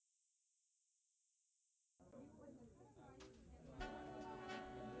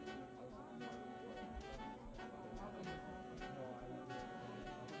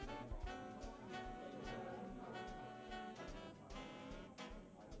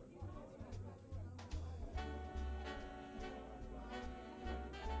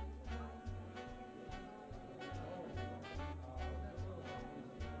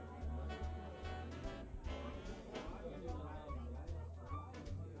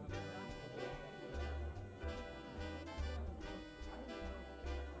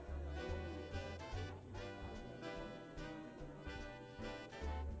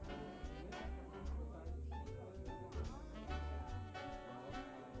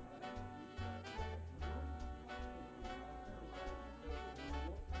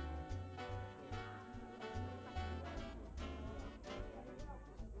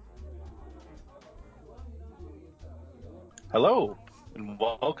Hello, and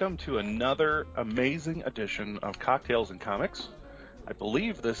welcome to another amazing edition of Cocktails and Comics. I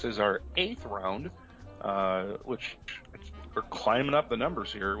believe this is our 8th round, which we're climbing up the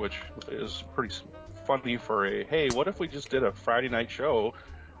numbers here, which is pretty funny for hey, what if we just did a Friday night show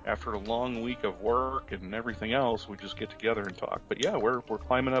after a long week of work and everything else? We just get together and talk. But yeah, we're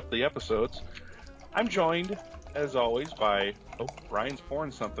climbing up the episodes. I'm joined, as always, by, Brian's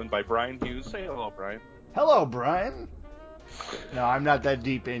pouring something, by Brian Hughes. Say hello, Brian. Hello, Brian. No, I'm not that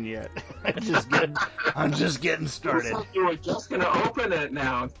deep in yet. I'm just getting started. Looks like you were just going to open it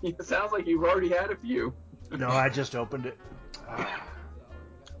now. It sounds like you've already had a few. No, I just opened it.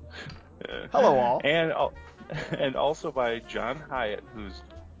 Hello, all. And also by John Hyatt, who's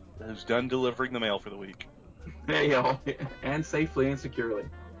done delivering the mail for the week. Hey, and safely and securely.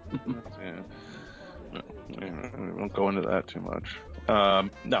 Yeah. I won't go into that too much.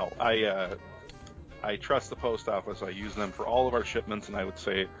 No, I trust the post office. I use them for all of our shipments, and I would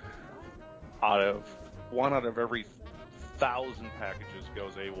say one out of every 1,000 packages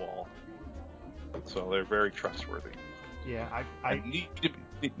goes AWOL. So they're very trustworthy. Yeah, I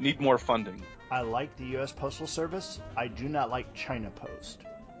need more funding. I like the U.S. Postal Service. I do not like China Post.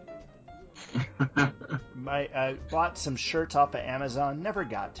 I bought some shirts off of Amazon. Never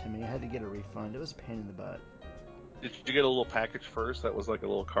got to me. I had to get a refund. It was a pain in the butt. Did you get a little package first that was like a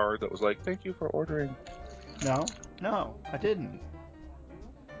little card that was like, "Thank you for ordering"? No, I didn't.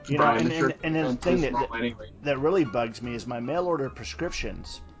 You Brian, know, and the thing that really bugs me is my mail order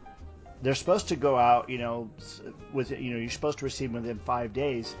prescriptions. They're supposed to go out, you're supposed to receive them within 5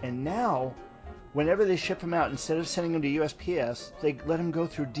 days, and now, whenever they ship them out, instead of sending them to USPS, they let them go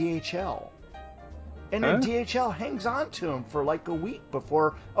through DHL. And then DHL hangs on to them for like a week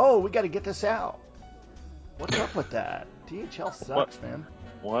before, we got to get this out. What's up with that? DHL sucks, man.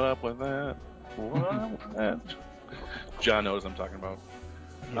 What up with that? John knows I'm talking about.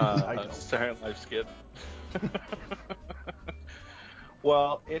 I don't. Saturday Night Live skit.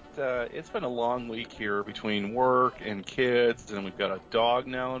 Well, it's been a long week here between work and kids, and we've got a dog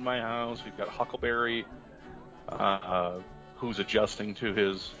now in my house. We've got Huckleberry, who's adjusting to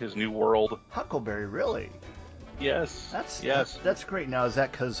his new world. Huckleberry, really? Yes. That's great. Now, is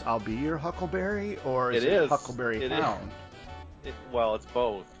that because I'll be your Huckleberry, or is it Huckleberry Hound? Well, it's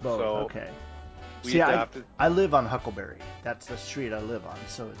both. Both. So okay. See, I live on Huckleberry. That's the street I live on,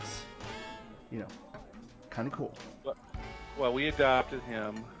 so it's, kind of cool. Well, we adopted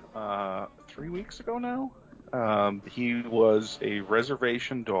him 3 weeks ago now. He was a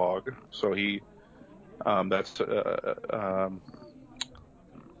reservation dog, so that's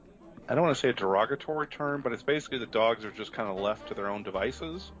I don't want to say a derogatory term, but it's basically the dogs are just kind of left to their own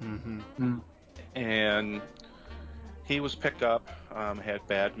devices. Mm-hmm. And he was picked up, had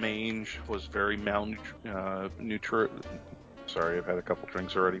bad mange, was very Sorry, I've had a couple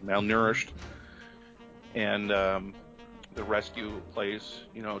drinks already. Malnourished. And the rescue place,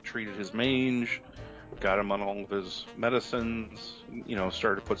 treated his mange, got him on all of his medicines,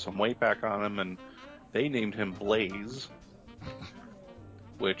 started to put some weight back on him, and they named him Blaze,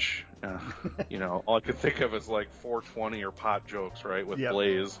 which, all I could think of is like 420 or pot jokes, right, with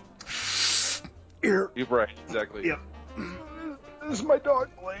Blaze. You're right, exactly. Yep. This is my dog,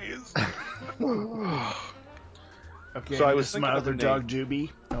 Blaze. Okay, so I was this is my other dog, Doobie.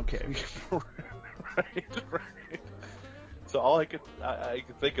 Okay. Right. So all I could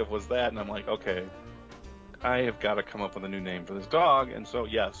think of was that, and I'm like, okay, I have got to come up with a new name for this dog. And so,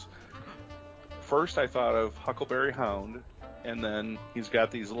 yes, first I thought of Huckleberry Hound, and then he's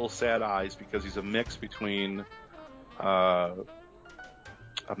got these little sad eyes because he's a mix between a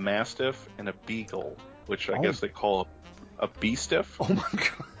Mastiff and a Beagle, which I guess they call a Bee-Stiff. Oh my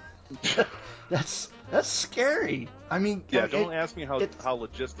god. That's scary. I mean, don't ask me how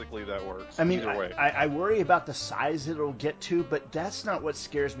logistically that works. I mean, either way. I worry about the size it'll get to, but that's not what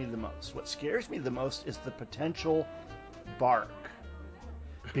scares me the most. What scares me the most is the potential bark.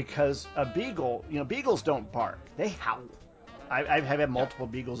 Because a beagle, beagles don't bark; they howl. I've had multiple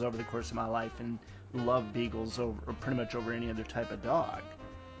beagles over the course of my life, and love beagles pretty much over any other type of dog.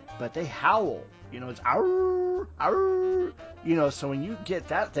 But they howl. It's ow, ow. So when you get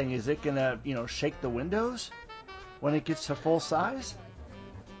that thing, is it gonna, shake the windows when it gets to full size?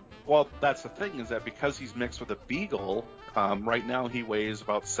 Well, that's the thing, is that because he's mixed with a beagle, right now he weighs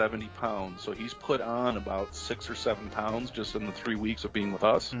about 70 pounds. So he's put on about 6 or 7 pounds just in the 3 weeks of being with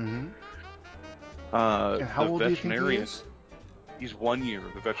us. Mm-hmm. And how old do you think he is? He's 1 year.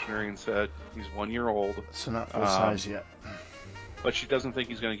 The veterinarian said he's 1 year old. So not full size yet. But she doesn't think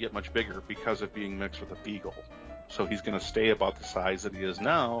he's going to get much bigger because of being mixed with a beagle. So he's going to stay about the size that he is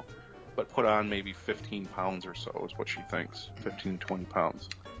now. but put on maybe 15 pounds or so is what she thinks, 15, 20 pounds.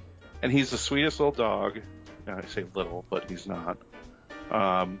 And he's the sweetest little dog. I say little, but he's not.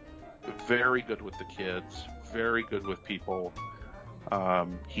 Very good with the kids, very good with people.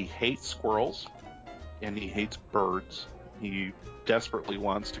 He hates squirrels, and he hates birds. He desperately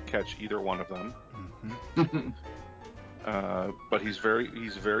wants to catch either one of them. But he's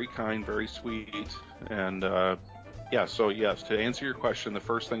very kind, very sweet, and yeah. So yes, to answer your question, the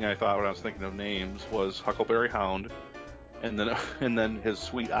first thing I thought when I was thinking of names was Huckleberry Hound, and then his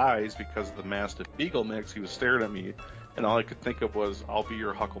sweet eyes, because of the Mastiff Beagle mix. He was staring at me, and all I could think of was, "I'll be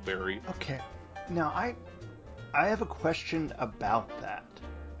your Huckleberry." Okay, now I have a question about that.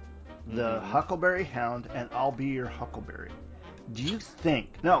 The Huckleberry Hound and I'll be your Huckleberry. Do you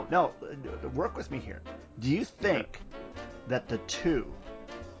think? No, work with me here. Do you think that the two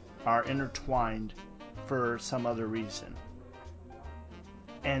are intertwined for some other reason?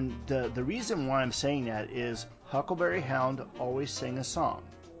 And the reason why I'm saying that is Huckleberry Hound always sang a song.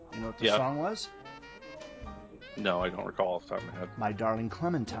 You know what the song was? No, I don't recall off the top of my head. My Darling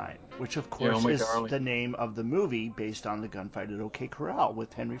Clementine, which of course is the name of the movie based on the gunfight at OK Corral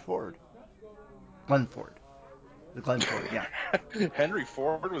with Henry Ford. Glenn Ford. The Glenn Ford, yeah. Henry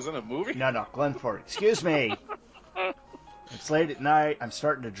Ford was in a movie? No, Glenn Ford. Excuse me. It's late at night. I'm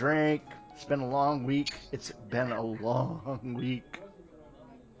starting to drink. It's been a long week.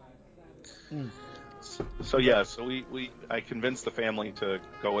 So I convinced the family to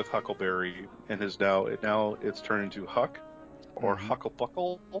go with Huckleberry, and now it's turned into Huck, or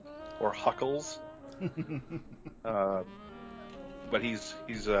Hucklebuckle, or Huckles. But he's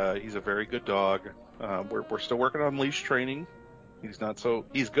a very good dog. We're still working on leash training.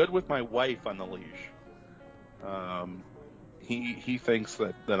 He's good with my wife on the leash. He thinks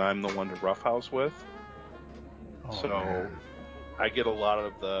that I'm the one to roughhouse with. Man. I get a lot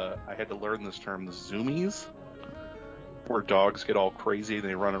of I had to learn this term, the zoomies, where dogs get all crazy and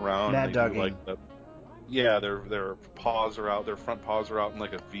they run around. Mad dogging. Their paws are out, their front paws are out in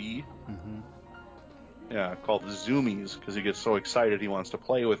like a V. Yeah, called the zoomies, because he gets so excited he wants to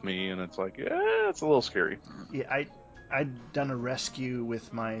play with me, and it's like, it's a little scary. Yeah, I'd done a rescue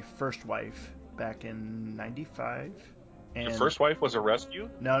with my first wife back in '95. And your first wife was a rescue?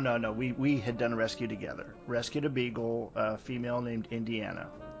 No. We had done a rescue together. Rescued a beagle, a female named Indiana.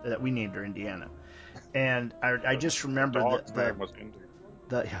 That we named her Indiana. And I just remember name was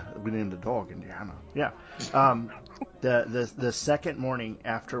Indiana. We named the dog Indiana. Yeah. The second morning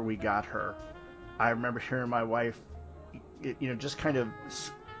after we got her, I remember hearing my wife, just kind of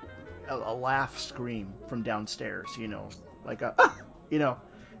a laugh scream from downstairs, like a,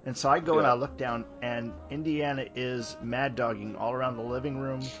 And so I go and I look down, and Indiana is mad dogging all around the living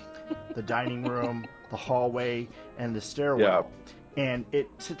room, the dining room, the hallway, and the stairwell. Yeah. And it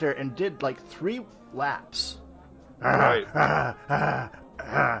sit there and did like 3 laps. Right.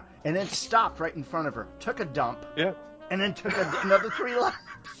 And then stopped right in front of her, took a dump, and then took another 3 laps.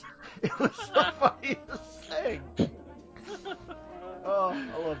 It was the funniest thing. Oh,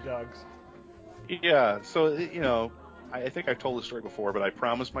 I love dogs. Yeah, so, I think I told this story before, but I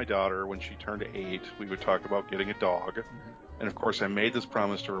promised my daughter when she turned 8, we would talk about getting a dog. And of course, I made this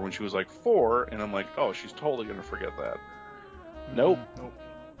promise to her when she was like 4, and I'm like, oh, she's totally going to forget that. Nope.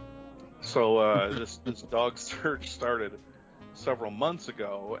 So this dog search started several months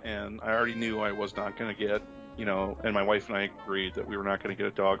ago, and I already knew I was not going to get, and my wife and I agreed that we were not going to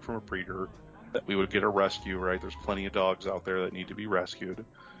get a dog from a breeder, that we would get a rescue, right? There's plenty of dogs out there that need to be rescued.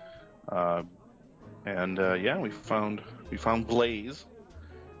 We found Blaze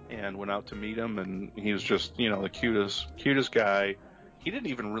and went out to meet him, and he was just, the cutest guy. He didn't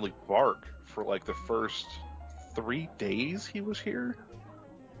even really bark for like the first 3 days he was here.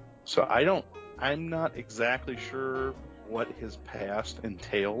 So I'm not exactly sure what his past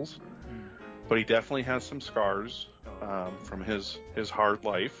entails, but he definitely has some scars from his hard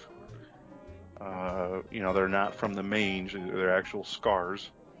life. They're not from the mange; they're actual scars.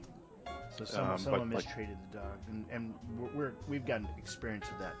 So someone mistreated the dog, and we've got experience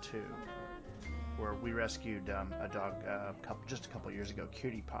of that too, where we rescued a dog just a couple years ago,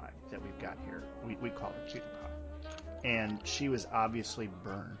 Cutie Pie, that we've got here. We call her Cutie Pie, and she was obviously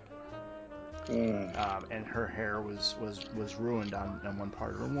burned. And her hair was ruined on one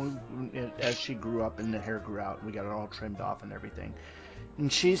part of her. As she grew up and the hair grew out, we got it all trimmed off and everything.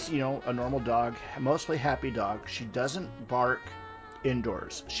 And she's, a normal dog, mostly happy dog. She doesn't bark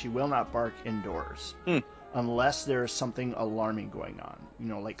indoors. She will not bark indoors unless there's something alarming going on.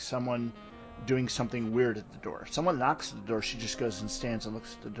 Like someone doing something weird at the door. If someone knocks at the door, she just goes and stands and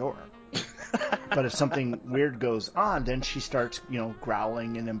looks at the door. But if something weird goes on, then she starts,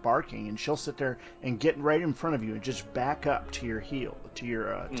 growling and then barking, and she'll sit there and get right in front of you and just back up to your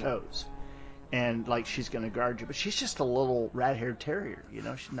toes, and like she's going to guard you. But she's just a little rat-haired terrier,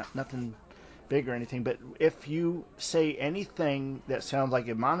 She's nothing big or anything. But if you say anything that sounds like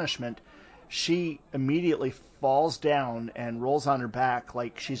admonishment, she immediately falls down and rolls on her back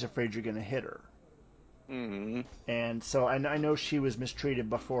like she's afraid you're going to hit her. Mm-hmm. And so I know she was mistreated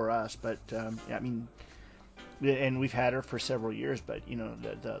before us, but yeah, I mean, and we've had her for several years, but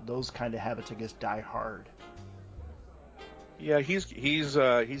those kind of habits, I guess, die hard. Yeah, he's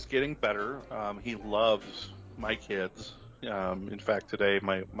getting better. He loves my kids. In fact, today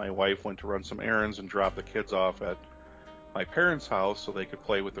my wife went to run some errands and dropped the kids off at my parents' house so they could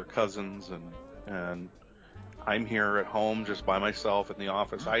play with their cousins, and I'm here at home just by myself in the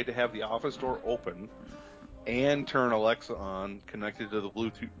office. I had to have the office door open and turn Alexa on, connected to the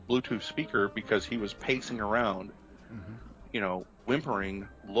Bluetooth speaker, because he was pacing around, whimpering,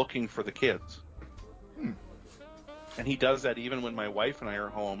 looking for the kids. And he does that even when my wife and I are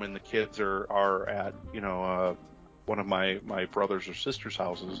home and the kids are at, one of my brothers or sisters'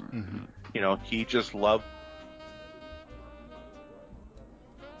 houses. He just loves.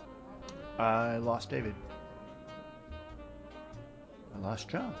 I lost David. I lost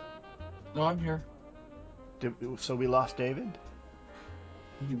John. No, I'm here. So we lost David?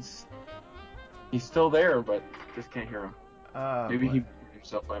 He's still there, but just can't hear him. Maybe boy. he muted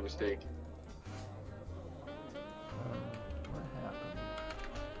himself by mistake. What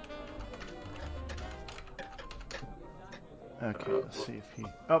happened? Okay, let's see if he...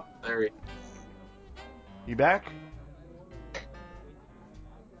 Oh, There he... You back?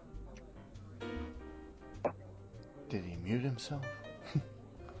 Did he mute himself?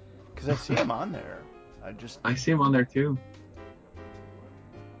 Because I see him on there. I see him on there too.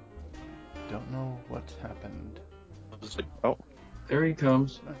 Don't know what's happened. Oh, there he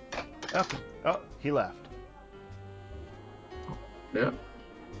comes. Okay. Oh, he left. Yeah.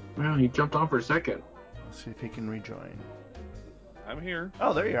 Wow, he jumped on for a second. Let's see if he can rejoin. I'm here.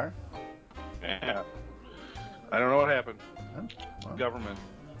 Oh, there you are. Yeah. I don't know what happened. Oh, well. Government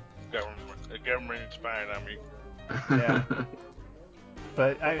spying on me. Yeah.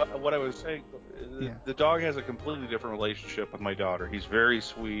 But what I was saying, the dog has a completely different relationship with my daughter. He's very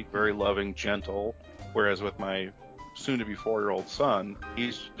sweet, very loving, gentle. Whereas with my soon-to-be 4-year-old son,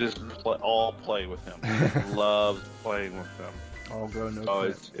 he's just all play with him. He loves playing with them. All go no So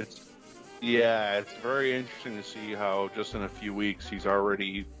quit. it's very interesting to see how just in a few weeks he's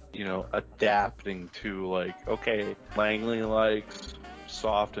already, adapting to, like, okay, Langley likes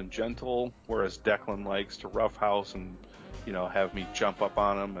soft and gentle, whereas Declan likes to roughhouse and, have me jump up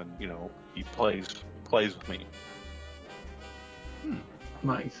on him, and, he plays with me.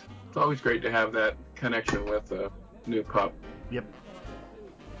 Nice. It's always great to have that connection with a new pup. Yep.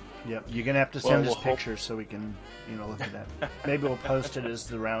 You're gonna have to send us pictures so we can, look at that. Maybe we'll post it as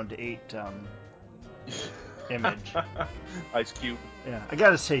the round 8 image. Ice Cube. Yeah, I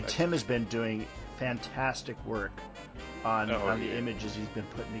gotta say, Tim has been doing fantastic work on the images he's been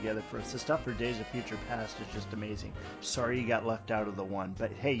putting together for us. The stuff for Days of Future Past is just amazing. Sorry you got left out of the one,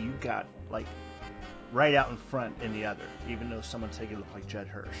 but hey, you got like right out in front in the other, even though someone said you look like Judd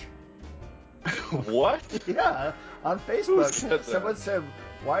Hirsch. What? Yeah, on Facebook, someone said,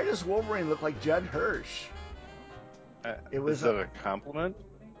 "Why does Wolverine look like Judd Hirsch?" Is that a compliment?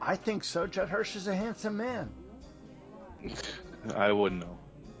 I think so. Judd Hirsch is a handsome man. I wouldn't know.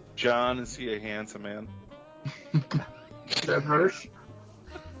 John, is he a handsome man? Judd Hirsch?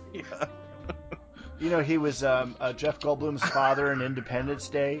 Yeah. He was Jeff Goldblum's father in Independence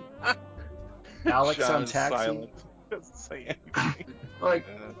Day. Alex John on Taxi. Silent. Doesn't say anything. Like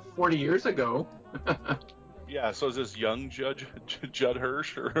 40 years ago. Yeah, so is this young Judd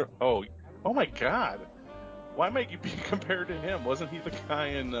Hirsch? Or, oh my God. Why make you be compared to him? Wasn't he the guy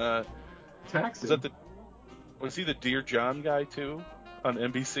in Taxi? Was he the Dear John guy too on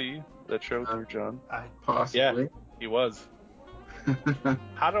NBC? That show, Dear John? Possibly. Yeah, he was.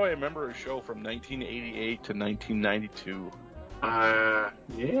 How do I remember a show from 1988 to 1992?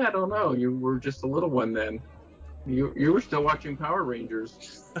 Yeah, I don't know. You were just a little one then. You were still watching Power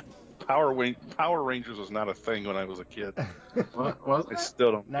Rangers. Power Rangers was not a thing when I was a kid. What was it? I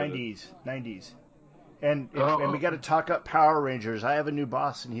still don't. 90s. And we got to talk up Power Rangers. I have a new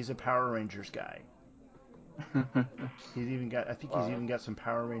boss, and he's a Power Rangers guy. He's even got some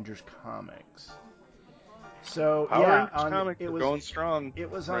Power Rangers comics. So Power yeah, Rangers comics are going strong it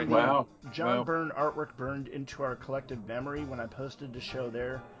was right on now. Wow. John Wow. Byrne artwork burned into our collective memory when I posted the show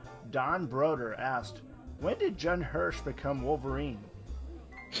there. Don Broder asked, "When did Judd Hirsch become Wolverine?"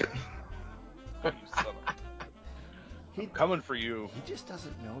 You son of a- He I'm coming for you. he just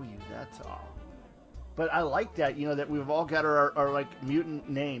doesn't know you. That's all. But I like that, that we've all got our like mutant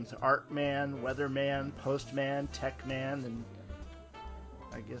names: Artman, Weatherman, Postman, Techman, and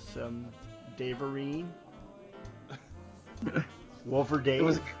I guess Daverine, Wolver Dave.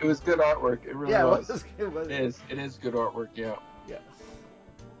 It was good artwork. It really Yeah, was. it was. It is good artwork. Yeah. Yes.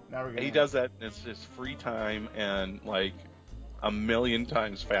 Now we're gonna. He does that in his free time and like a million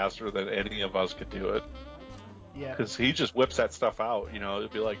times faster than any of us could do it. Yeah. Because he just whips that stuff out.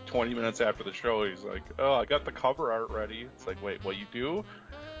 It'd be like 20 minutes after the show. He's like, "Oh, I got the cover art ready." It's like, wait, what you do?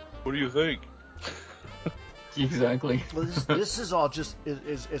 What do you think? Exactly. Well, this is all just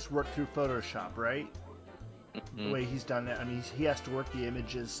is worked through Photoshop, right? The Mhm. way he's done that. I mean, he has to work the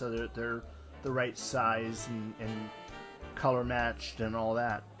images so that they're the right size and color matched and all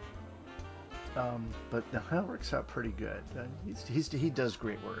that. But no, that works out pretty good. He does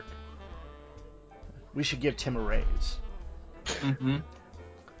great work. We should give Tim a raise. Mm-hmm.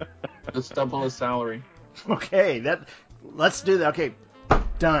 Let's double his salary. Okay, let's do that. Okay,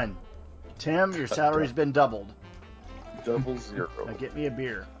 done. Tim, your salary's been doubled. Double zero. Now get me a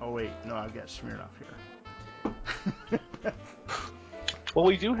beer. Oh wait, no, I've got Smirnoff here. Well,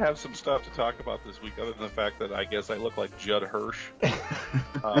 we do have some stuff to talk about this week, other than the fact that I guess I look like Judd Hirsch.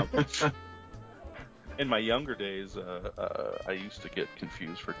 In my younger days, I used to get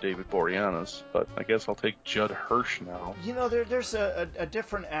confused for David Boreanaz, but I guess I'll take Judd Hirsch now. There's a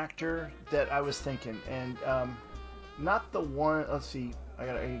different actor that I was thinking, and not the one. Let's see, I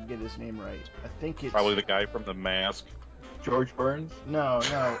gotta get his name right. I think it's Probably the guy from The Mask. George Burns. No.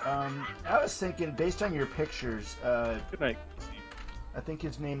 I was thinking based on your pictures. Good night. I think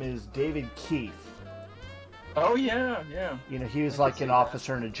his name is David Keith. Oh yeah. He was I like could an see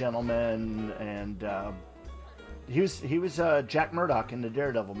officer and a gentleman, and he was Jack Murdock in the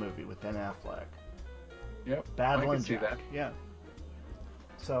Daredevil movie with Ben Affleck. Yep. Battle I can and see Jack. that. Yeah.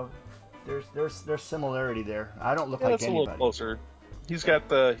 So there's similarity there. I don't look Yeah, like that's a little anybody. closer. He's got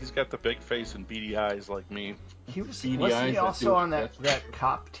the big face and beady eyes like me. Wasn't Beady he eyes that also do- on that that's-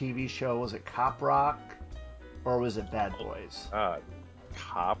 cop TV show? Was it Cop Rock, or was it Bad Boys?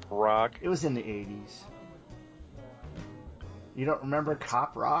 Cop Rock. It was in the 80s. You don't remember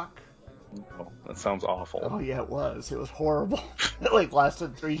Cop Rock? Oh, that sounds awful. Oh yeah, it was. It was horrible. It like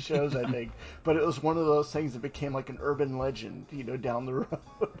lasted 3 shows, I think. But it was one of those things that became like an urban legend, down the road.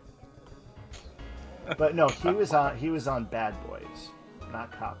 But no, he was on Bad Boys,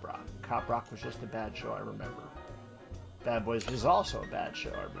 not Cop Rock. Cop Rock was just a bad show, I remember. Bad Boys was also a bad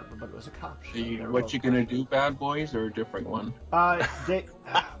show, I remember, but it was a cop show. They were What both you gonna do, Bad Boys, or a different one?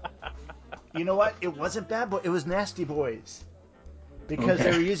 You know what? It wasn't Bad Boys. It was Nasty Boys. Because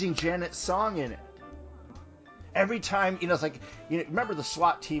Okay. they were using Janet's song in it. Every time, it's like, remember the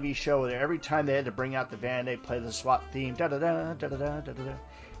SWAT TV show there? Every time they had to bring out the band, they'd play the SWAT theme, da-da-da, da-da-da, da-da-da.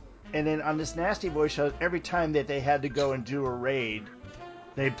 And then on this Nasty Boys show, every time that they had to go and do a raid,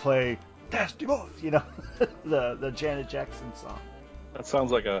 they'd play Nasty Boys, the Janet Jackson song. That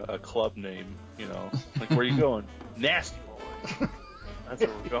sounds like a club name, Like, where you going? Nasty Boys. That's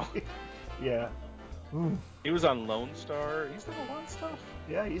where we're going. Yeah. He was on Lone Star. He's done a lot of stuff.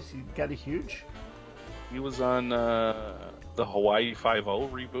 Yeah, he's got a huge. He was on the Hawaii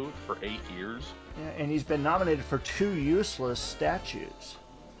Five-0 reboot for 8 years. Yeah, and he's been nominated for 2 useless statues.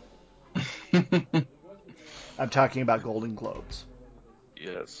 I'm talking about Golden Globes.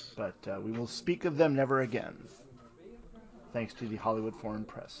 Yes. But we will speak of them never again. Thanks to the Hollywood Foreign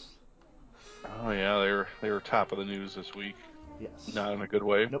Press. Oh yeah, they were top of the news this week. Yes. Not in a good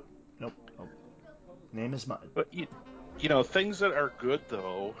way. Nope. Name is mud. But things that are good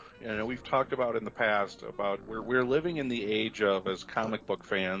though. We've talked about in the past about we're living in the age of, as comic book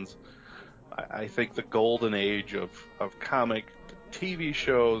fans, I think the golden age of comic TV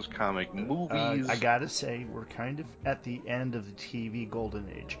shows, comic movies. I gotta say, we're kind of at the end of the TV golden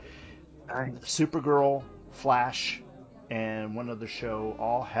age. Supergirl, Flash, and one other show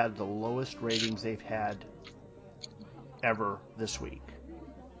all had the lowest ratings they've had ever this week.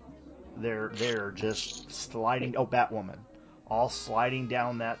 They're just sliding. Oh, Batwoman, all sliding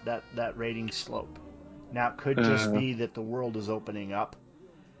down that rating slope. Now it could just be that the world is opening up,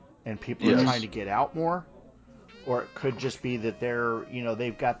 and people are trying to get out more, or it could just be that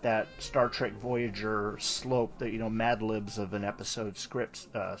they've got that Star Trek Voyager slope, that Mad Libs of an episode script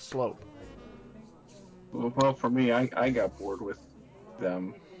slope. Well, for me, I got bored with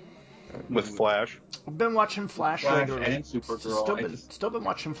them. with Flash. I've been watching Flash regularly. and Supergirl. Still been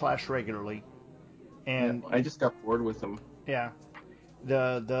watching Flash regularly, and I just got bored with them. yeah,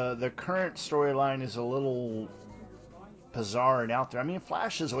 the current storyline is a little bizarre and out there. I mean,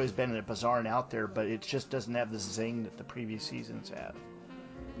 Flash has always been bizarre and out there, but it just doesn't have the zing that the previous seasons have.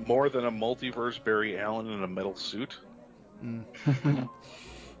 More than a multiverse Barry Allen in a metal suit. And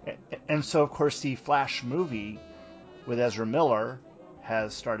so, of course, the Flash movie with Ezra Miller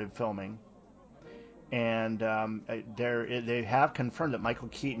has started filming, and they have confirmed that Michael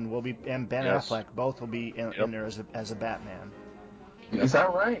Keaton will be and Ben Affleck both will be in there as a Batman. Is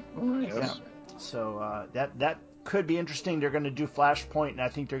that right? Nice. Yeah. So that could be interesting. They're going to do Flashpoint, and I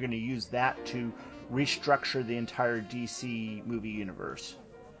think they're going to use that to restructure the entire DC movie universe.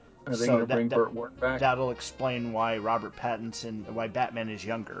 Are they going to bring Burt Ward back? That'll explain why why Batman is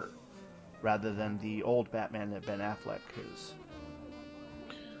younger, rather than the old Batman that Ben Affleck is.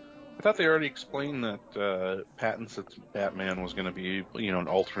 I thought they already explained that Pattinson's Batman was going to be, an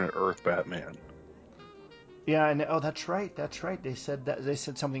alternate Earth Batman. Yeah, and that's right. They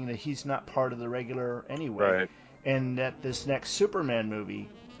said something that he's not part of the regular anyway. Right. And that this next Superman movie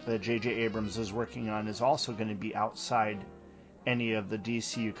that J.J. Abrams is working on is also going to be outside any of the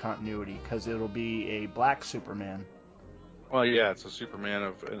DCU continuity, because it'll be a black Superman. Well, yeah, it's a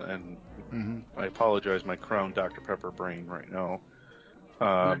Superman and I apologize, my Crown Dr. Pepper brain right now.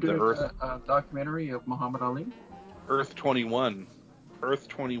 They're doing a documentary of Muhammad Ali? Earth 21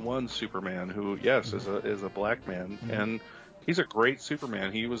 Superman, who, yes, is a black man, and he's a great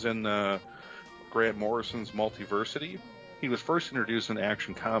Superman. He was in Grant Morrison's Multiversity. He was first introduced in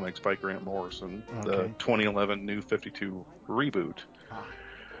Action Comics by Grant Morrison, the 2011 New 52 reboot.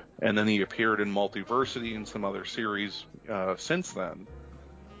 And then he appeared in Multiversity and some other series since then.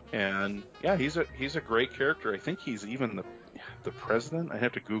 And yeah, he's a great character. I think he's even the president. I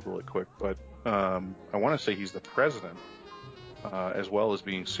have to Google it quick, but I want to say he's the president as well as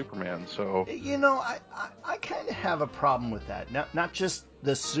being Superman. So I kind of have a problem with that. Not just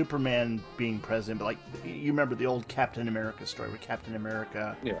the Superman being president, but like you remember the old Captain America story where Captain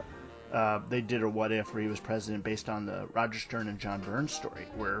America, they did a what if where he was president based on the Roger Stern and John Burns story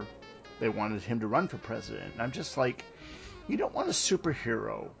where they wanted him to run for president. And I'm just like, you don't want a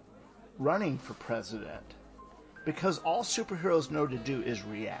superhero running for president, because all superheroes know to do is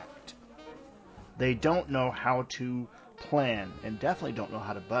react. They don't know how to plan, and definitely don't know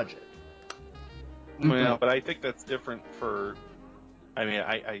how to budget. Well, but I think that's different for. I mean,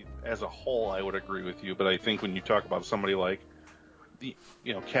 I as a whole, I would agree with you, but I think when you talk about somebody like the,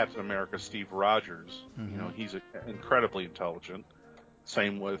 Captain America, Steve Rogers, he's incredibly intelligent.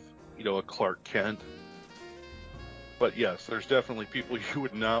 Same with, a Clark Kent. But yes, there's definitely people you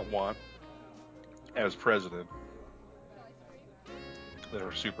would not want as president that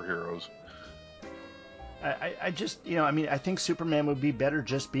are superheroes. I just, I think Superman would be better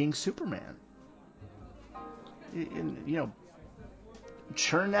just being Superman.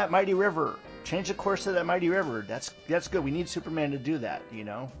 Churn that mighty river. Change the course of that mighty river. That's good. We need Superman to do that,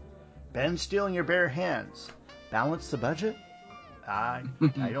 Ben Steel in your bare hands. Balance the budget? I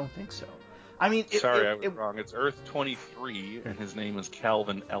don't think so. I mean, I was wrong. It's Earth 23, and his name is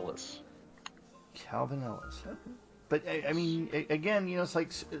Calvin Ellis. Calvin Ellis. But I mean, again, it's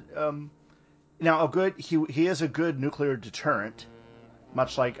like now he is a good nuclear deterrent,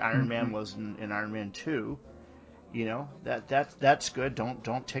 much like Iron Man was in Iron Man 2. That's good.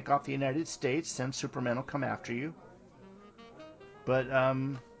 Don't take off the United States, then Superman will come after you. But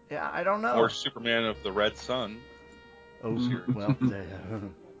yeah, I don't know. Or Superman of the Red Sun. Oh, well.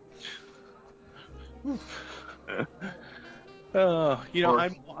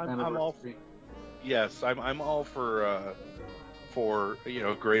 I'm all. Yes, I'm all for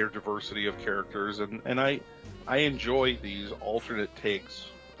greater diversity of characters, and I enjoy these alternate takes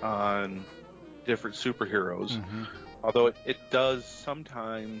on different superheroes. Although it does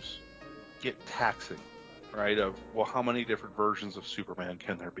sometimes get taxing, right? How many different versions of Superman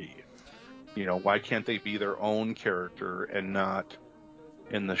can there be? Why can't they be their own character and not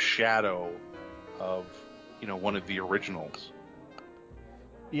in the shadow of one of the originals?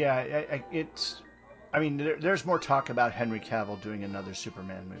 Yeah, there's more talk about Henry Cavill doing another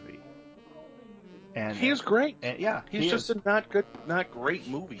Superman movie. And he's great. And, yeah, he's just a not great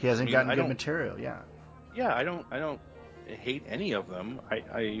movie. He hasn't gotten good material. Yeah. Yeah, I don't hate any of them.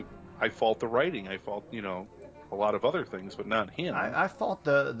 I fault the writing. I fault a lot of other things, but not him. I fault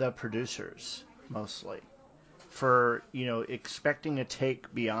the producers mostly for expecting a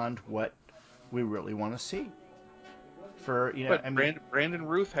take beyond what we really want to see. Brandon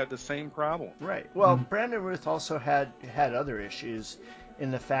Routh had the same problem. Right. Well, Brandon Routh also had other issues,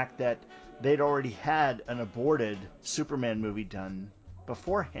 in the fact that they'd already had an aborted Superman movie done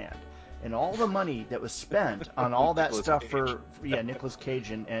beforehand. And all the money that was spent on all that Nicolas stuff Cage. for Nicolas Cage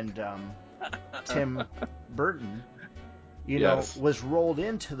and Tim Burton, Yes. was rolled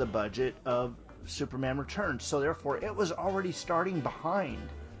into the budget of Superman Returns. So therefore, it was already starting behind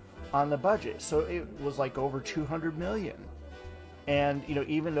on the budget. So it was like over 200 million. And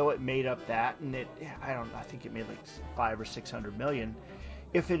even though it made up that, and I think it made like 500 or 600 million.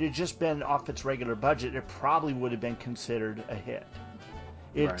 If it had just been off its regular budget, it probably would have been considered a hit.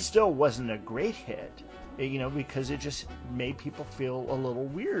 It Right. still wasn't a great hit, because it just made people feel a little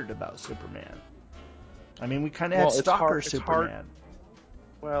weird about Superman. I mean, we kind of had Well, it's stalker hard- it's hard- Superman.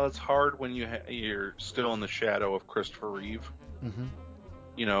 Well, it's hard when you're still in the shadow of Christopher Reeve. Mm-hmm.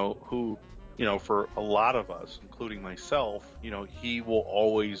 Who, for a lot of us, including myself, he will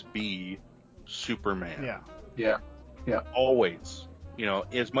always be Superman. Yeah. Yeah. Always.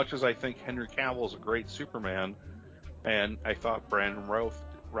 As much as I think Henry Cavill is a great Superman, and I thought Brandon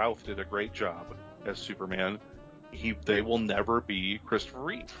Routh did a great job as Superman, they will never be Christopher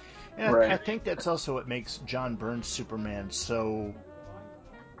Reeve. And Right. I think that's also what makes John Byrne's Superman so,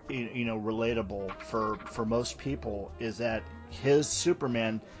 relatable for most people, is that his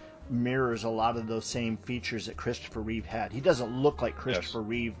Superman mirrors a lot of those same features that Christopher Reeve had. He doesn't look like Christopher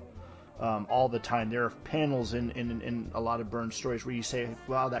Reeve all the time. There are panels in a lot of Byrne stories where you say,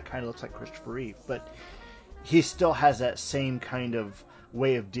 wow, that kind of looks like Christopher Reeve. But he still has that same kind of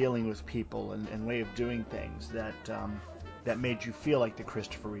way of dealing with people and way of doing things that made you feel like the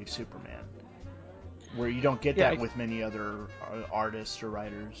Christopher Reeve Superman, where you don't get that with many other artists or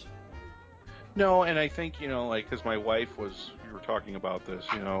writers. No, and I think, because my wife we were talking about this,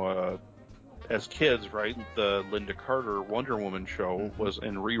 as kids, right? The Linda Carter Wonder Woman show was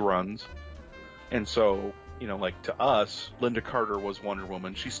in reruns. And so, to us, Linda Carter was Wonder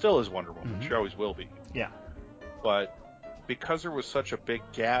Woman. She still is Wonder Woman. Mm-hmm. She always will be. Yeah. But because there was such a big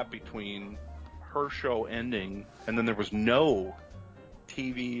gap between her show ending and then there was no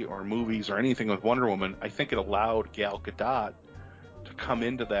TV or movies or anything with Wonder Woman, I think it allowed Gal Gadot to come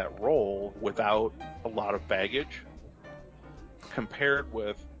into that role without a lot of baggage, compared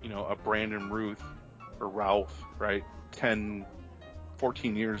with, a Brandon Routh, right? 10,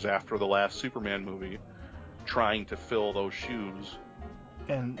 14 years after the last Superman movie, trying to fill those shoes.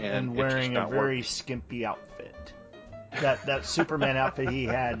 And wearing a very skimpy outfit. That Superman outfit he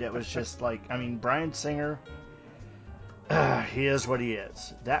had, that was just like, Bryan Singer, he is what he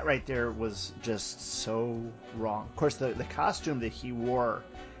is. That right there was just so wrong. Of course, the costume that he wore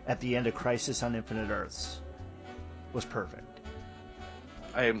at the end of Crisis on Infinite Earths was perfect.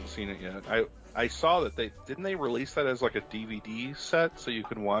 I haven't seen it yet. I saw that they release that as like a DVD set so you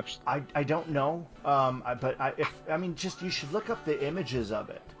can watch. I don't know, you should look up the images of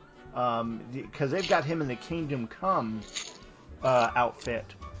it, because they've got him in the Kingdom Come outfit,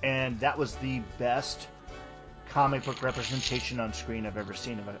 and that was the best comic book representation on screen I've ever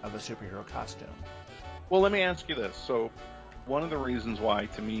seen of a superhero costume. Well, let me ask you this. So, one of the reasons why,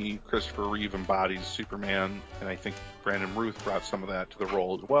 to me, Christopher Reeve embodies Superman, and I think Brandon Routh brought some of that to the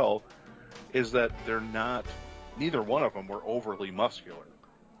role as well, is that neither one of them were overly muscular.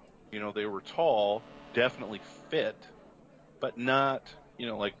 They were tall, definitely fit, but not,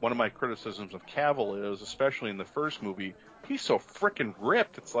 like one of my criticisms of Cavill is, especially in the first movie, he's so frickin'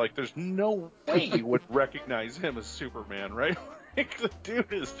 ripped. It's like there's no way you would recognize him as Superman, right? Like the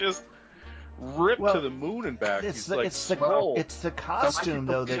dude is just ripped to the moon and back. It's the costume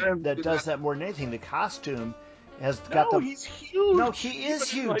though that does that more than anything. The costume has got the. He's huge. No, he is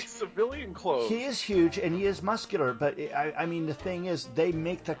huge. Like civilian clothes. He is huge and he is muscular, but the thing is, they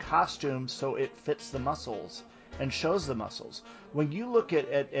make the costume so it fits the muscles and shows the muscles. When you look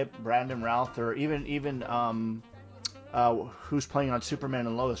at Brandon Routh, or even who's playing on Superman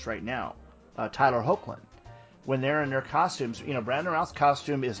and Lois right now, Tyler Hoechlin, when they're in their costumes, Brandon Routh's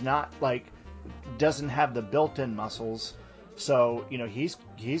costume is not doesn't have the built-in muscles, so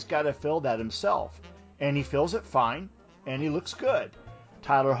he's got to fill that himself, and he fills it fine, and he looks good.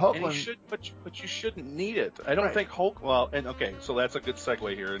 Tyler Hoechlin, but you shouldn't need it. I don't think Hulk. Well, and okay, so that's a good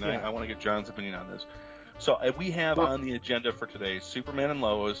segue here, and I want to get John's opinion on this. So we have on the agenda for today Superman and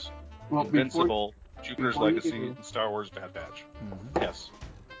Lois, Invincible, Jupiter's Legacy, and Star Wars Bad Batch. Mm-hmm. Yes.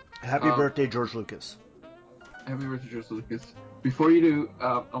 Happy birthday, George Lucas. Happy birthday, George Lucas. Before you do,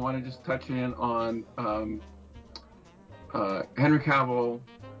 I want to just touch in on Henry Cavill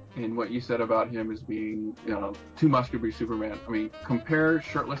and what you said about him as being, too muscular to be Superman. Compare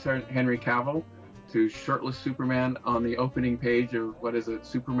shirtless Henry Cavill to shirtless Superman on the opening page of,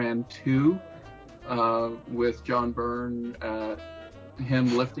 Superman 2, with John Byrne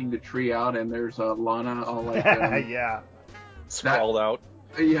him lifting the tree out, and there's Lana all like yeah. Sprawled out.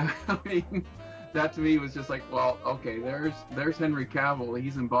 Yeah, I mean, that to me was just like, well, okay, there's Henry Cavill.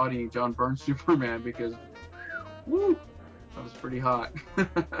 He's embodying John Byrne's Superman because, woo, that was pretty hot.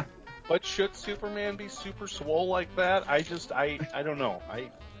 But should Superman be super swole like that? I don't know.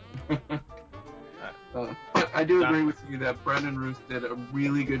 But I do agree with you that Brandon Routh did a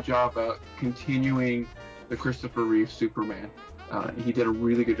really good job at continuing the Christopher Reeve Superman. He did a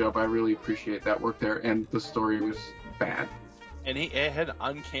really good job. I really appreciate that work there, and the story was bad. And it had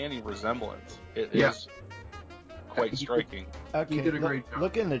uncanny resemblance. It is quite striking. Okay, He did a great job.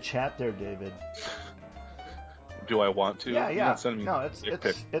 Look in the chat there, David. Do I want to? Yeah. You're not sending me No, a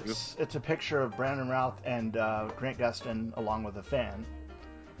pic. it's a picture of Brandon Routh and Grant Gustin along with a fan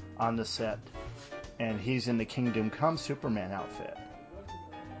on the set, and he's in the Kingdom Come Superman outfit.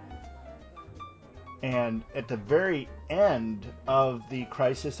 And at the very end of the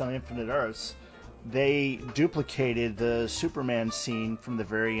Crisis on Infinite Earths, they duplicated the Superman scene from the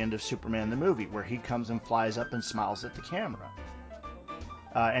very end of Superman the movie, where he comes and flies up and smiles at the camera.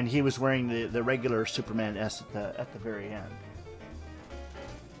 And he was wearing the regular Superman S at the very end.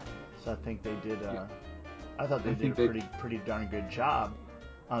 So I think they did. I thought they did a pretty darn good job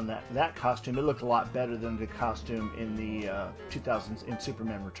on that costume. It looked a lot better than the costume in the 2000s in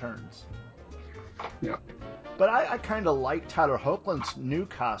Superman Returns. Yeah. But I kind of like Tyler Hoechlin's new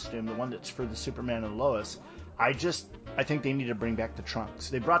costume, the one that's for the Superman and Lois. I think they need to bring back the trunks.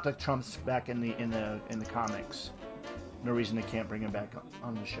 They brought the trunks back in the comics. No reason they can't bring him back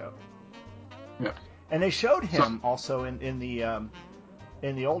on the show. Yeah. And they showed him also in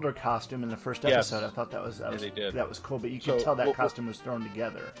the older costume in the first episode. Yes. I thought that was cool. But you So, could tell that costume was thrown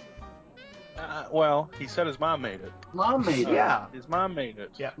together. Well, he said his mom made it. Mom made it. Yeah. His mom made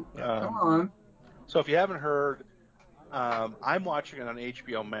it. Yeah. Come on. So if you haven't heard, I'm watching it on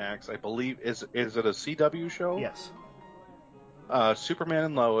HBO Max. I believe is it a CW show? Yes. Superman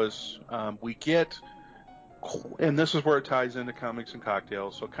and Lois. We get, and this is where it ties into Comics and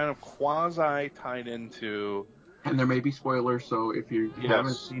Cocktails. So kind of quasi tied into. And there may be spoilers, so if you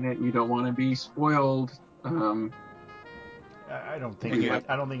haven't seen it and you don't want to be spoiled, I don't think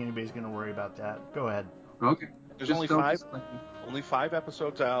anybody's going to worry about that. Go ahead. Okay. There's only five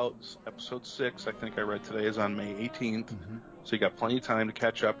episodes out. Episode 6, I think I read today, is on May 18th. Mm-hmm. So you got plenty of time to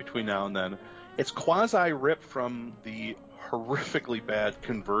catch up between now and then. It's quasi ripped from the horrifically bad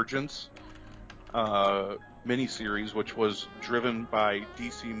Convergence miniseries, which was driven by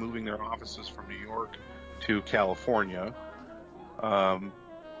DC moving their offices from New York to California.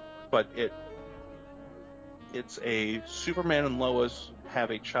 But it's a Superman and Lois have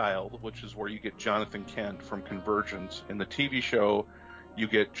a child, which is where you get Jonathan Kent from Convergence. In the TV show, you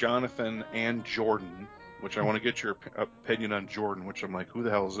get Jonathan and Jordan, which I want to get your opinion on Jordan, which I'm like, who the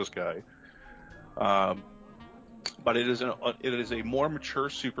hell is this guy? But it is a more mature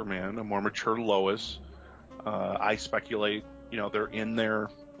Superman, a more mature Lois. I speculate, they're in their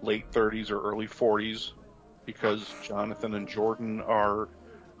late 30s or early 40s because Jonathan and Jordan are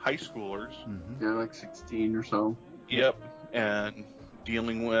high schoolers. Mm-hmm. Yeah, like 16 or so. Yep, and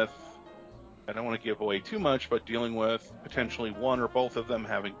dealing with, I don't want to give away too much, but dealing with potentially one or both of them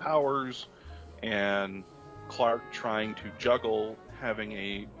having powers, and Clark trying to juggle having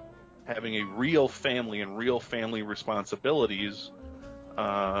a real family and real family responsibilities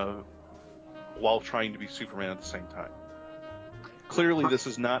while trying to be Superman at the same time. Clearly, this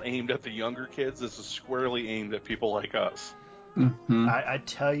is not aimed at the younger kids. This is squarely aimed at people like us. Mm-hmm. I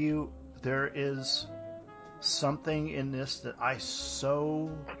tell you, there is something in this that I so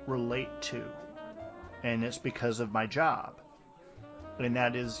relate to, and it's because of my job. And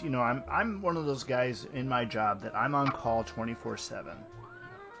that is, I'm one of those guys in my job that I'm on call 24/7.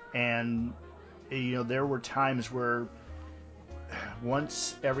 And there were times where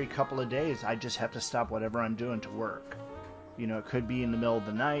once every couple of days I just have to stop whatever I'm doing to work. It could be in the middle of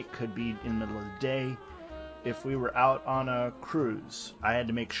the night, could be in the middle of the day. If we were out on a cruise, I had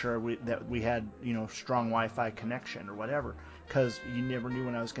to make sure that we had, strong Wi-Fi connection or whatever, because you never knew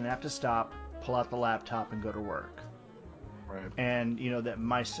when I was going to have to stop, pull out the laptop, and go to work. Right. And that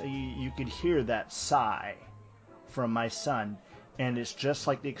you could hear that sigh from my son, and it's just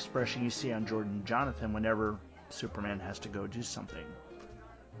like the expression you see on Jordan and Jonathan whenever Superman has to go do something,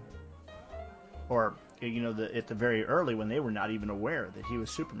 or at the very early when they were not even aware that he was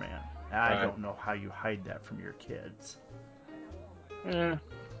Superman. I don't know how you hide that from your kids.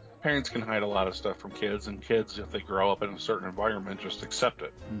 Parents can hide a lot of stuff from kids, and kids, if they grow up in a certain environment, just accept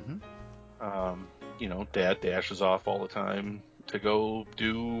it. Mm-hmm. Dad dashes off all the time to go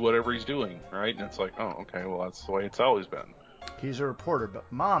do whatever he's doing, right? And it's like, oh, okay, well, that's the way it's always been. He's a reporter,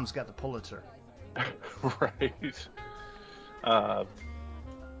 but Mom's got the Pulitzer. Right.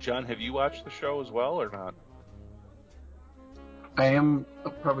 John, have you watched the show as well or not? I am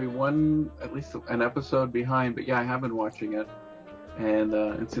probably at least an episode behind, but yeah, I have been watching it, and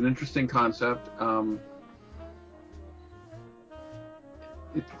it's an interesting concept.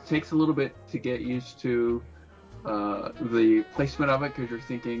 It takes a little bit to get used to the placement of it, because you're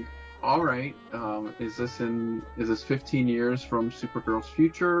thinking, all right, is this 15 years from Supergirl's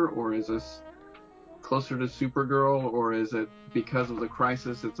future, or is this closer to Supergirl, or is it because of the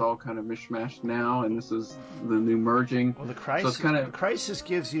crisis it's all kind of mishmashed now and this is the new merging? Well, the crisis, so it's the crisis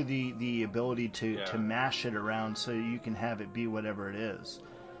gives you the ability to mash it around so you can have it be whatever it is.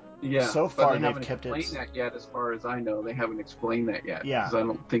 Yeah, so far but they they've kept it. Explained that yet, as far as I know, they haven't explained that yet. Yeah, because I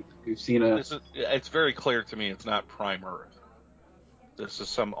don't think we've seen a. It's very clear to me it's not Prime Earth. This is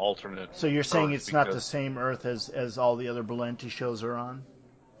some alternate. So you're saying Earth it's not the same Earth as all the other Berlanti shows are on?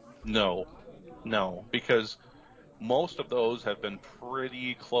 No, because most of those have been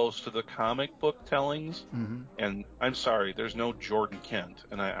pretty close to the comic book tellings. Mm-hmm. And I'm sorry, there's no Jordan Kent,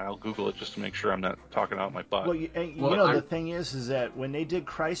 and I'll Google it just to make sure I'm not talking out my butt. Well, the thing is that when they did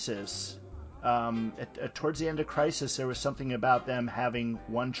Crisis, towards the end of Crisis, there was something about them having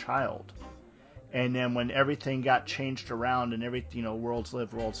one child. And then when everything got changed around and worlds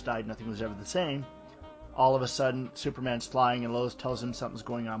lived, worlds died, nothing was ever the same, all of a sudden Superman's flying and Lois tells him something's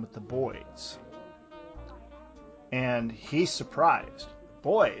going on with the boys. And he's surprised.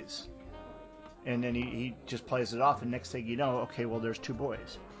 Boys? And then he just plays it off, and next thing you know, okay, well, there's two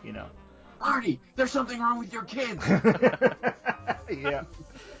boys, Marty, there's something wrong with your kids. Yeah.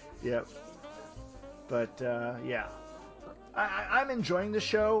 But, yeah. I'm enjoying the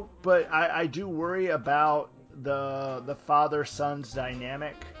show, but I do worry about the father-son's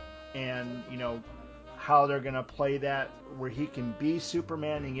dynamic and, how they're going to play that where he can be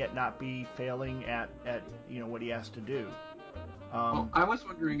Superman and yet not be failing at what he has to do. Well, I was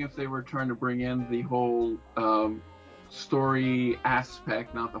wondering if they were trying to bring in the whole story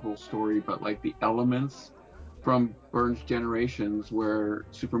aspect, not the whole story, but like the elements from Byrne's Generations, where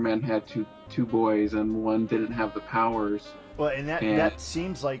Superman had two boys and one didn't have the powers. Well, and that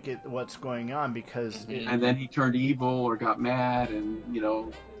seems like what's going on, because and then he turned evil or got mad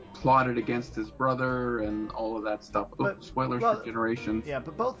and plotted against his brother and all of that stuff. Spoilers for Generations. Yeah,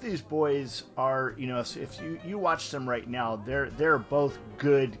 but both these boys are, if you watch them right now, they're both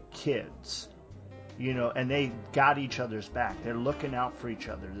good kids, and they got each other's back. They're looking out for each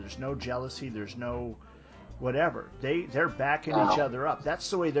other. There's no jealousy. There's no whatever. They're backing each other up. That's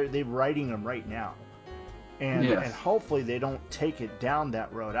the way they're writing them right now. And hopefully they don't take it down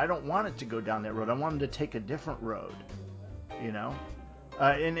that road. I don't want it to go down that road. I want them to take a different road,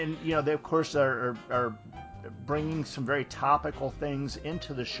 and they of course are bringing some very topical things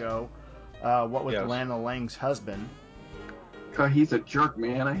into the show. What with Lana Lang's husband? God, he's a jerk,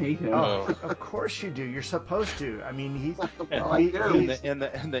 man. I hate him. Oh, of course you do. You're supposed to. I mean, he's and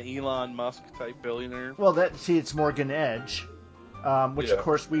the Elon Musk type billionaire. Well, it's Morgan Edge. Which of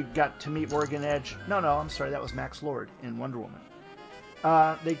course we got to meet Morgan Edge. No, I'm sorry, that was Max Lord in Wonder Woman.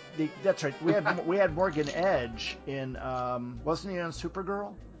 That's right. We had Morgan Edge in wasn't he on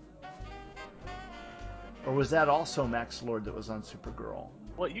Supergirl? Or was that also Max Lord that was on Supergirl?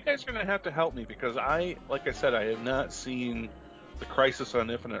 Well, you guys are going to have to help me, because like I said, I have not seen the Crisis on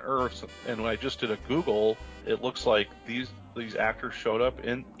Infinite Earths, and when I just did a Google, it looks like these actors showed up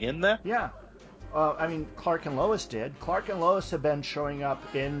in that. Yeah. I mean, Clark and Lois did. Clark and Lois have been showing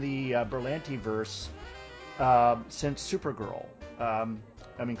up in the Berlanti-verse since Supergirl.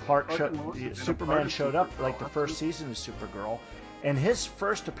 Superman showed up like the first season of Supergirl, and his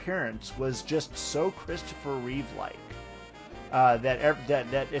first appearance was just so Christopher Reeve-like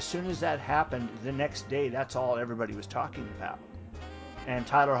that as soon as that happened, the next day, that's all everybody was talking about. And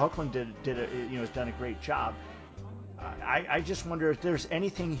Tyler Hoechlin has done a great job. I just wonder if there's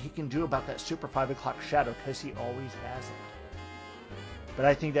anything he can do about that Super 5 o'clock shadow, because he always has it. But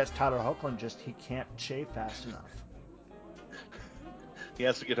I think that's Tyler Hoechlin, he can't shave fast enough. He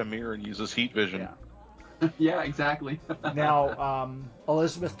has to get a mirror and use his heat vision. Yeah, yeah, exactly. Now,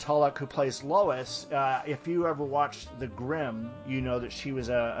 Elizabeth Tulloch, who plays Lois, if you ever watched The Grimm, you know that she was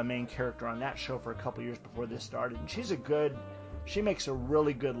a main character on that show for a couple years before this started. And she makes a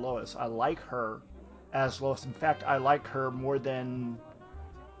really good Lois. I like her as Lois. In fact, I like her more than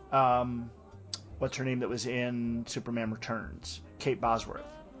what's her name that was in Superman Returns, Kate Bosworth.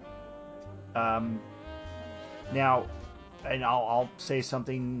 Now, and I'll say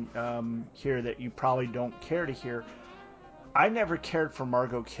something here that you probably don't care to hear. I never cared for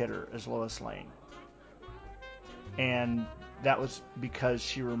Margot Kidder as Lois Lane. And that was because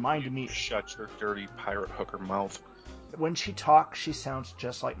she reminded me. Shut your dirty pirate hooker mouth. When she talks, she sounds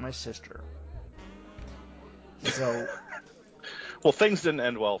just like my sister. So, well, things didn't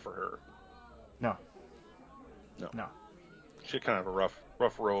end well for her. No. She had kind of a rough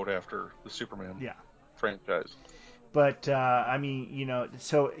road after the Superman franchise. But I mean,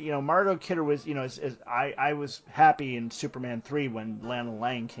 so Margot Kidder was, I was happy in Superman 3 when Lana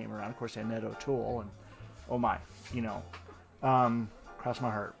Lang came around. Of course, Annette O'Toole and oh my, cross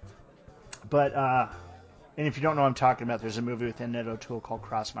my heart. But and if you don't know what I'm talking about, there's a movie with Annette O'Toole called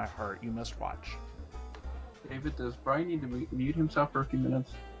Cross My Heart. You must watch. David, does Brian need to mute himself for a few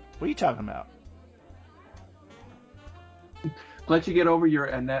minutes? What are you talking about? Let you get over your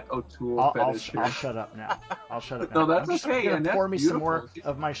Annette O'Toole fetish. I'll shut up now. No, that's I'm just okay. gonna pour me beautiful. some more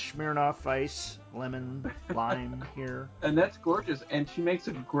of my Smirnoff Ice lemon lime here. Annette's gorgeous, and she makes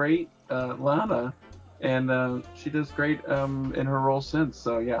a great Lana, and she does great in her role since.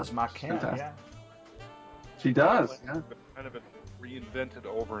 So yeah, As Macan, yeah. She does. Yeah. Kind of been reinvented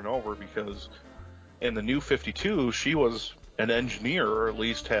over and over because in the New 52, she was an engineer, or at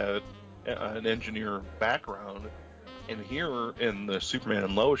least had an engineer background. And here in the Superman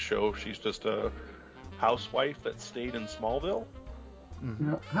and Lois show, she's just a housewife that stayed in Smallville.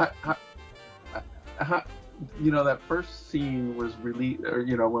 Mm-hmm. That first scene was really,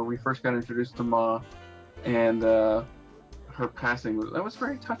 when we first got introduced to Ma, and her passing, that was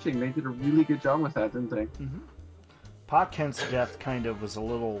very touching. They did a really good job with that, didn't they? Mm-hmm. Pa Kent's death kind of was a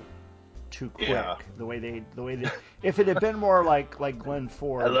little too quick. Yeah. The way they, if it had been more like Glenn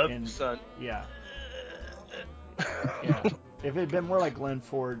Ford. I love you, son. Yeah. Yeah. If it had been more like Glenn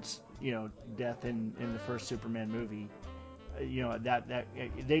Ford's, death in the first Superman movie, that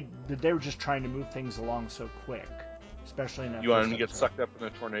they were just trying to move things along so quick, especially in that. You want him to get sucked up in a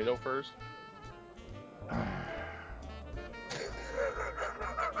tornado first?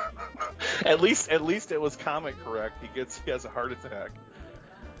 At least it was comic correct. He has a heart attack.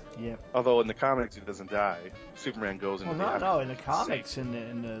 Yeah. Although in the comics he doesn't die. Superman goes into in the comics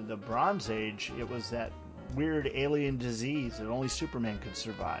in the Bronze Age it was that weird alien disease that only Superman could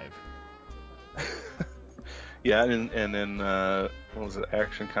survive. Yeah, and in what was it,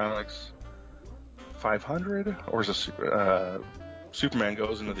 Action Comics 500, or is it Superman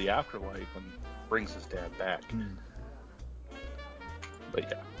goes into the afterlife and brings his dad back.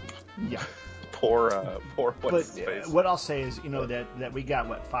 But yeah. Poor what's his face. What I'll say is, that we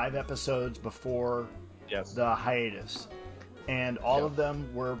got 5 episodes before the hiatus, and all of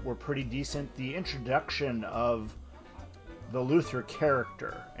them were pretty decent. The introduction of the Luthor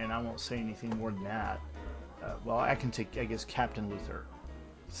character, and I won't say anything more than that. I can take, I guess, Captain Luthor.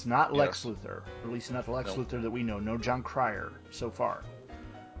 It's not Lex Luthor, or at least not the Lex Luthor that we know. No John Cryer so far.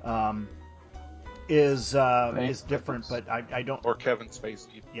 Is different, but I don't. Or Kevin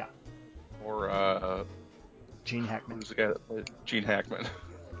Spacey. Yeah. Or Gene Hackman. Who's the guy that played Gene Hackman?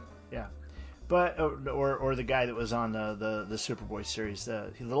 Yeah. But or the guy that was on the Superboy series,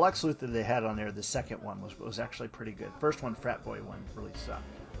 the Lex Luthor they had on there, the second one was actually pretty good. First one, Frat Boy one, really sucked.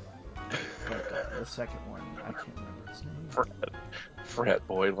 But the second one, I can't remember his name. Frat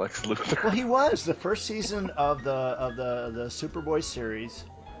Boy Lex Luthor. Well, he was the first season of the Superboy series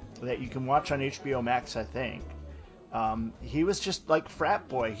that you can watch on HBO Max, I think. He was just like Frat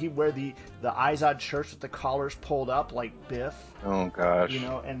Boy. He'd wear the Izod shirts with the collars pulled up like Biff. Oh gosh.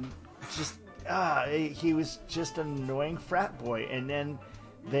 And just he was just an annoying frat boy. And then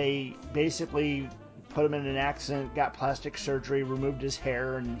they basically put him in an accident, got plastic surgery, removed his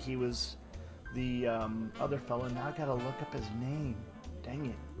hair, and he was the other fellow. Now I gotta look up his name. Dang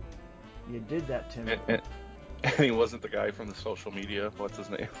it! You did that to me. And he wasn't the guy from the social media. What's his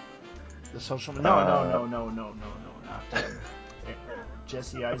name? The social media? No, not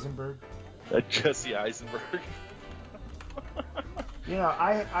Jesse Eisenberg. Jesse Eisenberg.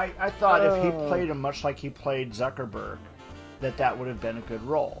 I thought if he played him much like he played Zuckerberg, that would have been a good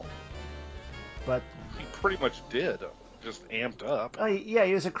role. But he pretty much did, just amped up.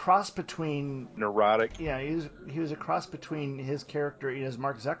 He was a cross between neurotic. Yeah, he was a cross between his character as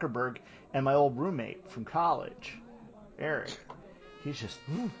Mark Zuckerberg and my old roommate from college, Eric. He's just.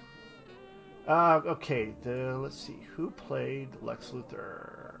 Okay, let's see who played Lex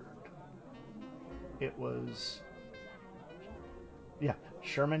Luthor. It was. Yeah,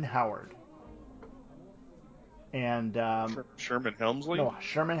 Sherman Howard. And Sherman Helmsley? No,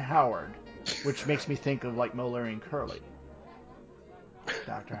 Sherman Howard, which makes me think of like Moe, Larry, and Curly.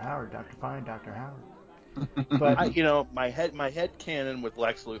 Dr. Howard, Dr. Fine, Dr. Howard. But my head canon with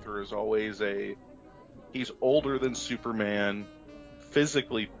Lex Luthor is always he's older than Superman,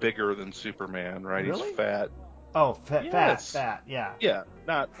 physically bigger than Superman, right? Really? He's fat. Oh, Yes. fat, yeah. Yeah,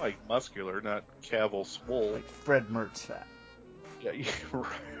 not like muscular, not Cavill swole. Like Fred Mertz fat. Yeah,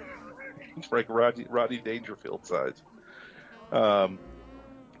 it's like Rodney Dangerfield size. Um,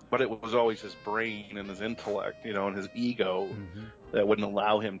 but it was always his brain and his intellect, and his ego that wouldn't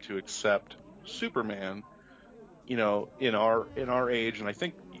allow him to accept Superman. In our age, and I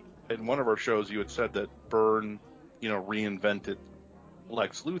think in one of our shows you had said that Byrne, reinvented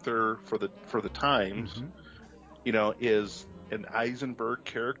Lex Luthor for the times. Is an Eisenberg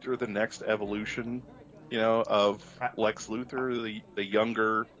character the next evolution, of Lex Luthor, the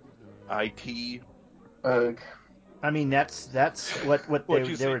younger IT? I mean, that's what What'd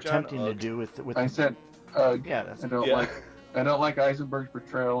you they say, were John? attempting to do with I said, ugh. yeah, that's I don't Yeah. like. I don't like Eisenberg's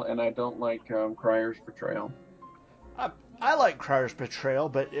portrayal, and I don't like Cryer's portrayal. I like Cryer's portrayal,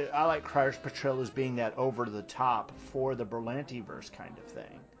 but I like Cryer's portrayal as being that over the top for the Berlantiverse kind of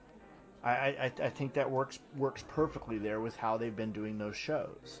thing. I think that works perfectly there with how they've been doing those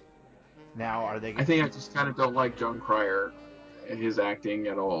shows. Now, are they? I think I just kind of don't like John Cryer and his acting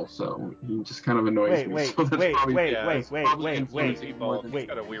at all. So he just kind of annoys me. So that's probably Wait. more than He's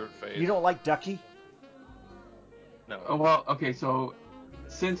got a weird face. You don't like Ducky? No. Oh, well, okay, so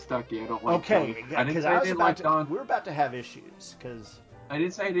since Ducky, I don't like. Okay, I didn't say I didn't like John. We're about to have issues because I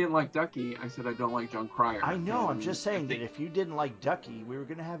didn't say I didn't like Ducky. I said I don't like John Cryer. I know. I'm just saying that if you didn't like Ducky, we were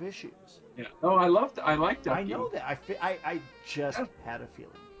going to have issues. Yeah. No, I liked Ducky. I know that. I just had a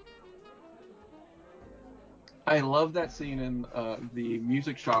feeling. I love that scene in the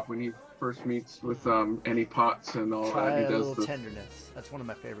music shop when he first meets with Annie Potts and all Try that. He a does little tenderness. That's one of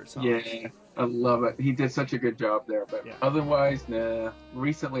my favorite songs. Yeah, I love it. He did such a good job there. But otherwise, nah.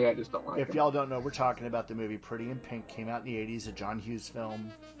 Recently, I just don't like If y'all don't know, we're talking about the movie Pretty in Pink. Came out in the 80s, a John Hughes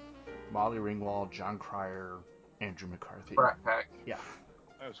film. Molly Ringwald, John Cryer, Andrew McCarthy. Brat Pack. Yeah.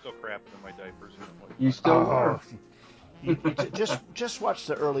 I was still crapping in my diapers. You still are. You just watch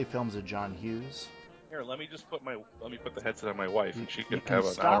the early films of John Hughes. Here, let me put the headset on my wife, and she can you have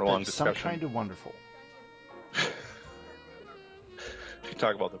an hour-long Some discussion. kind of wonderful. She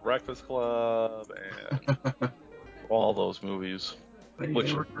talk about the Breakfast Club and all those movies,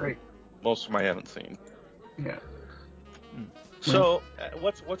 which were great. Most of them I haven't seen. Yeah. So,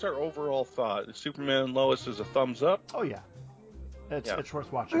 what's our overall thought? Superman and Lois is a thumbs up. Oh yeah, it's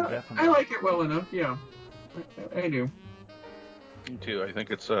worth watching. Definitely. I like it well enough. Yeah, I do. Me too. I think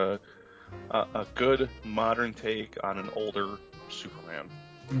it's a good modern take on an older Superman.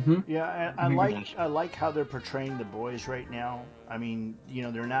 Mm-hmm. Yeah, I like how they're portraying the boys right now. I mean,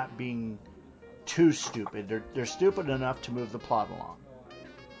 they're not being too stupid. They're stupid enough to move the plot along.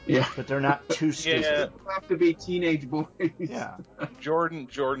 Yeah, but they're not too stupid. They have to be teenage boys. Yeah,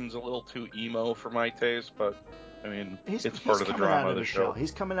 Jordan's a little too emo for my taste, but I mean, it's part of the drama of the show.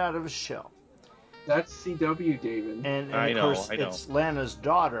 He's coming out of his shell. That's CW, David. And of course, it's Lana's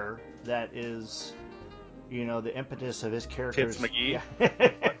daughter that is, the impetus of his character. Tits McGee?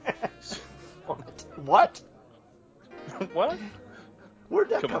 Yeah. What? What? Where'd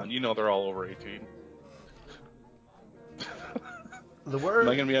that come on, they're all over 18. The word. Am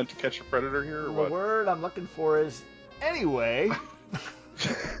I going to be on To Catch a Predator here, or what? The word I'm looking for is anyway.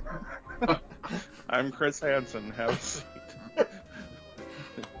 I'm Chris Hansen. Have a seat.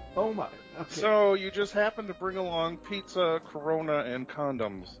 Oh my. Okay. So you just happened to bring along pizza, Corona, and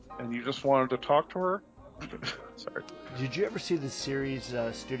condoms, and you just wanted to talk to her? Sorry. Did you ever see the series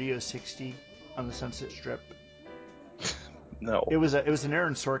Studio 60 on the Sunset Strip? No. It was an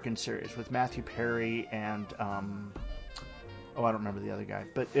Aaron Sorkin series with Matthew Perry and I don't remember the other guy.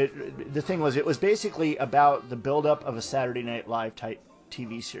 But the thing was, it was basically about the buildup of a Saturday Night Live type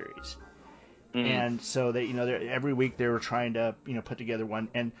TV series. Mm-hmm. And so they, every week they were trying to, put together one.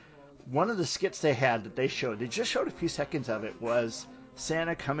 And one of the skits they had that they just showed a few seconds of it, was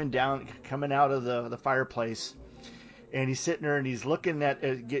Santa coming out of the fireplace, and he's sitting there and he's looking at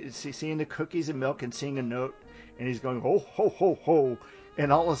seeing the cookies and milk and seeing a note, and he's going, ho ho ho ho,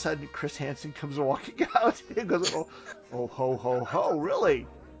 and all of a sudden Chris Hansen comes walking out and goes, oh ho ho ho, really?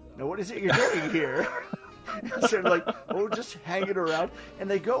 Now what is it you're doing here? So they're like, just hanging around. And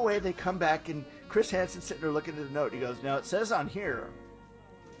they go away, they come back, and Chris Hansen's sitting there looking at the note. He goes, now it says on here,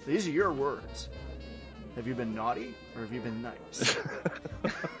 these are your words. Have you been naughty or have you been nice?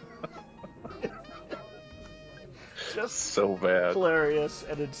 Just so bad. Hilarious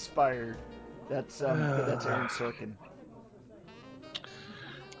and inspired. That's Aaron Sorkin.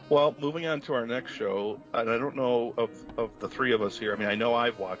 Well, moving on to our next show, and I don't know of the three of us here. I mean, I know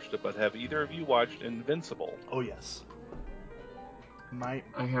I've watched it, but have either of you watched Invincible? Oh, yes. I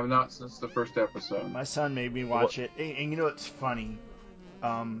have not since the first episode. My son made me watch it. And it's funny.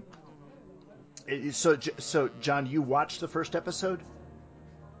 So, John, you watched the first episode?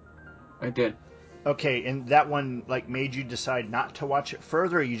 I did. Okay, and that one like made you decide not to watch it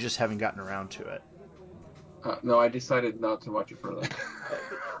further, or you just haven't gotten around to it? No, I decided not to watch it further.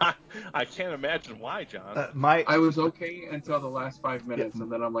 I can't imagine why, John. I was okay until the last 5 minutes, Yeah,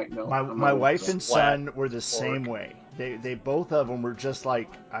 and then I'm like, no, I'm my not wife interested. and Flat. son were the same way. They both of them were just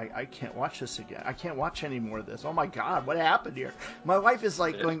like, I can't watch this again. I can't watch any more of this. Oh my God, what happened here? My wife is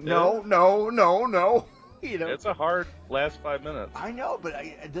like going, no, no, no, no. You know, It's a hard last 5 minutes. I know, but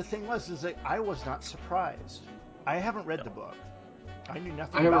the thing is that I was not surprised. I haven't read the book. I knew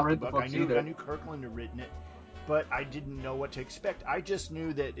nothing I haven't about the read the book. books either. I knew Kirkland had written it, but I didn't know what to expect. I just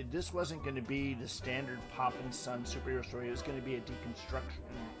knew that this wasn't going to be the standard Pop and Son superhero story. It was going to be a deconstruction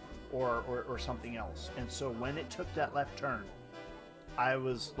or something else. And so when it took that left turn, I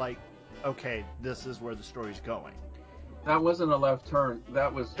was like, okay, this is where the story's going. That wasn't a left turn.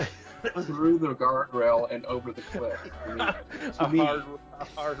 That was through the guardrail and over the cliff. A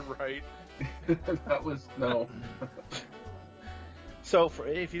hard right. That was no. So,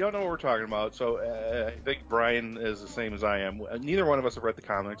 if you don't know what we're talking about, I think Brian is the same as I am. Neither one of us have read the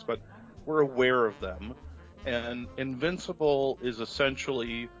comics, but we're aware of them. And Invincible is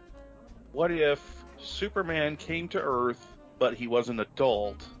essentially, what if Superman came to Earth, but he was an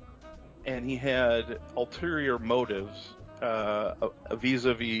adult, and he had ulterior motives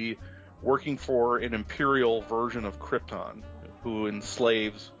vis-a-vis working for an imperial version of Krypton, who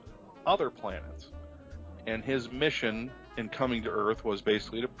enslaves other planets. And his mission in coming to Earth was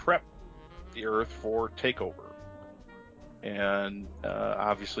basically to prep the Earth for takeover. And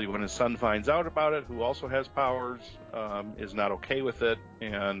obviously, when his son finds out about it, who also has powers, is not okay with it,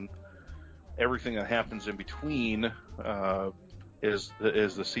 and everything that happens in between is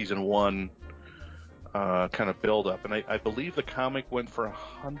the season one kind of build up. And I believe the comic went for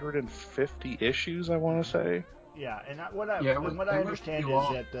 150 issues, I want to say. Yeah, and what I understand is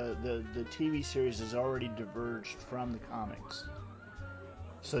that the TV series has already diverged from the comics,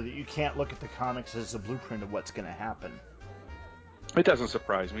 so that you can't look at the comics as a blueprint of what's going to happen. It doesn't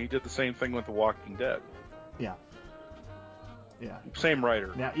surprise me. He did the same thing with The Walking Dead. Yeah. Same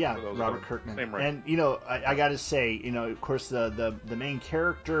writer. Now, Robert Kirkman. Same writer. And I got to say, of course, the main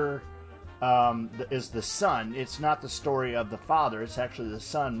character is the son. It's not the story of the father. It's actually the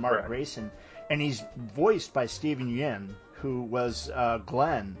son, Mark Correct. Grayson, and he's voiced by Steven Yeun, who was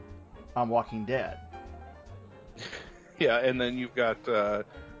Glenn on Walking Dead. Yeah, and then you've got the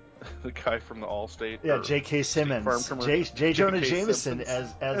guy from the Allstate. Yeah, J.K. Simmons, J. Jonah Jameson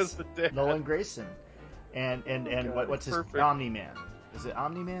as Nolan Grayson, and what's his Omni-Man? Is it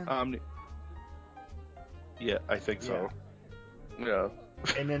Omni-Man? Yeah, I think so. Yeah.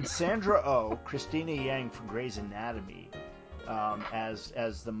 And then Sandra Oh, Christina Yang from Grey's Anatomy,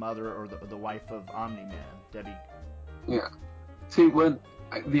 as the mother or the wife of Omni-Man, Debbie. Yeah. See, when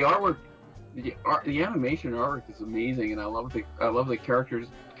the artwork, the animation artwork is amazing, and I love the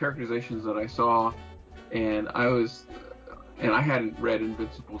characterizations that I saw, and I hadn't read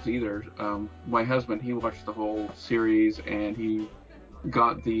Invincibles either. My husband, he watched the whole series, and he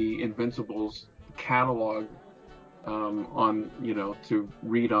got the Invincibles catalog on to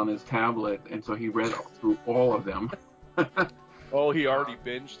read on his tablet, and so he read through all of them. Oh, he already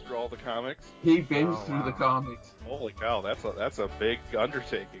binged through all the comics? He binged through the comics. Holy cow, that's a big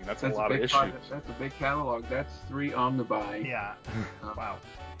undertaking. That's a lot of issues. That's a big catalog. That's 3 omnibuy. Yeah. Wow.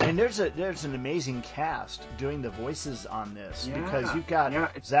 And there's an amazing cast doing the voices on this, because you've got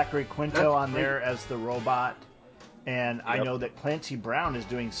Zachary Quinto on there as the robot, and I know that Clancy Brown is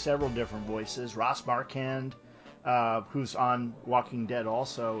doing several different voices. Ross Marquand, who's on Walking Dead,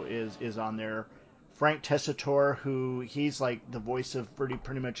 also is on there. Frank Tessitore, who he's like the voice of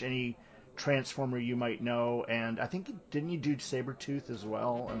pretty much any Transformer you might know, and I think didn't he do Sabretooth as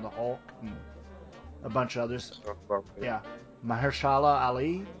well, and the Hulk, and a bunch of others. Yeah, Mahershala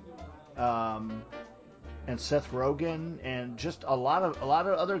Ali, and Seth Rogen, and just a lot of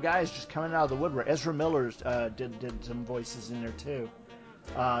other guys just coming out of the woodwork. Ezra Miller did some voices in there too.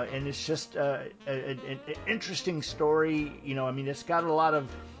 And it's just an interesting story. I mean, it's got a lot of,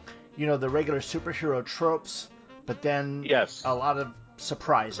 the regular superhero tropes, but then a lot of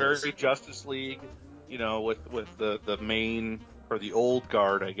surprises. Very Justice League, with the main, or the old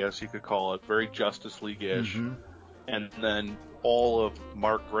guard, I guess you could call it, very Justice League-ish. Mm-hmm. And then all of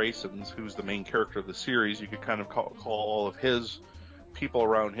Mark Grayson's, who's the main character of the series, you could kind of call all of his people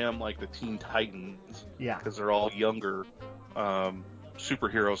around him like the Teen Titans. Yeah. Because they're all younger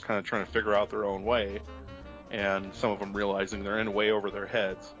superheroes kind of trying to figure out their own way. And some of them realizing they're in way over their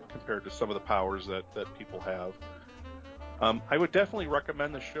heads compared to some of the powers that people have. I would definitely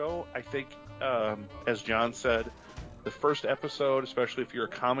recommend the show. I think, as John said, the first episode, especially if you're a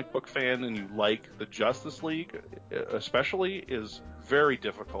comic book fan and you like the Justice League, especially, is very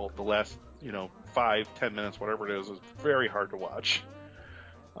difficult. The last, 5-10 minutes, whatever it is very hard to watch.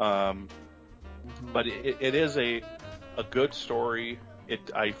 But it is a good story.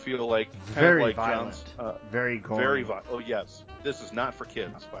 I feel like very kind of like violent, John's, very gory. very violent. Oh yes, this is not for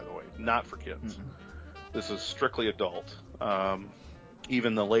kids, by the way, not for kids. This is strictly adult.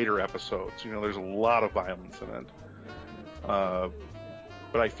 Even the later episodes, there's a lot of violence in it. But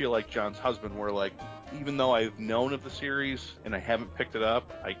I feel like John's husband, where like, even though I've known of the series and I haven't picked it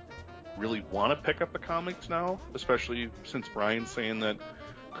up, I really want to pick up the comics now, especially since Brian's saying that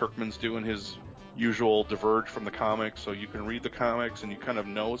Kirkman's doing his usual diverge from the comics, so you can read the comics and you kind of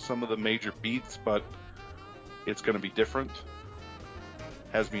know some of the major beats, but it's going to be different.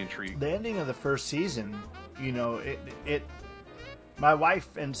 Has me intrigued. The ending of the first season, it my wife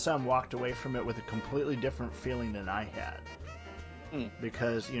and son walked away from it with a completely different feeling than I had.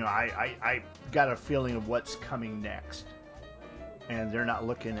 Because, I got a feeling of what's coming next. And they're not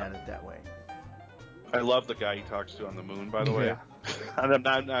looking at it that way. I love the guy he talks to on the moon, by the way. And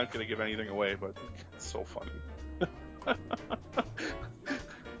I'm not going to give anything away, but it's so funny.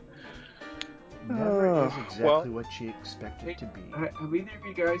 Never is exactly what you expect it to be. Have either of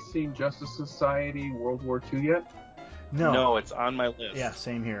you guys seen Justice Society World War II yet? No, it's on my list. Yeah,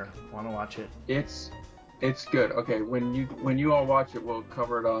 same here. Want to watch it? It's good. Okay, when you all watch it, we'll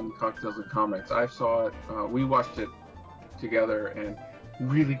cover it on Cocktails and Comics. I saw it. We watched it together, and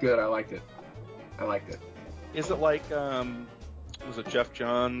really good. I liked it. Is it like was it Jeff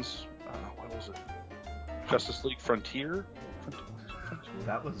Johns? What was it? Justice League Frontier?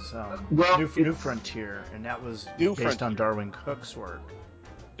 That was New Frontier, and that was New based Frontier. on Darwin Cook's work.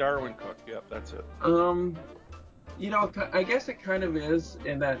 Darwin Cook. Yep, that's it. I guess it kind of is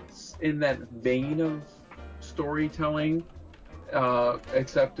in that vein of storytelling,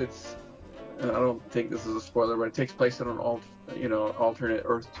 except it's. I don't think this is a spoiler, but it takes place in an alternate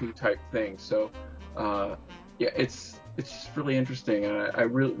Earth 2 type thing. So, it's just really interesting. I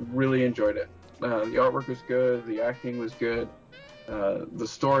really enjoyed it. The artwork was good, the acting was good, the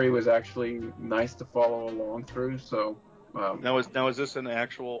story was actually nice to follow along through. So, now is this an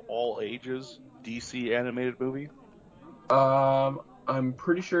actual all ages DC animated movie? I'm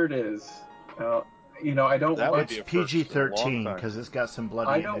pretty sure it is. I don't. It's PG-13 because it's got some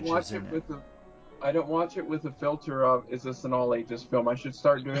bloody images in it. I don't watch it with a filter of, is this an all ages film? I should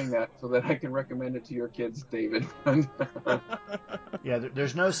start doing that so that I can recommend it to your kids, David. Yeah,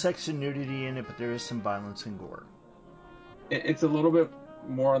 there's no sex and nudity in it, but there is some violence and gore. It's a little bit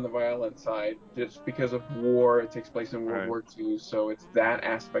more on the violent side, just because of war. It takes place in World War II, so it's that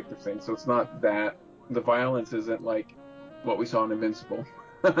aspect of things. So it's not that the violence isn't like what we saw in Invincible.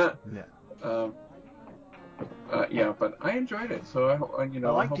 Yeah. But I enjoyed it. So I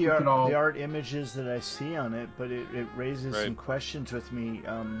like hope the we art, can all... the art images that I see on it, but it raises some questions with me.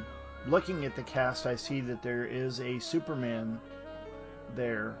 Looking at the cast, I see that there is a Superman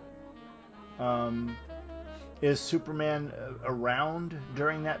there. Is Superman around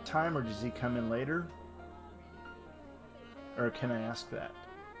during that time, or does he come in later? Or can I ask that?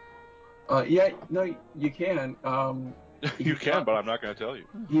 You can. You can, but I'm not going to tell you.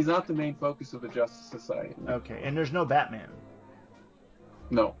 He's not the main focus of the Justice Society. Okay, and there's no Batman.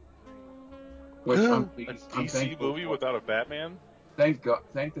 No. Which a DC movie without a Batman? Thank God.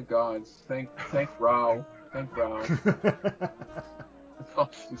 Thank the gods. Thank Rao. Thank Rao. That's all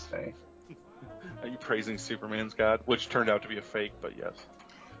I can say. Are you praising Superman's god? Which turned out to be a fake, but yes.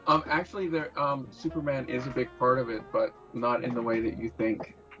 Actually, Superman is a big part of it, but not in the way that you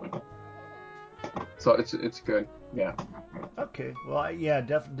think. So it's good. Yeah. Okay. Well,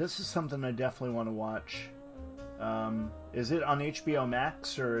 this is something I definitely want to watch. Is it on HBO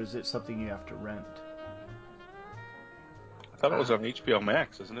Max, or is it something you have to rent? I thought it was on HBO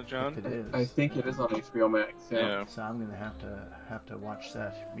Max, isn't it, John? It is. I think it is on HBO Max. Yeah. So I'm gonna have to watch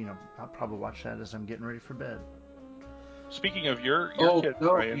that. I'll probably watch that as I'm getting ready for bed. Speaking of your kid, no,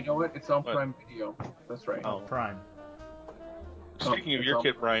 Brian, you know what? It's on Prime Video. That's right. Oh, Prime. Speaking of your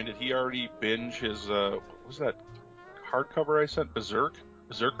kid, Brian, did he already binge his what was that hardcover I sent?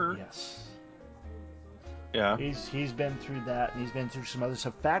 Berserker? Yes. Yeah. He's been through that, and he's been through some other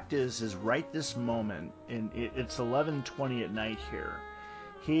stuff. Fact is right this moment, and it's 11:20 at night here.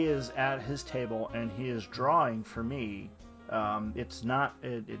 He is at his table and he is drawing for me. It's not.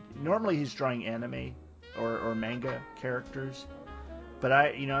 Normally he's drawing anime or manga characters, but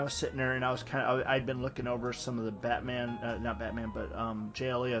I was sitting there and I was I'd been looking over some of the not Batman, but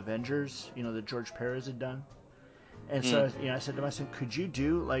JLA Avengers, that George Perez had done. And so, I said to my son, could you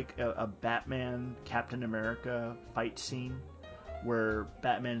do like a Batman Captain America fight scene where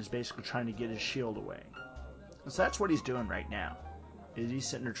Batman is basically trying to get his shield away? And so that's what he's doing right now. Is he's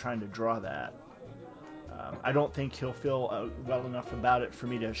sitting there trying to draw that. I don't think he'll feel well enough about it for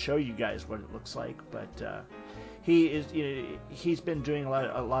me to show you guys what it looks like, but he's been doing a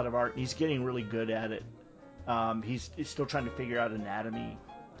lot of art. And he's getting really good at it. He's still trying to figure out anatomy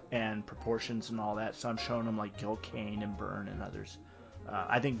and proportions and all that. So I'm showing him like Gil Kane and Byrne and others.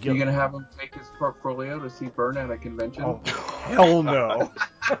 I think Gil. Are you gonna have him take his portfolio to see Byrne at a convention? Oh, hell no!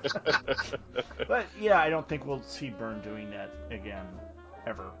 But yeah, I don't think we'll see Byrne doing that again,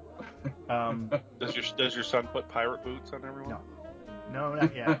 ever. Does your son put pirate boots on everyone? No,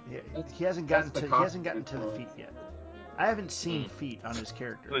 not yet. He hasn't gotten to the feet yet. I haven't seen feet on his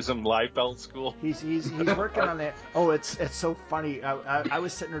character. He's in Liefeld school. He's working on that. Oh, it's so funny. I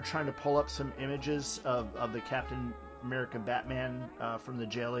was sitting there trying to pull up some images of the Captain America Batman from the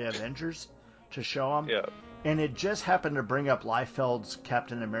JLA Avengers to show him. Yeah. And it just happened to bring up Liefeld's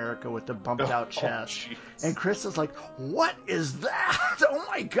Captain America with the bumped out chest. And Chris is like, "What is that? Oh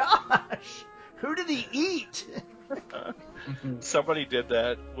my gosh! Who did he eat?" Somebody did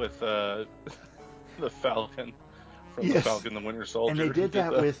that with the Falcon from the Falcon the Winter Soldier. And they did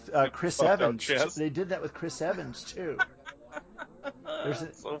that with Chris Evans. They did that with Chris Evans too. There's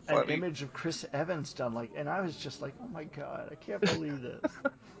an image of Chris Evans done and I was just like, "Oh my god, I can't believe this."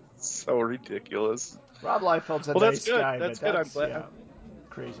 So ridiculous. Rob Liefeld's a nice guy, but that's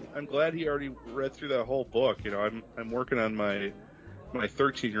crazy. I'm glad he already read through that whole book. I'm working on my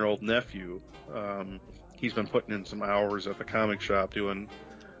 13-year-old nephew. He's been putting in some hours at the comic shop doing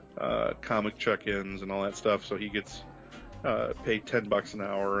comic check-ins and all that stuff. So he gets paid $10 an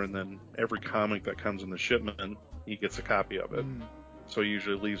hour, and then every comic that comes in the shipment, he gets a copy of it. So he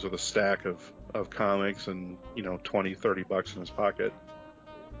usually leaves with a stack of comics and $20-$30 in his pocket.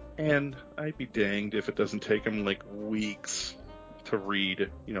 And I'd be danged if it doesn't take him weeks to read,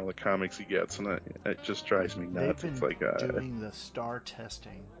 the comics he gets, and it just drives me nuts. They've been doing the STAR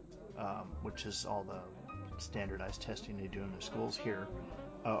testing, which is all the standardized testing they do in the schools here,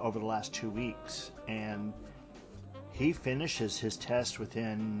 over the last 2 weeks, and he finishes his test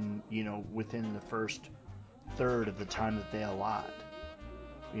within the first third of the time that they allot.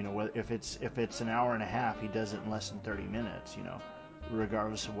 If it's an hour and a half, he does it in less than 30 minutes.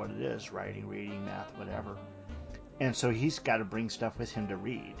 Regardless of what it is, writing, reading, math, whatever. And so he's got to bring stuff with him to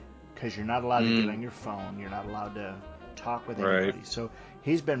read, because you're not allowed to get on your phone. You're not allowed to talk with anybody. Right. So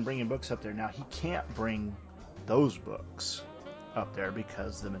he's been bringing books up there. Now, he can't bring those books up there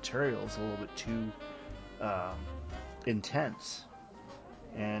because the material is a little bit too intense,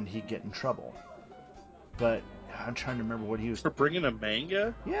 and he'd get in trouble. But I'm trying to remember what he was... For bringing a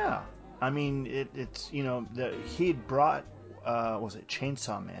manga? Yeah. I mean, it's, he'd brought... was it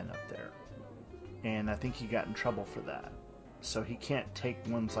Chainsaw Man up there? And I think he got in trouble for that. So he can't take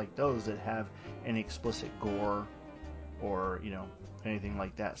ones like those that have any explicit gore or, anything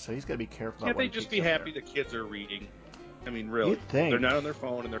like that. So he's got to be careful. Can't they just be happy the kids are reading? I mean, really. You'd think. They're not on their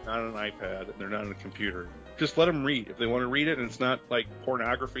phone, and they're not on an iPad, and they're not on a computer. Just let them read. If they want to read it and it's not like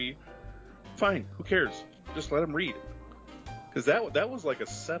pornography, fine. Who cares? Just let them read. Because that was like a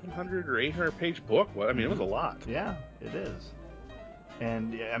 700 or 800 page book. I mean, it was a lot. Yeah, it is.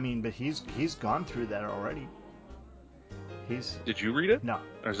 And I mean, but he's gone through that already. Did you read it? No.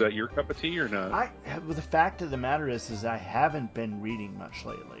 Or is that your cup of tea or not? The fact of the matter is I haven't been reading much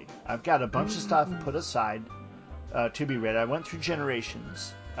lately. I've got a bunch of stuff put aside to be read. I went through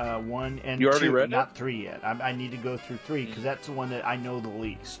Generations 1 and 2. You already read not 3 yet. I need to go through 3 because that's the one that I know the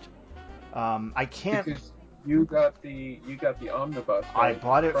least. I can't. Because you got the omnibus. Right? I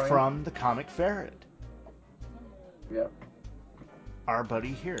bought it from the Comic Ferret. Yeah. Our buddy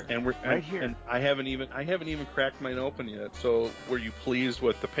here, right here. And I haven't even cracked mine open yet. So, were you pleased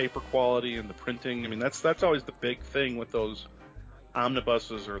with the paper quality and the printing? I mean, that's always the big thing with those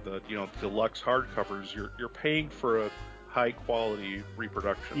omnibuses or the deluxe hardcovers. You're paying for a high quality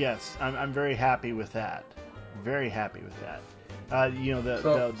reproduction. Yes, I'm very happy with that. Very happy with that.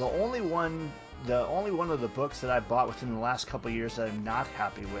 The only one of the books that I bought within the last couple of years that I'm not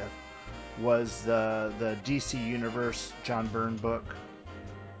happy with was the DC Universe John Byrne book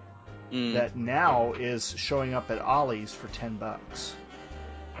that now is showing up at Ollie's for $10.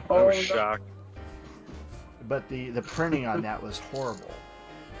 I was shocked. But the printing on that was horrible.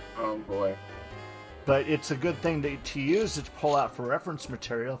 Oh boy. But it's a good thing to use to pull out for reference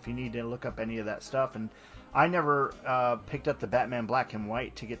material if you need to look up any of that stuff. And I never picked up the Batman Black and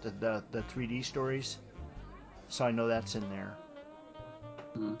White to get the 3D stories, so I know that's in there.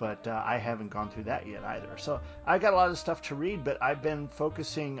 But I haven't gone through that yet either. So I got a lot of stuff to read, but I've been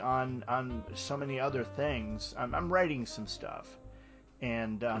focusing on so many other things. I'm writing some stuff,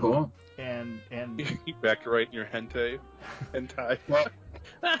 and Cool. and You back to writing your hentai. Well,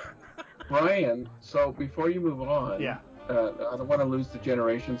 Ryan, so before you move on, yeah. I don't want to lose the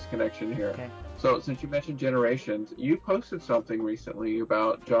Generations connection here. Okay. So, since you mentioned Generations, you posted something recently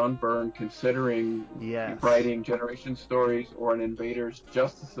about John Byrne considering Yes. writing Generation stories or an Invaders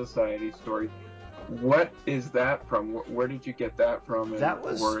Justice Society story. What is that from? Where did you get that from? That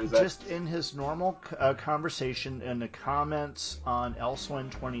was or is that just in his normal conversation in the comments on Elsewhere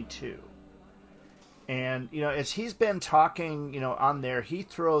 22. And, as he's been talking, on there, he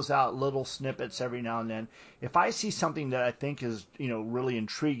throws out little snippets every now and then. If I see something that I think is, really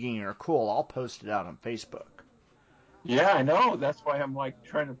intriguing or cool, I'll post it out on Facebook. Yeah, I know. That's why I'm like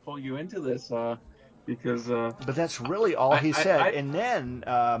trying to pull you into this, because But that's really all I, he I, said. I And then,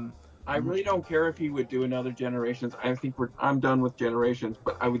 I really don't care if he would do another Generations. I think I'm done with Generations,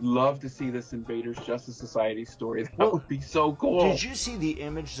 but I would love to see this Invaders Justice Society story. That would be so cool. Did you see the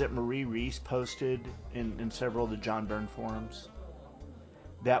image that Marie Reese posted in several of the John Byrne forums?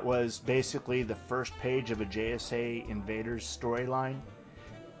 That was basically the first page of a JSA Invaders storyline.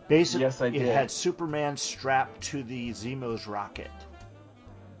 Basically, Yes, I did. It had Superman strapped to the Zemos rocket.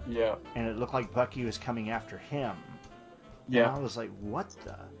 Yeah. And it looked like Bucky was coming after him. Yeah. And I was like, what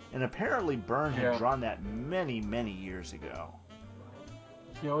the? And apparently Byrne had drawn that many, many years ago.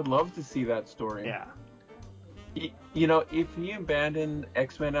 I would love to see that story. Yeah. If he abandoned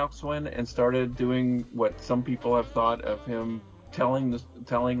X-Men Elsewhere and started doing what some people have thought of him telling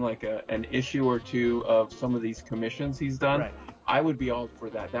like an issue or two of some of these commissions he's done, right. I would be all for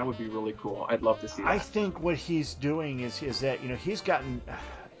that. That would be really cool. I'd love to see that. I think what he's doing is that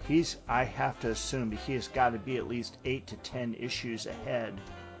I have to assume that he has got to be at least 8 to 10 issues ahead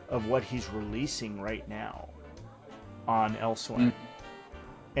of what he's releasing right now on Elsewhere.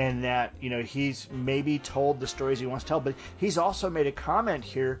 And that, he's maybe told the stories he wants to tell, but he's also made a comment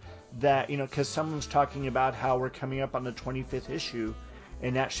here that, because someone's talking about how we're coming up on the 25th issue,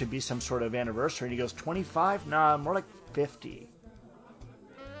 and that should be some sort of anniversary. And he goes, 25? Nah, more like 50.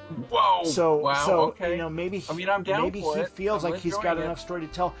 Whoa! So, okay. maybe I'm down maybe for he it. feels I'm like he's got enjoying enough story to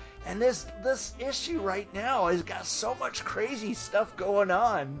tell. And this issue right now has got so much crazy stuff going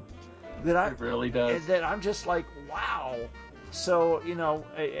on that it really does. That I'm just like, wow. So,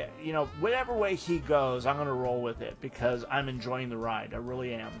 whatever way he goes, I'm going to roll with it because I'm enjoying the ride. I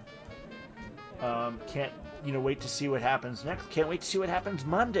really am. Can't, wait to see what happens next. Can't wait to see what happens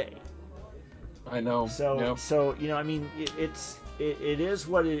Monday. I know. So, it is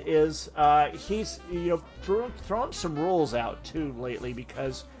what it is. He's, throwing some rules out too lately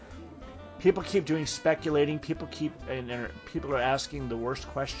because people keep doing speculating. People are asking the worst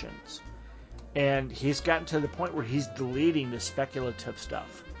questions. And he's gotten to the point where he's deleting the speculative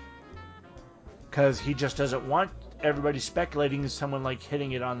stuff because he just doesn't want everybody speculating as someone like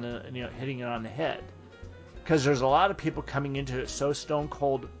hitting it on the head. Because there's a lot of people coming into it so stone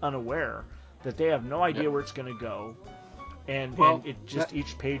cold unaware that they have no idea where it's going to go, and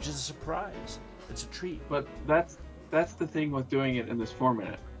each page is a surprise. It's a treat. But that's the thing with doing it in this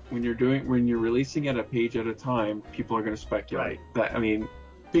format. When you're releasing it a page at a time, people are going to speculate. Right.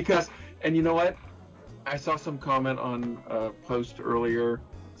 Because. And you know what? I saw some comment on a post earlier.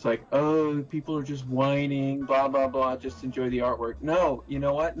 It's like, oh, people are just whining, blah, blah, blah, just enjoy the artwork. No, you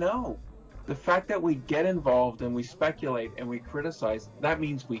know what? No. The fact that we get involved and we speculate and we criticize, that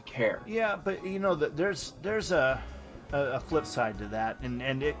means we care. Yeah, but there's a flip side to that,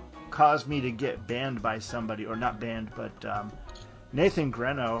 and it caused me to get banned by somebody, or not banned, but Nathan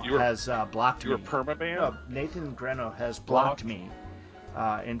Greno has blocked me. You were permabanned? No, Nathan Greno has blocked me.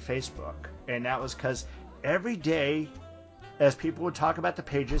 In Facebook, and that was because every day as people would talk about the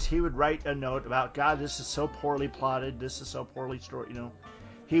pages, he would write a note about, God, this is so poorly plotted, this is so poorly story.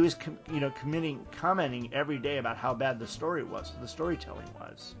 He was commenting every day about how bad the storytelling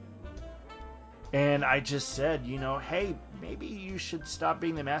was. And I just said, hey, maybe you should stop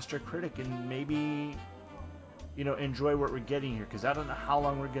being the master critic and maybe enjoy what we're getting here, because I don't know how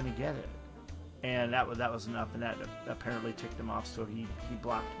long we're going to get it. And that was enough, and that apparently ticked him off, so he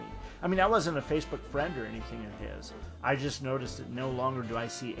blocked me. I mean, I wasn't a Facebook friend or anything of his. I just noticed that no longer do I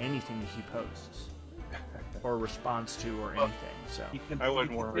see anything that he posts or responds to or anything. So I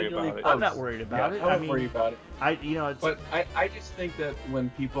wouldn't worry about it. I'm not worried about it. I wouldn't worry about it. But I just think that when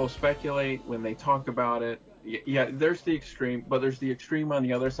people speculate, when they talk about it, there's the extreme, but there's the extreme on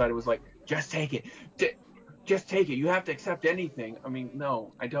the other side. It was like, just take it. Just take it. You have to accept anything. I mean,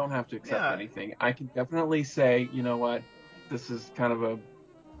 no, I don't have to accept anything. I can definitely say, you know what, this is kind of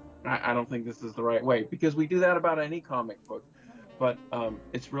I don't think this is the right way, because we do that about any comic book. But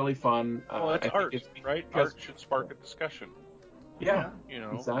it's really fun. Well, it's I think art, it's right? because Art should spark a discussion, yeah,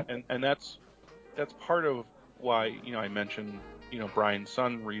 Yeah. exactly. and that's part of why I mentioned Brian's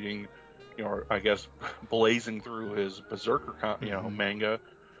son reading, or I guess blazing through his Berserker Mm-hmm. manga.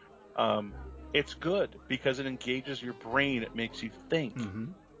 Um, it's good because it engages your brain. It makes you think Mm-hmm.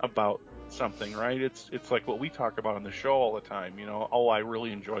 about something, right? It's like what we talk about on the show all the time. Oh, I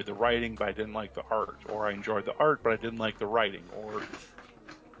really enjoyed the writing, but I didn't like the art, or I enjoyed the art, but I didn't like the writing, or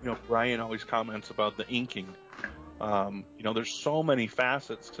Brian always comments about the inking. There's so many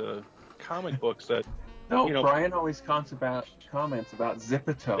facets to comic books that No, you know. Brian always comments about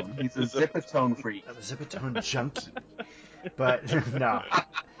Zipatone. He's a Zipatone freak. I'm a Zipatone junkie. But no.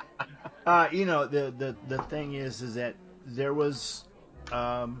 The thing is that there was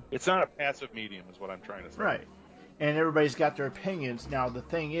It's not a passive medium, is what I'm trying to say. right. And everybody's got their opinions. Now the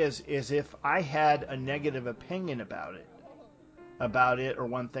thing is if I had a negative opinion about it or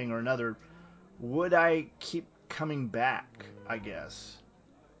one thing or another, would I keep coming back, I guess?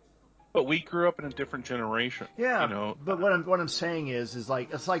 But we grew up in a different generation. Yeah, but what I'm saying is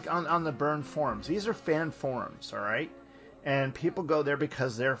like it's like on the Burn forums. These are fan forums, all right? And people go there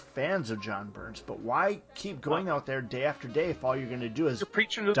because they're fans of John Burns. But why keep going out there day after day if all you're going to do is you're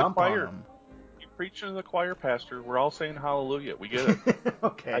preaching to the dump on choir. them? You're preaching to the choir, Pastor. We're all saying hallelujah. We get it.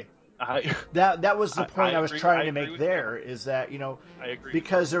 Okay. I That was the point I was agree. trying I to agree make with there is that, I agree with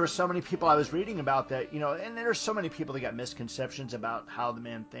because there were so many people I was reading about that, and there's so many people that got misconceptions about how the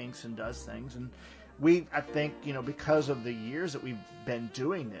man thinks and does things. And I think, because of the years that we've been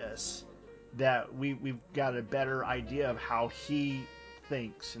doing this, that we've got a better idea of how he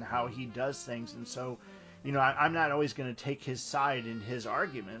thinks and how he does things. And so, I'm not always going to take his side in his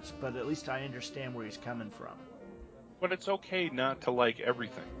arguments, but at least I understand where he's coming from. But it's okay not to like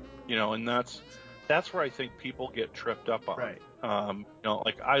everything, and that's where I think people get tripped up on. Right.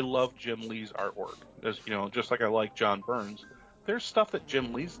 Like I love Jim Lee's artwork. There's, just like I like John Burns. There's stuff that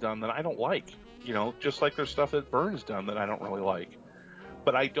Jim Lee's done that I don't like. Just like there's stuff that Burns done that I don't really like.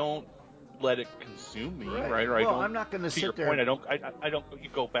 But I don't let it consume me, right? Or I Well, don't. I'm not going to To your sit there. point, I don't. I don't. You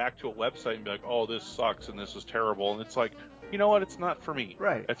go back to a website and be like, "Oh, this sucks and this is terrible," and it's like, you know what? It's not for me.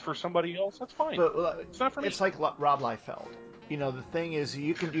 Right. It's for somebody else. That's fine. But It's not for me. it's like Rob Liefeld. The thing is,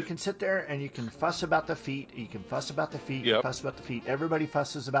 you can sit there and you can fuss about the feet. You can fuss about the feet. You Yep. fuss about the feet. Everybody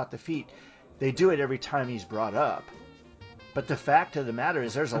fusses about the feet. They do it every time he's brought up. But the fact of the matter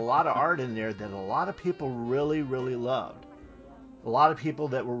is, there's a lot of art in there that a lot of people really, really loved. A lot of people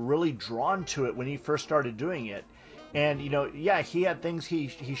that were really drawn to it when he first started doing it. And yeah, he had things he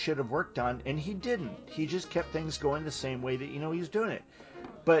should have worked on, and he didn't. He just kept things going the same way that he was doing it.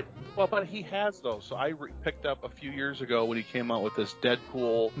 But he has though. So I picked up a few years ago when he came out with this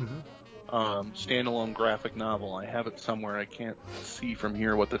Deadpool standalone graphic novel. I have it somewhere. I can't see from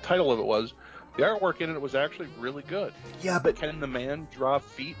here what the title of it was. The artwork in it was actually really good. Yeah, but can the man draw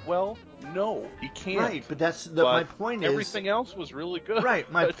feet well? No, he can't. Right, but my point is everything else was really good. Right,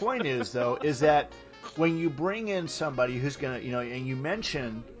 my point is though is that when you bring in somebody who's gonna, and you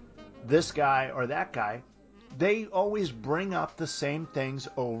mention this guy or that guy, they always bring up the same things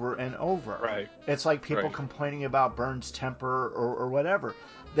over and over. Right. It's like people complaining about Burns' temper or whatever.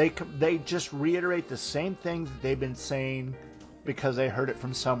 They just reiterate the same things that they've been saying because they heard it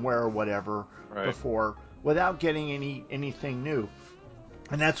from somewhere or whatever before, without getting anything new.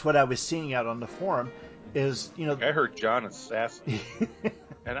 And that's what I was seeing out on the forum. Is I heard John Assassin,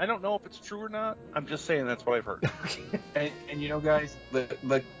 and I don't know if it's true or not. I'm just saying that's what I've heard. and guys,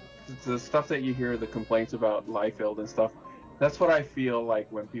 the stuff that you hear, the complaints about Liefeld and stuff, that's what I feel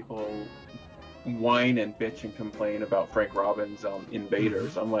like when people whine and bitch and complain about Frank Robbins on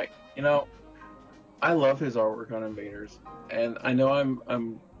Invaders. I'm like, I love his artwork on Invaders, and I know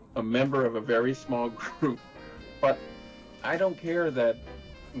I'm a member of a very small group, but I don't care that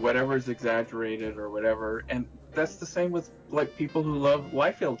whatever is exaggerated or whatever. And that's the same with like people who love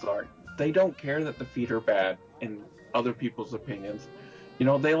Liefeld's art. They don't care that the feet are bad in other people's opinions.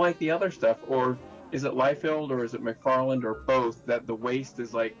 They like the other stuff. Or is it Liefeld or is it McFarland or both, that the waist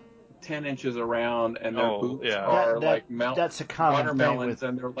is like 10 inches around and their boots are that's a common watermelons thing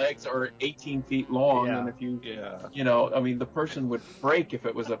and their legs are 18 feet long. Yeah. And if the person would break if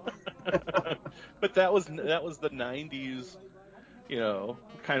it was a but that was the 90s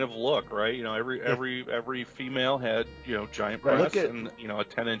kind of look, right? Every female had giant breasts and a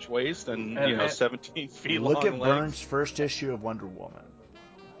 10-inch waist and 17 feet long legs. Look at Burns' first issue of Wonder Woman,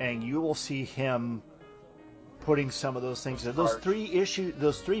 and you will see him putting some of those things in. Those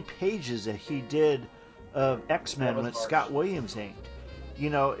 3 pages that he did of X-Men when Scott Williams inked.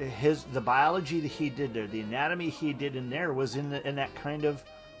 the biology that he did there, the anatomy he did in there was in that kind of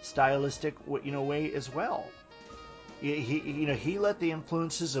stylistic way as well. He let the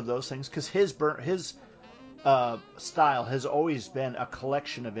influences of those things, because his style has always been a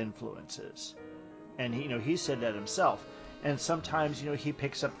collection of influences, and he said that himself. And sometimes he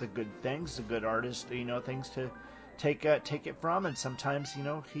picks up the good things, the good artist things to take it from, and sometimes he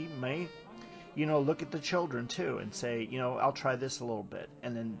may look at the children too and say I'll try this a little bit,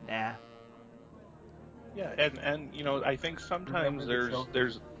 and then nah. Yeah, and I think sometimes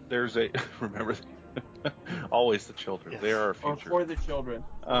there's a remember always the children. Yes. They are our Or future. for the children.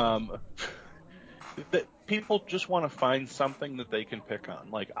 That people just want to find something that they can pick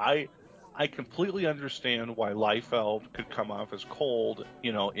on. Like I completely understand why Liefeld could come off as cold,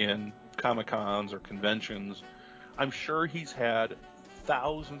 in Comic-Cons or conventions. I'm sure he's had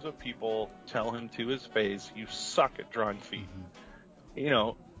thousands of people tell him to his face, "You suck at drawing feet."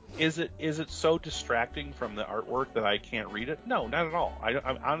 Mm-hmm. Is it so distracting from the artwork that I can't read it? No, not at all. I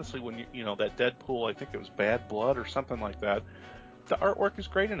honestly, when that Deadpool, I think it was Bad Blood or something like that. The artwork is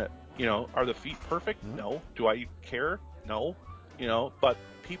great in it. Are the feet perfect? Mm-hmm. No. Do I care? No. But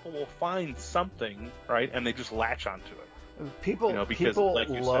people will find something, right, and they just latch onto it. People Because, like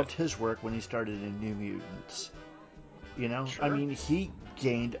you loved said, his work when he started in New Mutants. Sure. I mean, he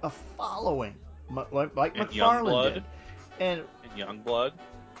gained a following, like And McFarlane did. Youngblood, And Youngblood,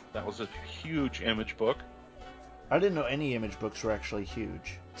 that was a huge Image book. I didn't know any Image books were actually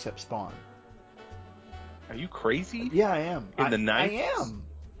huge, except Spawn. Are you crazy? Yeah, I am. In the 90s? I am.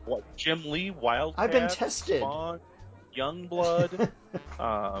 What, Jim Lee, Wildcat, I've been tested. Spawn, Youngblood.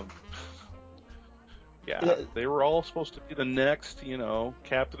 Yeah, they were all supposed to be the next,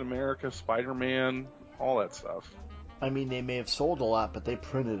 Captain America, Spider-Man, all that stuff. I mean, they may have sold a lot, but they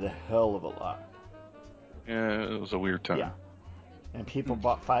printed a hell of a lot. Yeah, it was a weird time. Yeah. And people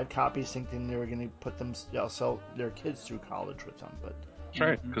bought 5 copies thinking they were going to put them, sell their kids through college with them. But that's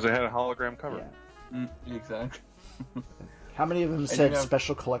right, because they had a hologram cover. Yeah. Exactly. How many of them said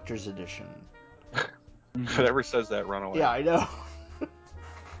special collector's edition? If it ever says that, run away. Yeah, I know.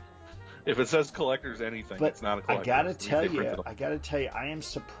 If it says collector's anything, but it's not a collector's. I gotta tell you, I am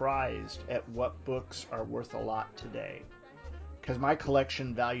surprised at what books are worth a lot today. Because my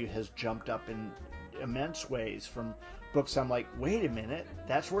collection value has jumped up in immense ways from books I'm like, wait a minute,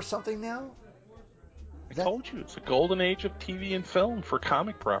 that's worth something now? I told you, it's a golden age of TV and film for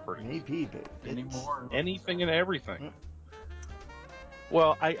comic properties. Maybe, but anymore. Anything and everything.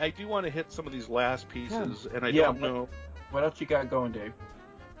 Well, I do want to hit some of these last pieces, and I don't know. What else you got going, Dave?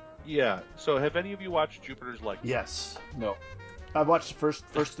 Yeah, so have any of you watched Jupiter's Legacy? Yes. No. I've watched the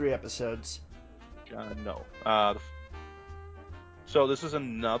first 3 episodes. John, no. So this is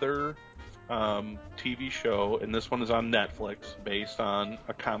another TV show, and this one is on Netflix, based on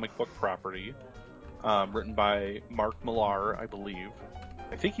a comic book property, written by Mark Millar, I believe.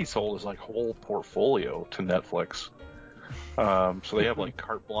 I think he sold his whole portfolio to Netflix. So they have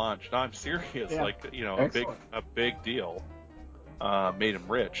carte blanche. No, I'm serious. Yeah. A big deal. Made him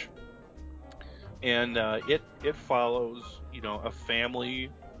rich. And it follows a family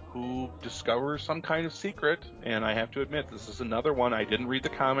who discovers some kind of secret, and I have to admit, this is another one. I didn't read the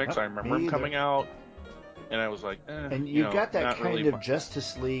comics. I remember them coming out, and I was like, and you've got that kind really of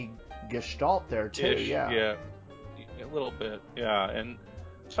Justice League gestalt there too. Yeah, a little bit, yeah. And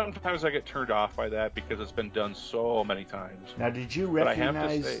sometimes I get turned off by that because it's been done so many times. Now, did you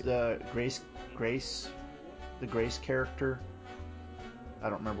recognize the Grace, the Grace character? I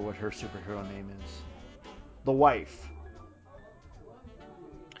don't remember what her superhero name is. The wife.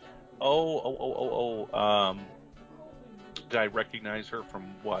 Did I recognize her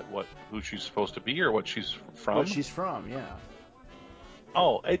from who she's supposed to be, or what she's from? What she's from, yeah.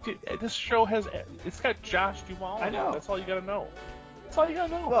 Oh, this show it's got Josh Duhamel. I know. That's all you gotta know. That's all you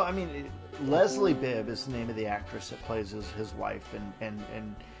gotta know. Well, I mean, Leslie Bibb is the name of the actress that plays his wife,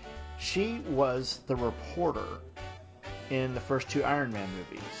 and she was the reporter in the first 2 Iron Man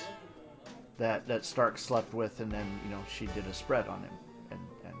movies that Stark slept with, and then she did a spread on him, and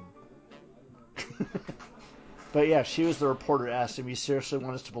but yeah, she was the reporter. Asked him, "You seriously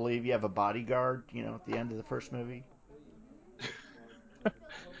want us to believe you have a bodyguard?" At the end of the first movie.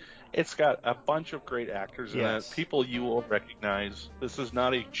 It's got a bunch of great actors in Yes. it. People you will recognize. This is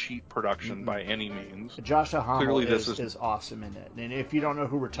not a cheap production by any means. Josh Duhamel Clearly, is awesome in it. And if you don't know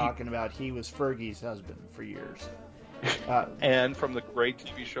who we're talking about, he was Fergie's husband for years. And from the great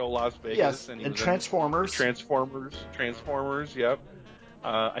TV show Las Vegas. Yes, and Transformers. Transformers, yep.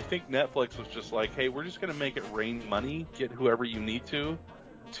 I think Netflix was just like, hey, we're just going to make it rain money, get whoever you need to.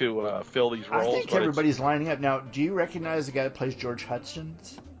 to fill these I roles. think everybody's lining up now. Do you recognize the guy that plays George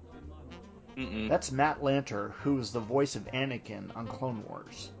Hutchins? Mm-mm. That's Matt Lanter, who is the voice of Anakin on Clone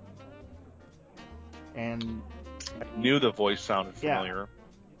Wars. And I knew the voice sounded familiar.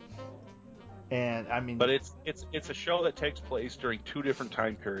 And I mean, but it's a show that takes place during two different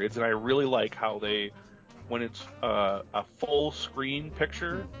time periods, and I really like how they, when it's a full screen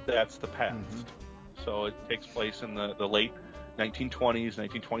picture, that's the past. Mm-hmm. So it takes place in the late 1920s,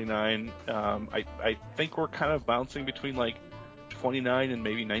 1929. I think we're kind of bouncing between like 29 and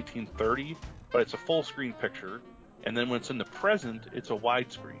maybe 1930, but it's a full screen picture. And then when it's in the present, it's a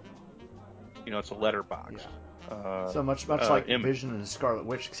widescreen. It's a letterbox. Yeah. So much like Vision and Scarlet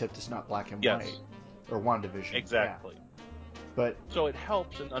Witch, except it's not black and yes. white, or WandaVision. Exactly. Yeah. But so it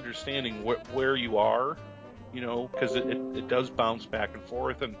helps in understanding where you are, because it does bounce back and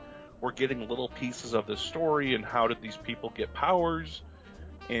forth, and we're getting little pieces of the story and how did these people get powers,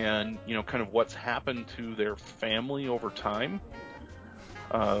 and kind of what's happened to their family over time.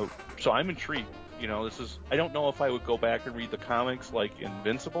 So I'm intrigued. I don't know if I would go back and read the comics like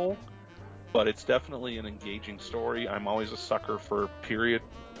Invincible, but it's definitely an engaging story. I'm always a sucker for period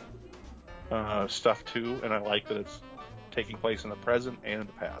stuff too, and I like that it's taking place in the present and in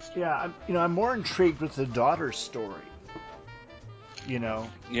the past. Yeah, I'm more intrigued with the daughter's story.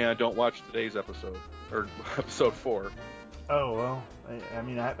 Yeah, don't watch today's episode or episode 4. Oh well,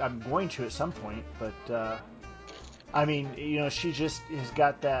 I'm going to at some point, but she just has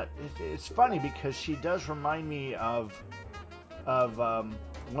got that. It's funny because she does remind me of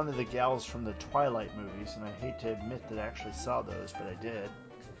one of the gals from the Twilight movies, and I hate to admit that I actually saw those, but I did.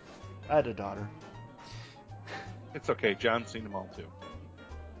 I had a daughter. It's okay. John's seen them all too.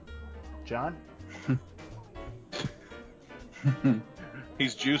 John?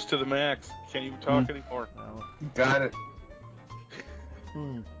 He's juiced to the max. Can't even talk anymore. Well, got it.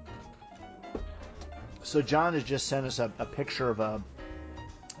 So John has just sent us a picture of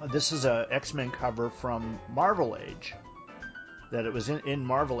this is a X-Men cover from Marvel Age. That it was in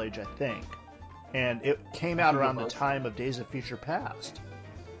Marvel Age, I think. And it came out around the time of Days of Future Past.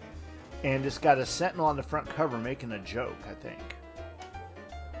 And it's got a Sentinel on the front cover making a joke, I think.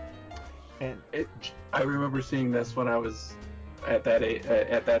 And I remember seeing this when I was at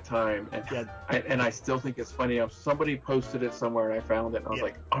that time, and yeah. I still think it's funny. Somebody posted it somewhere, and I found it, and I was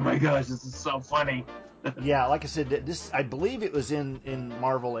like, "Oh my gosh, this is so funny!" Yeah, like I said, I believe it was in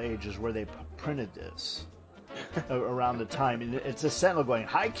Marvel Age is where they printed this around the time, and it's a Sentinel going,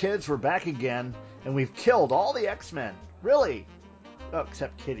 "Hi kids, we're back again, and we've killed all the X-Men, really,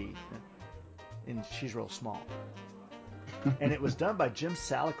 except Kitty, and she's real small." And it was done by Jim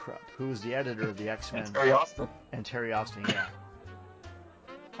Salicrup, who was the editor of the X-Men. And Terry Austin, yeah.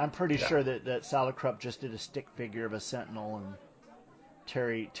 I'm pretty sure that Salicrup just did a stick figure of a Sentinel, and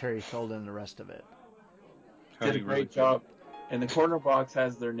Terry filled in the rest of it. Did a great job. And the corner box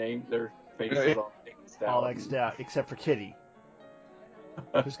has their faces all X'd out, except for Kitty,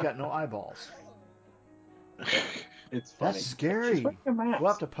 who's got no eyeballs. It's funny. That's scary. She's wearing a mask.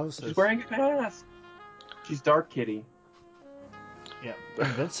 We'll have to post this. She's wearing a mask. She's Dark Kitty. Yeah,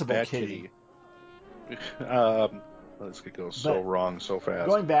 Invincible Kitty. This could go so wrong so fast.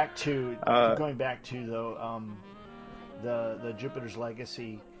 Going back to though, the Jupiter's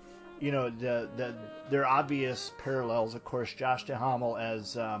Legacy, there are obvious parallels. Of course, Josh Duhamel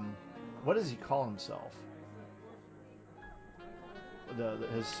as what does he call himself?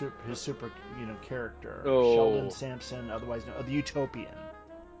 His super character, Sheldon Sampson, otherwise known the Utopian.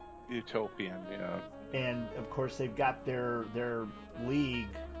 Utopian, yeah. And of course, they've got their league,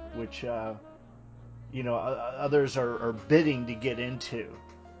 which others are bidding to get into,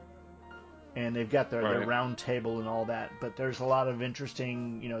 and they've got their round table and all that. But there's a lot of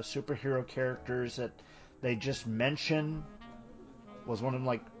interesting superhero characters that they just mention. Was one of them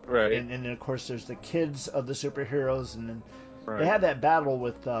like and then of course there's the kids of the superheroes, and then they had that battle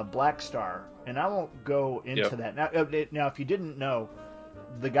with Black Star, and I won't go into that now. If you didn't know,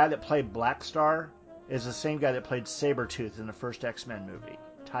 the guy that played Black Star is the same guy that played Sabretooth in the first X-Men movie,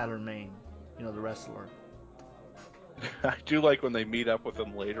 Tyler Mane, the wrestler. I do like when they meet up with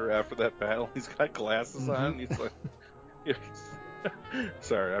him later after that battle. He's got glasses on. He's like,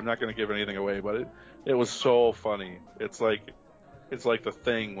 sorry, I'm not going to give anything away, but it was so funny. It's like the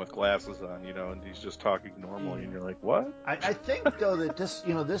Thing with glasses on, and he's just talking normally, and you're like, what? I think though that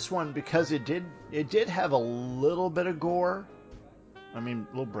this one, because it did have a little bit of gore. I mean,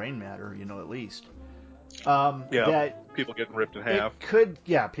 a little brain matter, at least. That people getting ripped in half.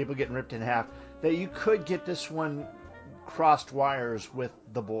 People getting ripped in half. That you could get this one. Crossed wires with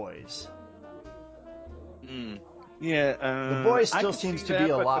The Boys. Yeah, The Boys I still could seems see to be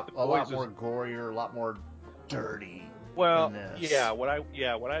that, a but lot the a lot boys is more gorier, a lot more dirty than well, this. what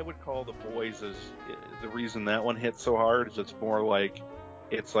I would call the boys is the reason that one hits so hard is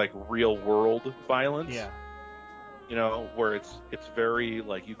it's like real world violence. Yeah. You know, where it's very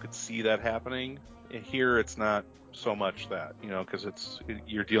like you could see that happening. Here, it's not so much that, you know, because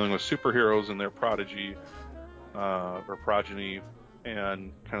you're dealing with superheroes and their progeny,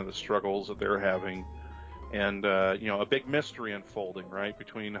 and kind of the struggles that they're having, and you know, a big mystery unfolding, right,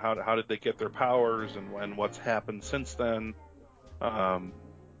 between how did they get their powers and what's happened since then. Um,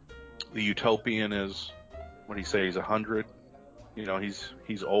 the Utopian is, what do you say? He's 100. You know, he's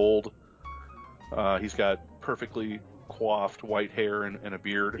old. He's got perfectly coiffed white hair and a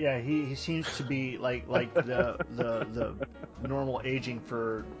beard. Yeah, he seems to be like the normal aging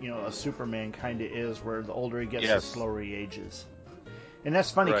for, you know, a Superman kind of is, where the older he gets, the Yes. slower he ages. And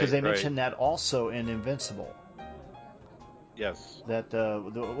that's funny because they Right. mentioned that also in Invincible. Yes. That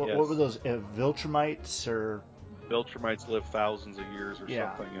what Yes. were those Viltrumites or Viltrumites live thousands of years or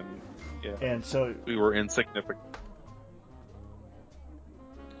Yeah. something, and yeah, and so we were insignificant.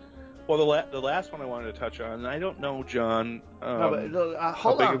 Well, the last one I wanted to touch on, and I don't know, John. no, but How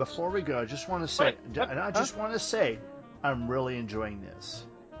hold big on of before we go. I just want to say, what? and I just want to say, I'm really enjoying this,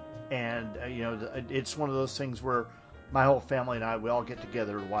 and you know, it's one of those things where my whole family and we all get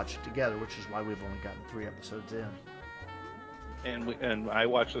together to watch it together, which is why we've only gotten 3 episodes in. And I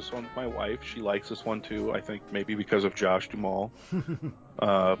watched this one with my wife. She likes this one too. I think maybe because of Josh Duhamel.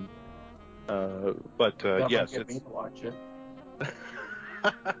 Um, but yes, Get me to watch it.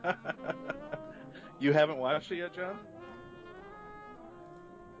 You haven't watched it yet, John?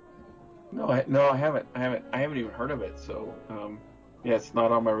 No, I haven't. I haven't even heard of it. So, yeah, it's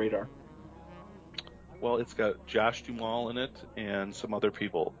not on my radar. Well, it's got Josh Duhamel in it and some other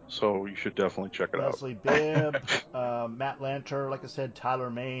people, so you should definitely check it Leslie Bibb, Matt Lanter, like I said,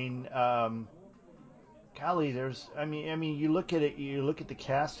 Tyler Mane. Golly, I mean, you look at it, you look at the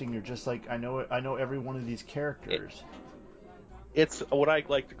casting, you're just like, I know every one of these characters. It's what I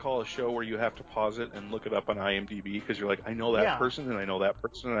like to call a show where you have to pause it and look it up on IMDb, because you're like, I know that person and I know that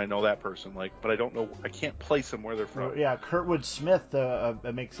person and I know that person, like, but I can't place them where they're from. Yeah, Kurtwood Smith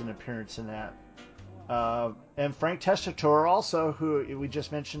makes an appearance in that. And Frank Testator also, who we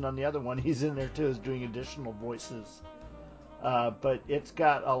just mentioned on the other one, he's in there too, is doing additional voices. But it's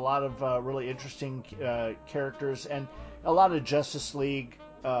got a lot of really interesting characters and a lot of Justice League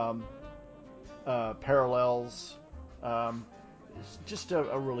parallels. It's just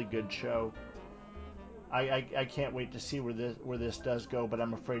a really good show. I can't wait to see where this does go, but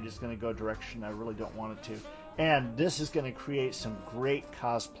I'm afraid it's going to go a direction I really don't want it to. And this is going to create some great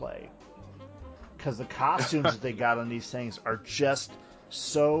cosplay, because the costumes that they got on these things are just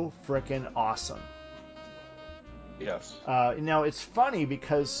so freaking awesome. Yes. Now, it's funny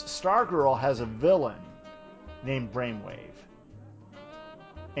because Stargirl has a villain named Brainwave.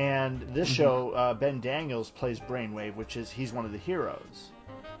 And this show, Ben Daniels plays Brainwave, he's one of the heroes.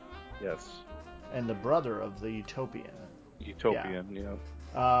 Yes. And the brother of the Utopian. Yeah.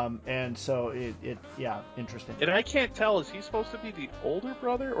 And so yeah, interesting. And I can't tell, is he supposed to be the older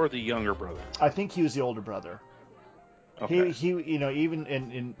brother or the younger brother? I think he was the older brother. Okay. He you know, even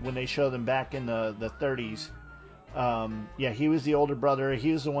in when they show them back in the 30s, yeah, he was the older brother.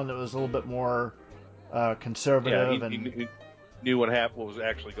 He was the one that was a little bit more conservative. Yeah, he knew what was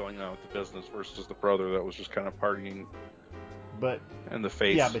actually going on with the business versus the brother that was just kind of partying. And the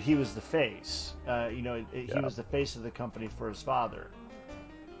face. Yeah, but he was the face. You know, he was the face of the company for his father,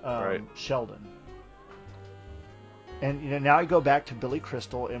 right. Sheldon. And you know, now I go back to Billy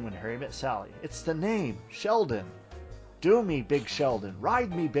Crystal and When Harry Met Sally. It's the name, Sheldon. Do me, Big Sheldon.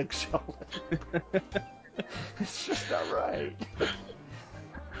 Ride me, Big Sheldon. It's just not right.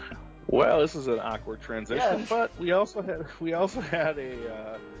 Well, this is an awkward transition, Yes. but we also had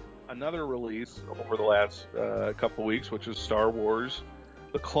another release over the last couple weeks, which is Star Wars: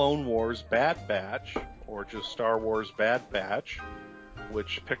 The Clone Wars Bad Batch, or just Star Wars Bad Batch,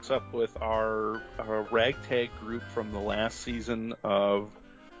 which picks up with our ragtag group from the last season of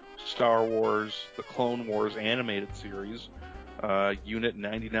Star Wars: The Clone Wars animated series, Unit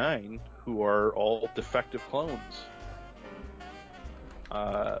 99, who are all defective clones.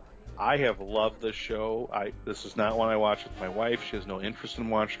 I have loved this show. This is not one I watched with my wife. She has no interest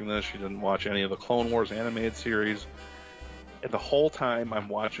in watching this. She didn't watch any of the Clone Wars animated series. And the whole time I'm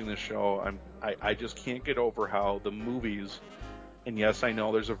watching this show, I just can't get over how the movies, and yes, I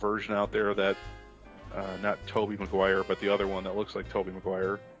know there's a version out there that, not Tobey Maguire, but the other one that looks like Tobey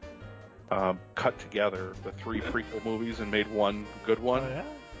Maguire, cut together the 3 prequel movies and made one good one. Oh, yeah?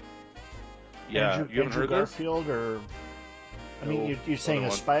 Yeah, Andrew, you haven't Andrew heard this? Garfield, or I mean, No, you're saying other a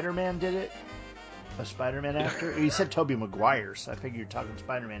one. Spider-Man did it? A Spider-Man actor? You said Tobey Maguire, so I figured you're talking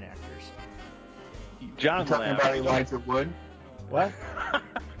Spider-Man actors. John You're talking laughed. about Elijah Wood? What?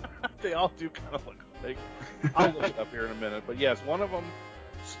 They all do kind of look like. I'll look it up here in a minute. But yes, one of them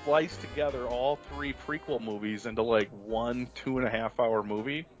spliced together all 3 prequel movies into like one 2.5-hour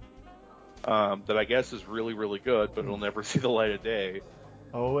movie that I guess is really, really good, but it'll never see the light of day.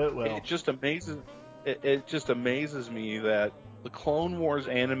 Oh, it will. It just amazes. It just amazes me that the Clone Wars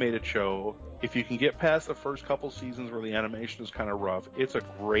animated show, if you can get past the first couple seasons where the animation is kind of rough, it's a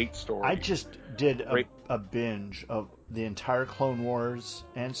great story. I just did Great. a binge of the entire Clone Wars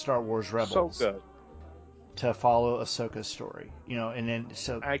and Star Wars Rebels So good. to follow Ahsoka's story. You know, and then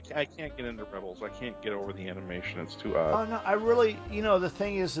so. I can't get into Rebels. I can't get over the animation. It's too Oh odd. no, I really, the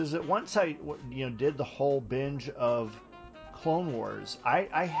thing is that once I, did the whole binge of Clone Wars,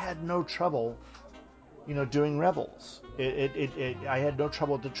 I had no trouble, doing Rebels. I had no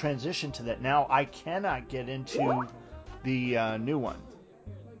trouble to transition to that. Now I cannot get into the new one.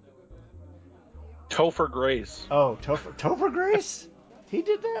 Topher Grace. Oh, Topher Grace? He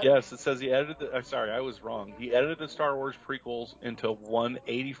did that? Yes, it says he edited. Sorry, I was wrong. He edited the Star Wars prequels into one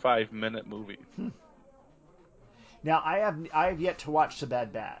 85-minute movie. Now I have yet to watch The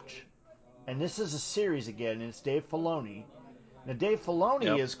Bad Batch, and this is a series again, and it's Dave Filoni. Now Dave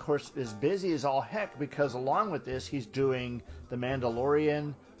Filoni is, of course, is busy as all heck because along with this he's doing The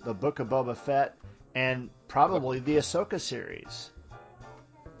Mandalorian, The Book of Boba Fett, and probably the Ahsoka series.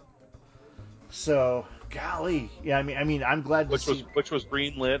 So, golly, yeah, I mean, I'm glad to see. Which was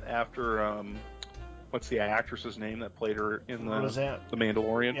greenlit after what's the actress's name that played her in the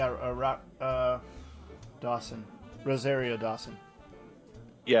Mandalorian? Yeah, Dawson, Rosario Dawson.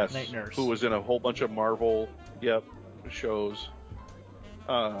 Yes, Night Nurse, who was in a whole bunch of Marvel, shows.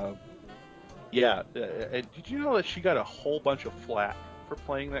 Yeah. Did you know that she got a whole bunch of flack for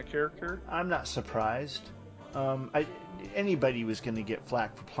playing that character? I'm not surprised. Anybody was going to get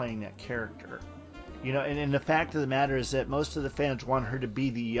flack for playing that character. And the fact of the matter is that most of the fans want her to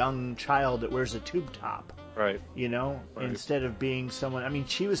be the young child that wears a tube top. Right. Right. Instead of being someone. I mean,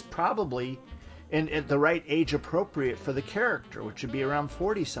 she was probably at the right age appropriate for the character, which would be around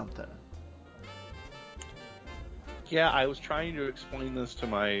 40-something. Yeah, I was trying to explain this to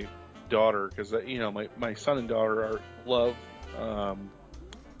my daughter because, my son and daughter love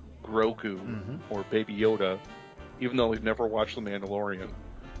Grogu or Baby Yoda, even though they've never watched The Mandalorian.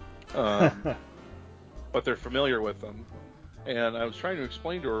 But they're familiar with them. And I was trying to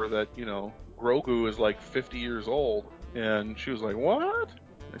explain to her that, Grogu is like 50 years old. And she was like, what?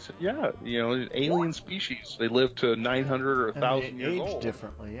 I said, yeah, alien species. They live to 900 or 1,000 years old. They age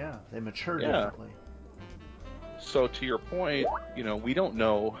differently, yeah. They mature differently. So to your point, we don't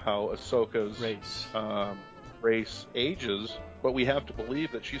know how Ahsoka's race ages, but we have to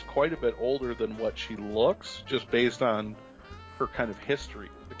believe that she's quite a bit older than what she looks, just based on her kind of history,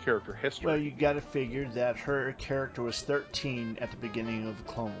 the character history. Well, you got to figure that her character was 13 at the beginning of the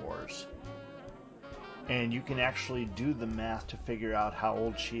Clone Wars. And you can actually do the math to figure out how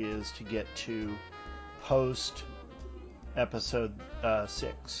old she is to get to post Episode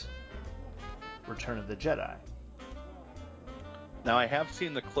 6, Return of the Jedi. Now, I have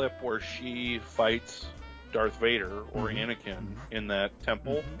seen the clip where she fights Darth Vader or Anakin in that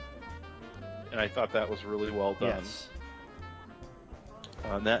temple, and I thought that was really well done. Yes.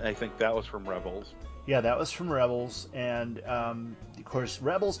 I think that was from Rebels. Yeah, that was from Rebels, and of course,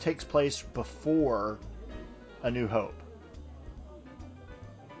 Rebels takes place before A New Hope.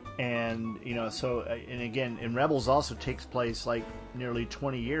 And, and again, in Rebels also takes place like nearly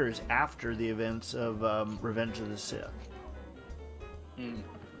 20 years after the events of Revenge of the Sith.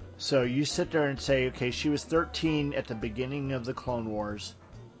 So you sit there and say, okay, she was 13 at the beginning of the Clone Wars,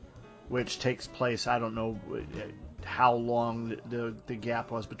 which takes place, I don't know how long the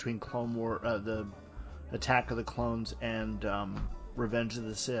gap was between Clone War, the Attack of the Clones and Revenge of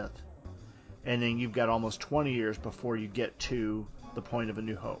the Sith. And then you've got almost 20 years before you get to the point of A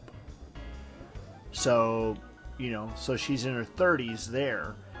New Hope. So, so she's in her 30s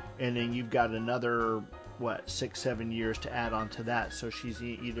there, and then you've got another 6-7 years to add on to that, so she's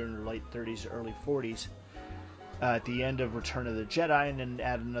either in her late 30s or early 40s at the end of Return of the Jedi, and then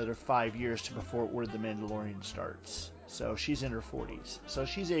add another 5 years to before where the Mandalorian starts. So she's in her 40s, so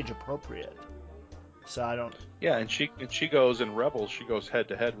she's age appropriate. So I don't. Yeah, and she goes in Rebels. She goes head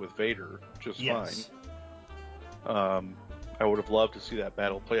to head with Vader just fine. I would have loved to see that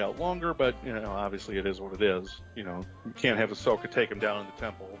battle play out longer, but obviously it is what it is. You can't have Ahsoka take him down in the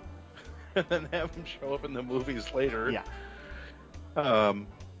temple and then have him show up in the movies later. Yeah.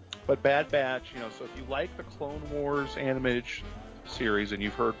 But Bad Batch, so if you like the Clone Wars animated series, and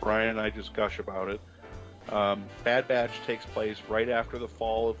you've heard Brian and I just gush about it, Bad Batch takes place right after the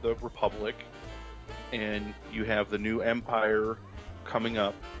fall of the Republic, and you have the new Empire coming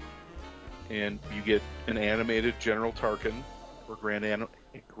up, and you get an animated General Tarkin, or Grand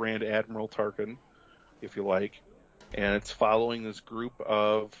Admiral Tarkin, if you like, and it's following this group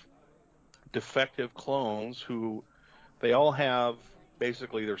of defective clones who they all have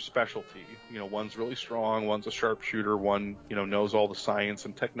basically their specialty. One's really strong, one's a sharpshooter, one knows all the science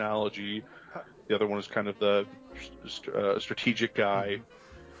and technology. The other one is kind of the strategic guy,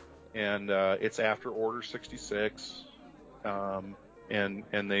 and it's after Order 66, and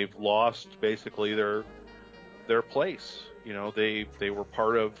they've lost basically their place. They were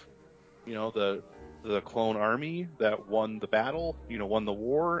part of the clone army that won the battle, won the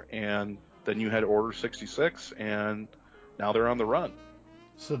war, and then you had Order 66, and now they're on the run.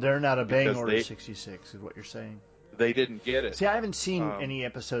 So they're not obeying Order 66, is what you're saying? They didn't get it. See, I haven't seen any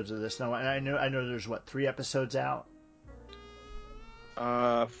episodes of this now, and I know there's 3 episodes out.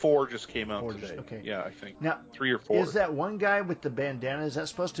 4 just came out today. Okay. Yeah, I think now 3 or 4. Is that one guy with the bandana? Is that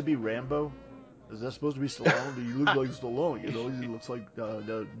supposed to be Rambo? Is that supposed to be Stallone? He looks like Stallone. He looks like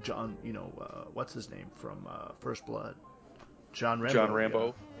the John. What's his name from First Blood? John Rambo. John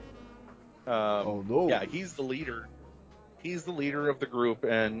Rambo. Yeah. Oh no. Yeah, he's the leader. He's the leader of the group,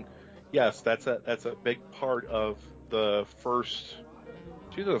 and yes, that's a big part of the first.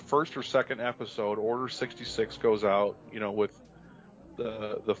 It's either the first or second episode. Order 66 goes out, with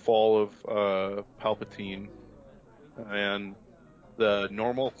the fall of Palpatine, and the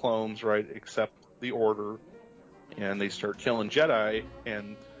normal clones, right, accept the order, and they start killing Jedi,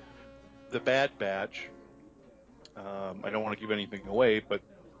 and the Bad Batch. I don't want to give anything away, but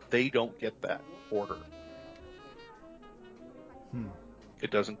they don't get that order. It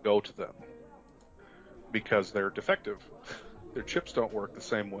doesn't go to them because they're defective. Their chips don't work the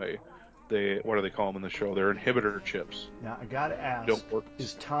same way. What do they call them in the show? They're inhibitor chips. Now I gotta ask: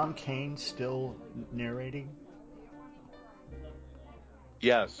 is Tom Kane still narrating?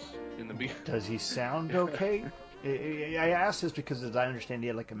 Yes. Does he sound okay? I asked this because, as I understand, he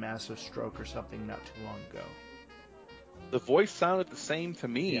had like a massive stroke or something not too long ago. The voice sounded the same to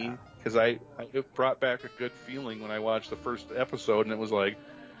me because it brought back a good feeling when I watched the first episode, and it was like,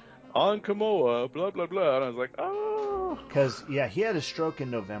 on Kamoa, blah, blah, blah. And I was like, oh. Because, he had a stroke in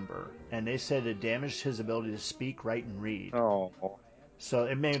November, and they said it damaged his ability to speak, write, and read. Oh. So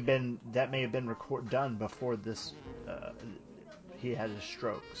that may have been done before this. He had a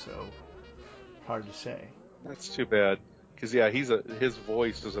stroke, so hard to say. That's too bad. Because his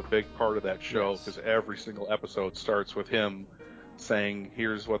voice is a big part of that show. Because every single episode starts with him saying,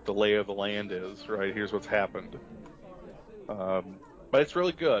 "Here's what the lay of the land is, right? Here's what's happened." But it's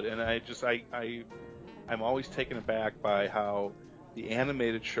really good, and I'm always taken aback by how the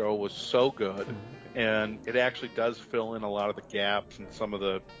animated show was so good, and it actually does fill in a lot of the gaps and some of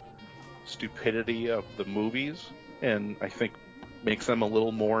the stupidity of the movies, and I think makes them a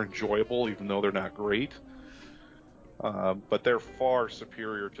little more enjoyable, even though they're not great. But they're far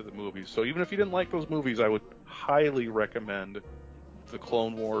superior to the movies. So even if you didn't like those movies, I would highly recommend the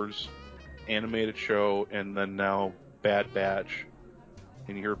Clone Wars animated show, and then now Bad Batch.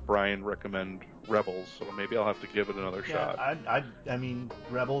 And you hear Brian recommend Rebels, so maybe I'll have to give it another shot. I mean,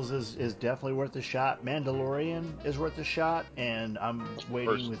 Rebels is definitely worth a shot. Mandalorian is worth a shot, and I'm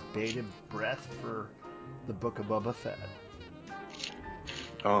waiting with bated breath for the Book of Boba Fett.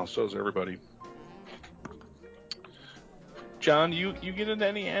 Oh, so is everybody. John, you get into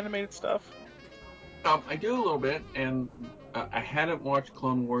any animated stuff? I do a little bit, and I hadn't watched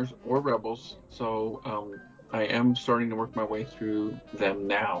Clone Wars or Rebels, so I am starting to work my way through them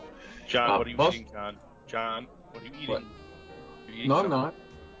now. John, what are you eating, John? John, what are you eating? What? You No, I'm not.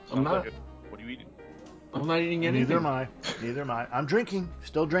 I'm not. Like what are you eating? I'm not eating anything. Neither am I. I'm drinking.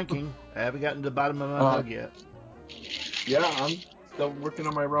 Still drinking. I haven't gotten to the bottom of my mug yet. Yeah, I'm still working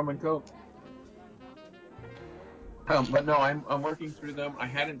on my rum and coke. But no, I'm working through them. I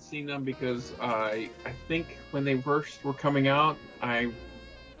hadn't seen them because I think when they first were coming out, I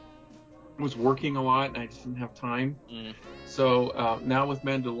was working a lot and I just didn't have time. So now with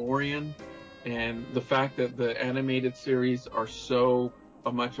Mandalorian and the fact that the animated series are so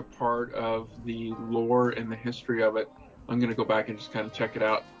much a part of the lore and the history of it, I'm going to go back and just kind of check it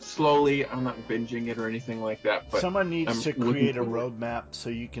out slowly. I'm not binging it or anything like that. But someone needs to create a roadmap so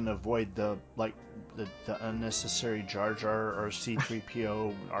you can avoid the unnecessary Jar Jar or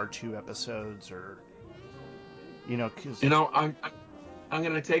C-3PO R2 episodes, or I'm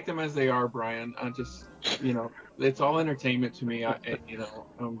going to take them as they are, Brian. it's all entertainment to me.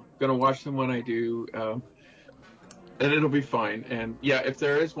 I'm gonna watch them when I do, and it'll be fine. And yeah, if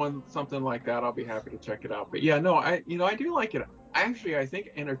there is something like that, I'll be happy to check it out. But yeah, no, I do like it. Actually, I think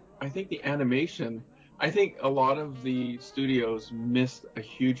the animation. I think a lot of the studios missed a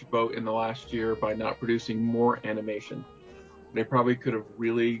huge boat in the last year by not producing more animation. They probably could have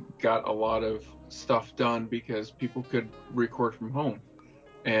really got a lot of stuff done because people could record from home.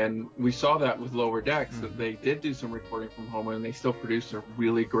 And we saw that with Lower Decks, that they did do some recording from home and they still produced a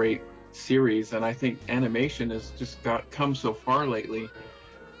really great series. And I think animation has just come so far lately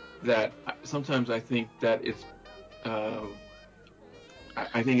that sometimes I think that uh,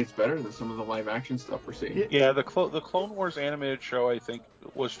 I think it's better than some of the live action stuff we're seeing. Yeah, the Clone Wars animated show, I think,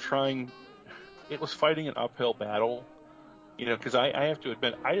 was fighting an uphill battle. Because I have to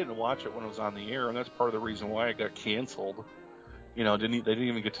admit, I didn't watch it when it was on the air, and that's part of the reason why it got canceled. They didn't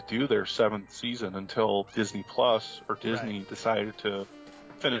even get to do their 7th season until Disney Plus or Disney decided to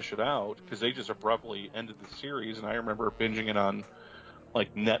finish it out, because they just abruptly ended the series. And I remember binging it on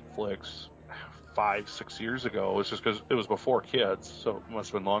like Netflix 5-6 years ago. It's just because it was before kids, so it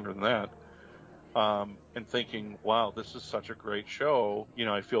must have been longer than that. And thinking, wow, this is such a great show.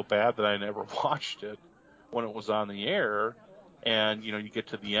 I feel bad that I never watched it when it was on the air. And, you get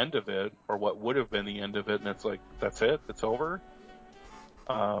to the end of it, or what would have been the end of it, and it's like, that's it? It's over?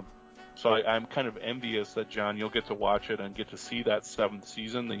 So I'm kind of envious that, John, you'll get to watch it and get to see that 7th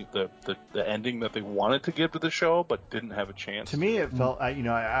season, the ending that they wanted to give to the show, but didn't have a chance. To me, it felt,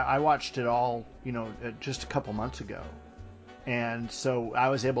 I watched it all, just a couple months ago. And so I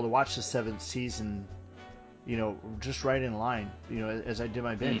was able to watch the 7th season, just right in line, as I did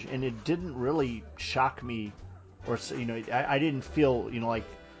my binge. And it didn't really shock me, or, I didn't feel,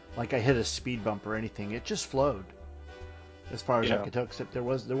 like I hit a speed bump or anything. It just flowed, as far as I could tell, except there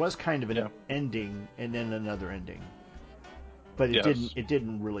was kind of an ending and then another ending. But it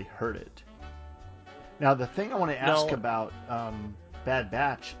didn't really hurt it. Now, the thing I want to ask about Bad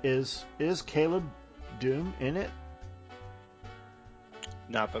Batch is Caleb Doom in it?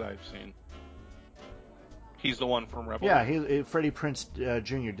 Not that I've seen. He's the one from Rebels? Yeah, Freddie Prinze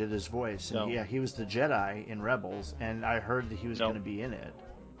Jr. did his voice. And he was the Jedi in Rebels, and I heard that he was going to be in it.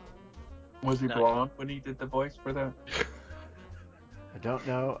 Was he blonde when he did the voice for that? I don't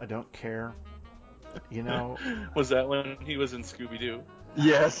know. I don't care. Was that when he was in Scooby-Doo?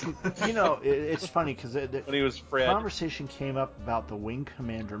 Yes. It's funny because when he was Fred. Conversation came up about the Wing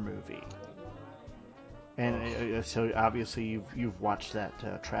Commander movie. And so obviously you've watched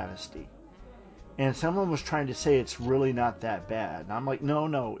that travesty. And someone was trying to say it's really not that bad. And I'm like,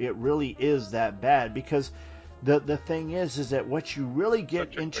 no, it really is that bad, because the thing is that what you really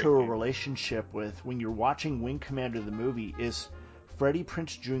get into a relationship with when you're watching Wing Commander the movie is Freddie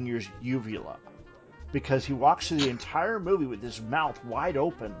Prinze Jr.'s uvula. Because he walks through the entire movie with his mouth wide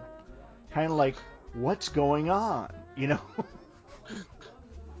open, kind of like, what's going on? Now,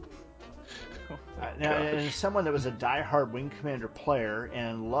 and as someone that was a diehard Wing Commander player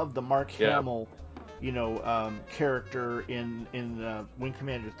and loved the Mark Hamill, character in Wing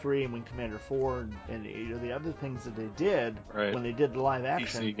Commander 3 and Wing Commander 4 and the other things that they did when they did the live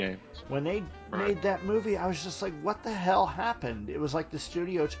action. PC games. When they made that movie, I was just like, what the hell happened? It was like the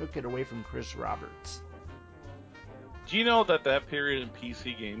studio took it away from Chris Roberts. Do you know that period in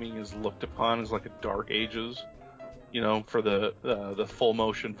PC gaming is looked upon as like a dark ages? For the full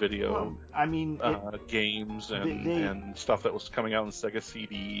motion video, games and stuff that was coming out on Sega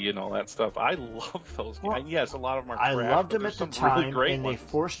CD and all that stuff. I love those games. Yes, a lot of them are trash. I loved them at the time, really and they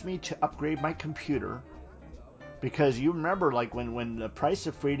forced me to upgrade my computer. Because you remember, like, when the Price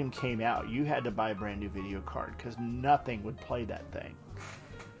of Freedom came out, you had to buy a brand new video card because nothing would play that thing.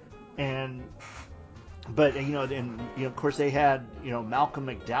 But of course they had Malcolm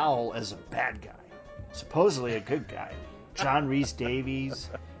McDowell as a bad guy. Supposedly a good guy. John Rhys Davies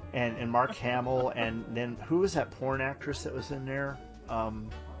and Mark Hamill, and then who was that porn actress that was in there?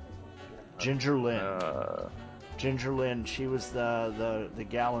 Ginger Lynn. Ginger Lynn, she was the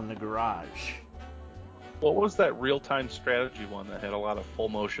gal in the garage. What was that real-time strategy one that had a lot of full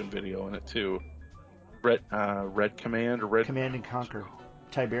motion video in it too? Red Command or Red Command and Conquer.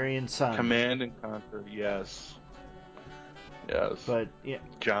 Tiberian Sun. Command and Conquer, yes. But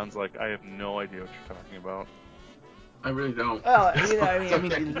John's like, I have no idea what you're talking about. I really don't. Well, I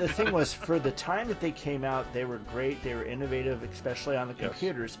mean, the thing was, for the time that they came out, they were great. They were innovative, especially on the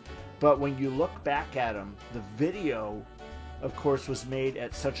computers. But when you look back at them, the video, of course, was made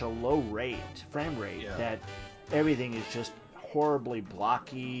at such a low frame rate, that everything is just horribly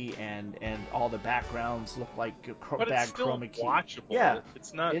blocky, and all the backgrounds look like but it's bad still chroma key. watchable. Yeah,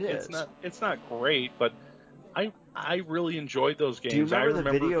 It's not. it It's is. not. It's not great, but I really enjoyed those games. Do you remember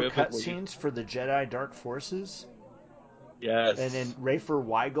the video vividly. cutscenes for the Jedi Dark Forces? Yes. And then Rafer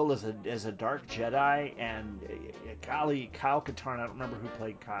Weigel as a Dark Jedi, and golly, Kyle Katarn. I don't remember who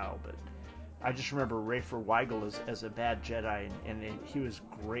played Kyle, but I just remember Rafer Weigel as a bad Jedi, and he was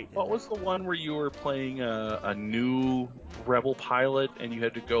great. What was the one where you were playing a new rebel pilot and you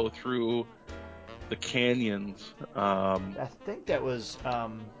had to go through the canyons? I think that was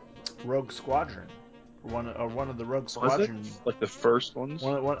Rogue Squadron, one of the Rogue Squadron. Was it like the first ones?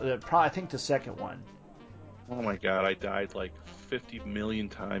 Probably, I think the second one. Oh my god, I died like 50 million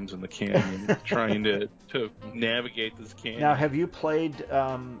times in the canyon trying to navigate this canyon. Now, have you played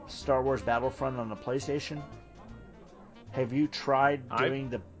Star Wars Battlefront on the PlayStation? Have you tried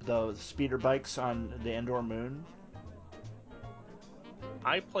doing the speeder bikes on the Endor Moon?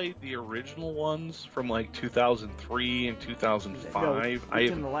 I played the original ones from like 2003 and 2005. No,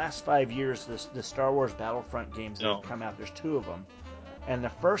 within the last 5 years, the Star Wars Battlefront games that have come out, there's 2 of them. And the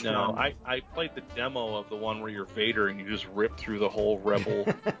first one... No, I played the demo of the one where you're Vader and you just rip through the whole rebel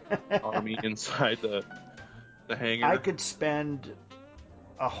army inside the hangar. I could spend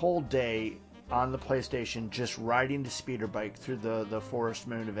a whole day on the PlayStation just riding the speeder bike through the forest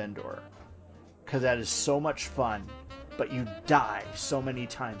moon of Endor. Because that is so much fun. But you die so many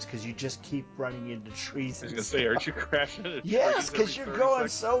times because you just keep running into trees. I was going to say, aren't you crashing into trees? Yes, because you're going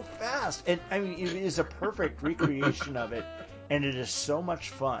seconds? so fast. And I mean, it is a perfect recreation of it. And it is so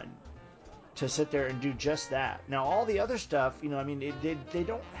much fun to sit there and do just that. Now, all the other stuff, I mean, they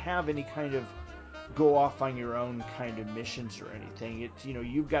don't have any kind of go off on your own kind of missions or anything. It's,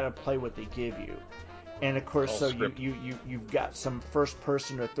 you've got to play what they give you. And of course, so you've got some first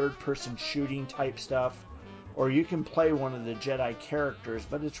person or third person shooting type stuff. Or you can play one of the Jedi characters,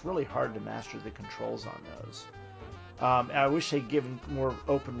 but it's really hard to master the controls on those. I wish they'd given more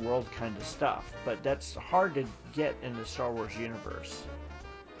open world kind of stuff, but that's hard to get in the Star Wars universe.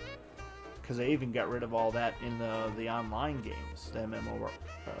 Because they even got rid of all that in the online games, the MMO,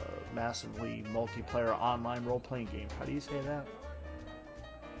 massively multiplayer online role-playing game. How do you say that?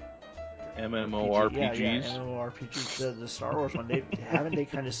 MMORPGs? Yeah, MMORPGs. The Star Wars one, haven't they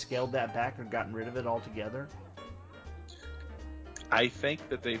kind of scaled that back or gotten rid of it altogether? I think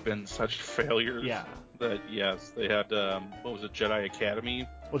that they've been such failures that, yes, they had, what was it, Jedi Academy?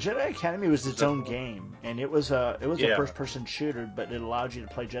 Well, Jedi Academy was its own game, and it was a first-person shooter, but it allowed you to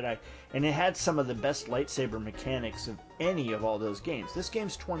play Jedi, and it had some of the best lightsaber mechanics of any of all those games. This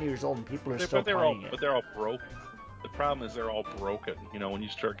game's 20 years old, and people are still playing it. But they're all broken. The problem is they're all broken. When you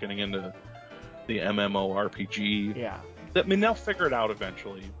start getting into the MMORPG. Yeah. I mean, they'll figure it out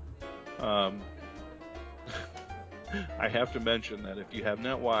eventually. I have to mention that if you have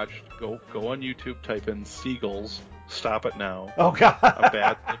not watched, go on YouTube, type in Seagulls, Stop It Now. Oh, God. A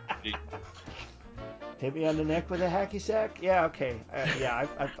bad Hit me on the neck with a hacky sack? Yeah, okay.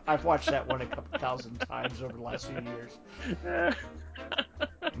 I've watched that one a couple thousand times over the last few years.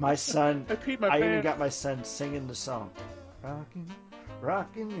 My son, I even got my son singing the song.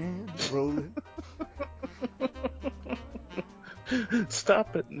 Rocking and rolling.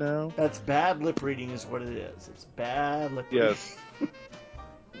 Stop it now. That's bad lip reading is what it is. It's bad lip reading. Yes.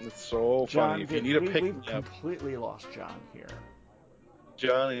 It's so John, funny. If you need a pick-me-up. We've completely lost John here.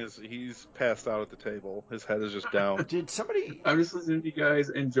 John he's passed out at the table. His head is just down. Did somebody... I'm just listening to you guys,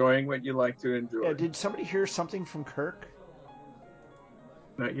 enjoying what you like to enjoy. Yeah, did somebody hear something from Kirk?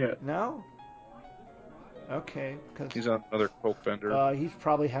 Not yet. No? Okay. He's on another Coke vendor. He's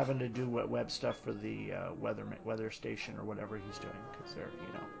probably having to do web stuff for the weather station or whatever he's doing, because they're,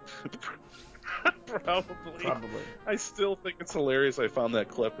 Probably. I still think it's hilarious. I found that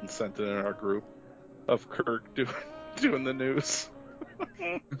clip and sent it in our group of Kirk doing the news.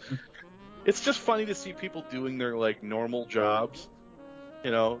 It's just funny to see people doing their normal jobs,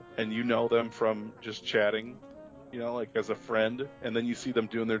 and them from just chatting, as a friend, and then you see them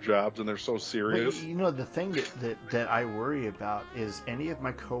doing their jobs and they're so serious. Well, the thing that I worry about is any of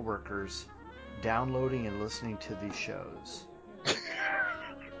my coworkers downloading and listening to these shows.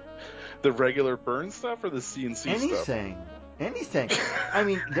 The regular Burn stuff or the CNC stuff? Anything. I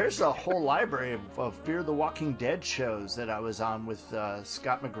mean, there's a whole library of Fear the Walking Dead shows that I was on with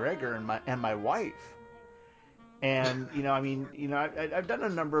Scott McGregor and my wife. And, I've done a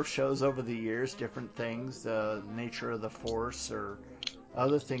number of shows over the years, different things, the nature of the Force or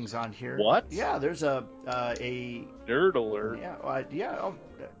other things on here. What? Yeah, there's a Nerd alert. Yeah, I've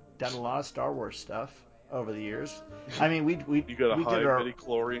done a lot of Star Wars stuff. over the years. I mean, we You got a we high did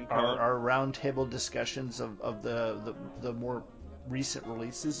midi-chlorian count? our roundtable discussions of the more recent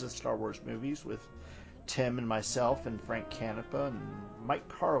releases of Star Wars movies with Tim and myself and Frank Canepa and Mike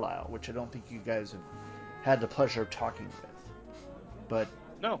Carlisle, which I don't think you guys have had the pleasure of talking with. But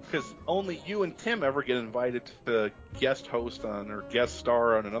No, because only you and Tim ever get invited to guest host on or guest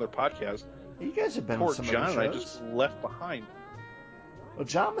star on another podcast. you guys have been on Poor some John other and I shows. just left behind. Well,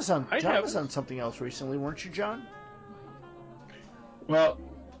 John was on haven't. something else recently, weren't you, John? Well,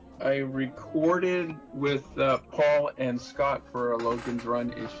 I recorded with Paul and Scott for a Logan's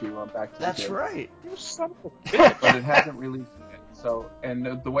Run issue on Back to the That's Kids. right. You son of a bitch. But it hasn't released yet. So,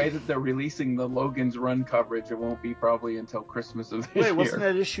 and the way that they're releasing the Logan's Run coverage, it won't be probably until Christmas of this Wait, year. wasn't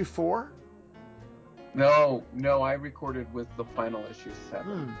that issue 4? No, I recorded with the final issue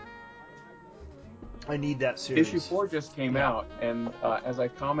 7. I need that series. Issue 4 just came Yeah. out, and as I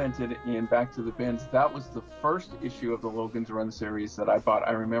commented in Back to the Bins, that was the first issue of the Logan's Run series that I bought.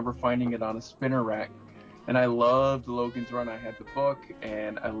 I remember finding it on a spinner rack, and I loved Logan's Run. I had the book,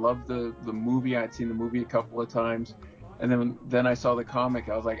 and I loved the movie. I'd seen the movie a couple of times, and then I saw the comic.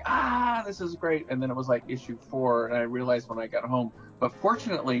 I was like, this is great. And then it was like issue 4, and I realized when I got home. But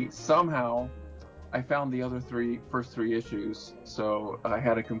fortunately, somehow, I found the first three issues, so I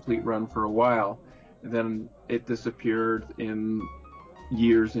had a complete run for a while. And then it disappeared in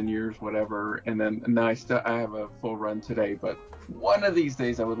years and years, whatever. And then now I have a full run today. But one of these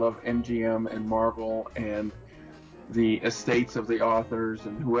days, I would love MGM and Marvel and the estates of the authors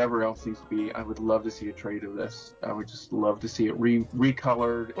and whoever else needs to be. I would love to see a trade of this. I would just love to see it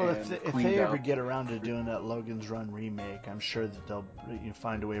recolored Well, and if cleaned they up. ever get around to doing that Logan's Run remake, I'm sure that they'll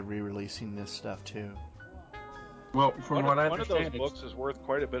find a way of re-releasing this stuff too. Well, from what I one of understand, those books is worth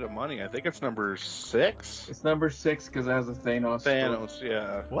quite a bit of money. I think it's number 6. it's number 6 because it has a Thanos story.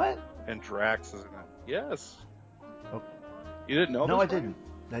 Yeah. What? And Drax is in it. Yes. Oh. You didn't know No, this, I didn't.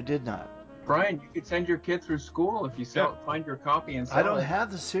 I did not. Brian, you could send your kid through school if you find your copy and sell it. I don't have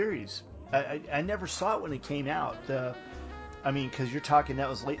the series. I never saw it when it came out. Because you're talking that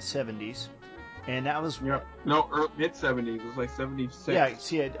was late 70s, and that was mid 70s. It was like 76. Yeah.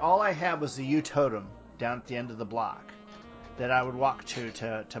 See, all I had was the U Totem down at the end of the block that I would walk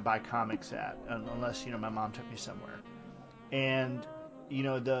to buy comics at, unless my mom took me somewhere. And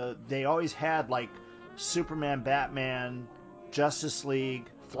they always had like Superman, Batman, Justice League,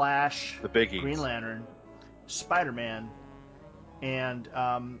 Flash, the biggies. Green Lantern, Spider-Man, and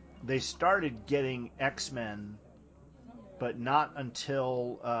they started getting X-Men, but not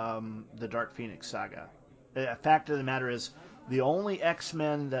until the Dark Phoenix saga. The fact of the matter is, the only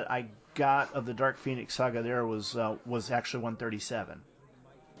X-Men that I got of the Dark Phoenix saga there was actually 137.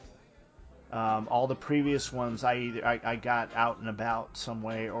 All the previous ones I got out and about some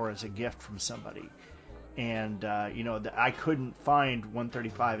way or as a gift from somebody. And, I couldn't find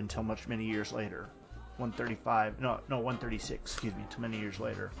 135 until many years later. 136, excuse me, too many years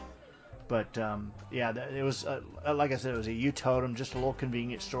later. But, it was, like I said, it was a U-Totem, just a little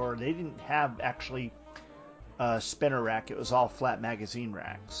convenience store. They didn't have, actually, a spinner rack. It was all flat magazine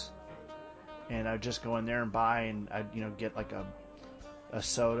racks. And I'd just go in there and buy, and I'd, get like a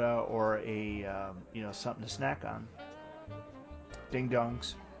soda or a, something to snack on. Ding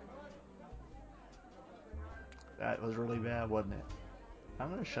dongs. That was really bad, wasn't it? I'm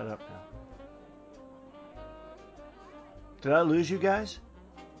going to shut up now. Did I lose you guys?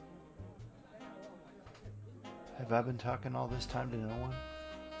 Have I been talking all this time to no one?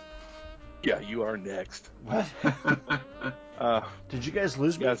 Yeah, you are next. What? Did you guys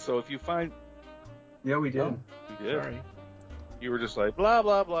lose me? Yeah, so if you find... Yeah, we did. Oh, you did. Sorry. You were just like, blah,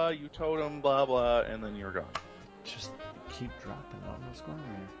 blah, blah, you totem, blah, blah, and then you were gone. Just keep dropping. I don't know what's going on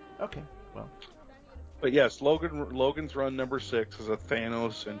here. Okay, well... But yes, Logan's Run number 6 is a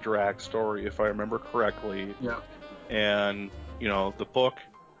Thanos and Drax story, if I remember correctly. Yeah. And, the book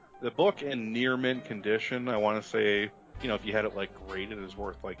in near mint condition, I want to say, if you had it like graded, is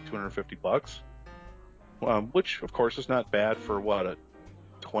worth like $250. Which, of course, is not bad for a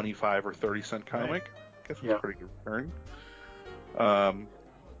 25 or 30 cent comic. Right. I guess it's a pretty good return. But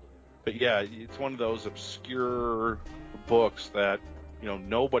yeah, it's one of those obscure books that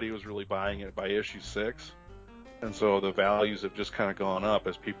nobody was really buying it by issue 6, and so the values have just kind of gone up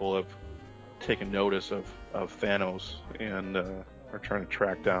as people have taken notice of Thanos and are trying to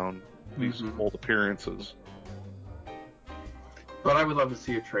track down these old appearances. But I would love to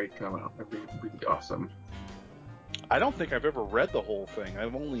see a trade come out. That'd be really awesome. I don't think I've ever read the whole thing.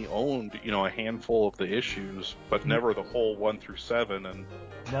 I've only owned, a handful of the issues, but never the whole 1 through 7. And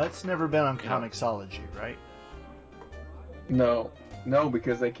no, it's never been on Comixology, right? No. No,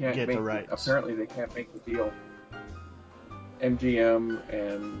 because they can't Get make the rights. apparently they can't make the deal. MGM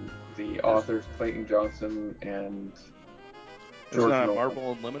and the authors Clayton Johnson and It's George not Nolan.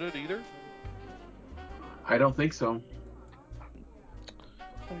 Marvel Unlimited either? I don't think so.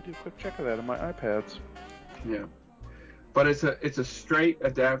 Let me do a quick check of that on my iPads. Yeah. But it's a straight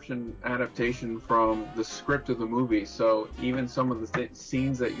adaptation from the script of the movie. So even some of the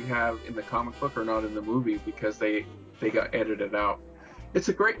scenes that you have in the comic book are not in the movie because they got edited out. It's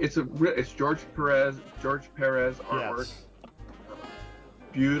George Perez artwork. Yes.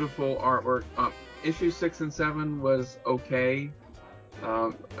 Beautiful artwork. Issue 6 and 7 was okay.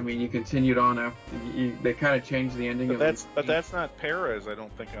 I mean, you continued on after they kind of changed the ending. But that's not Perez, I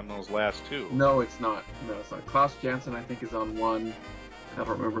don't think, on those last two. No, it's not. No, it's not. Klaus Janson, I think, is on one. I don't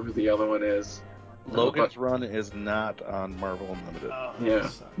remember who the other one is. Logan's Run is not on Marvel Unlimited. Oh, Yeah,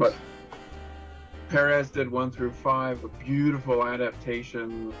 but Perez did 1 through 5. A beautiful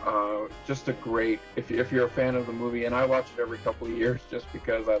adaptation. Just a great. If you're a fan of the movie, and I watch it every couple of years just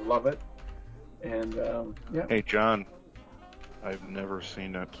because I love it. And yeah. Hey, John. I've never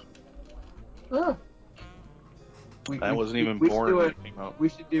seen it. Ah. I wasn't even born when it came out. We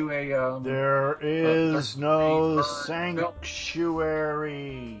should do a. There is no sanctuary.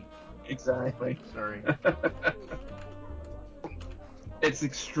 Exactly. Sorry. It's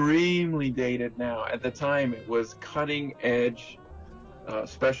extremely dated now. At the time, it was cutting edge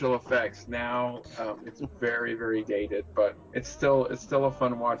special effects. Now it's very, very dated, but it's still a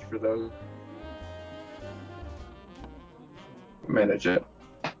fun watch for those who manage it.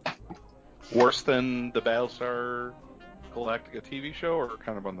 Worse than the Battlestar Galactica TV show, or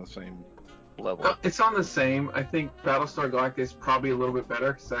kind of on the same level? It's on the same. I think Battlestar Galactica is probably a little bit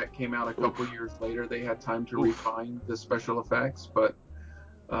better because that came out a couple years later. They had time to refine the special effects, but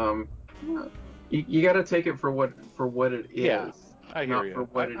you got to take it for what it is. Yeah, I hear not you. for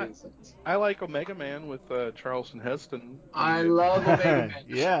what it isn't. I like Omega Man with Charleston Heston. I love Omega Man.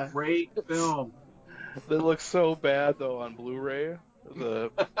 Yeah. Great film. They look so bad though on Blu-ray. The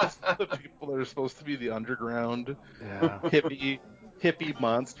people that are supposed to be the underground hippie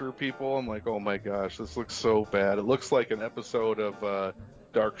monster people. I'm like, oh my gosh, this looks so bad. It looks like an episode of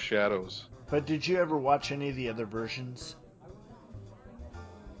Dark Shadows. But did you ever watch any of the other versions?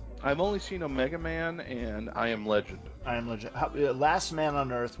 I've only seen Omega Man and I Am Legend. I Am Legend. Last Man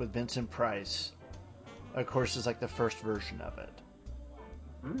on Earth with Vincent Price, of course, is like the first version of it.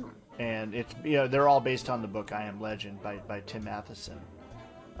 And it's they're all based on the book I Am Legend by Tim Matheson.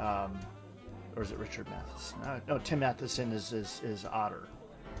 Or is it Richard Matheson? No, Tim Matheson is Otter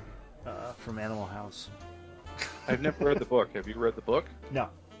from Animal House. I've never read the book. Have you read the book? No.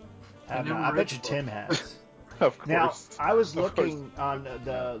 I bet you Tim has. Of course. Now, I was looking on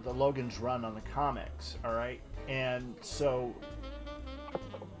the Logan's Run on the comics, all right? And so,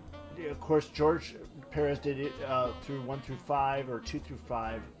 of course, George Perez did it through 1 through 5 or 2 through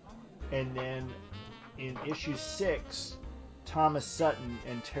 5. And then in issue 6, Thomas Sutton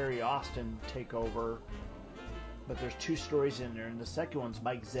and Terry Austin take over. But there's 2 stories in there, and the second one's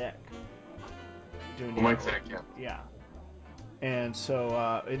Mike Zeck doing the Mike Zeck, yeah. And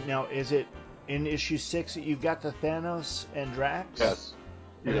so now, is it in issue 6 that you've got the Thanos and Drax? Yes.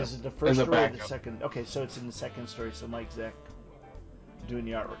 And is it the first story or the second? Okay, so it's in the second story. So Mike Zeck doing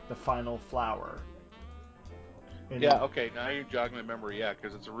the artwork, the final flower. And yeah, okay, now you're jogging my memory, yeah,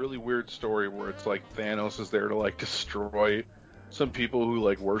 because it's a really weird story where it's like Thanos is there to like destroy some people who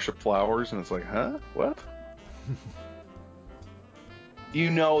like worship flowers, and it's like, huh? What? You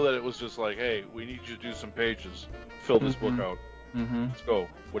know that it was just like, hey, we need you to do some pages, fill this book out. Let's go.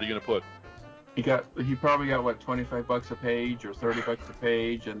 What are you gonna put? He probably got what, $25 a page or $30 a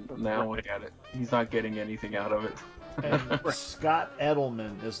page, and now look at it. He's not getting anything out of it. And Scott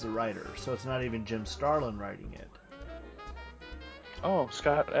Edelman is the writer, so it's not even Jim Starlin writing it. Oh,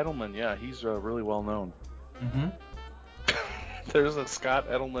 Scott Edelman, yeah, he's really well known. There's a Scott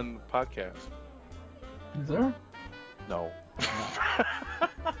Edelman podcast. Is there? No.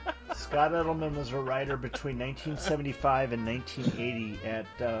 Scott Edelman was a writer between 1975 and 1980 at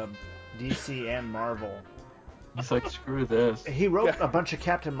DC and Marvel. He's like, screw this. He wrote a bunch of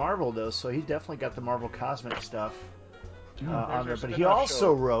Captain Marvel, though, so he definitely got the Marvel Cosmic stuff on there. But he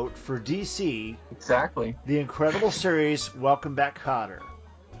also wrote for DC the incredible series Welcome Back, Kotter.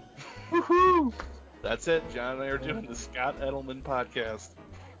 Woohoo! That's it. John and I are doing the Scott Edelman podcast.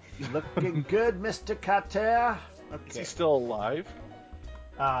 Looking good, Mr. Kotter. Okay. Is he still alive?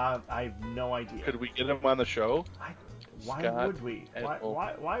 I have no idea. Could we get him on the show? Why would we?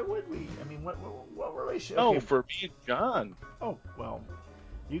 Why would we? I mean, what relationship? No, okay. for me and John. Oh, well,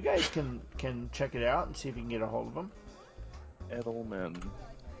 you guys can check it out and see if you can get a hold of him. Edelman.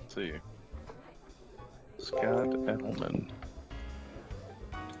 Let's see. Scott Edelman.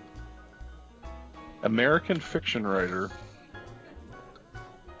 American fiction writer.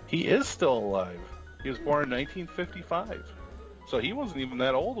 He is still alive. He was born in 1955. So he wasn't even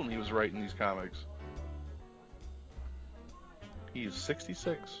that old when he was writing these comics. He's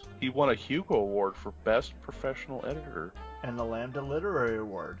 66. He won a Hugo Award for Best Professional Editor. And the Lambda Literary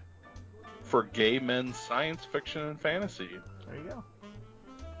Award. For gay men's science fiction and fantasy. There you go.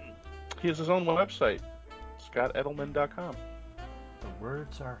 He has his own website, scottedelman.com. The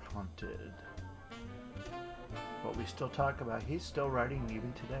words are haunted. What we still talk about, he's still writing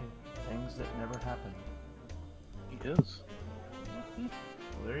even today. Things that never happened. He is. Well,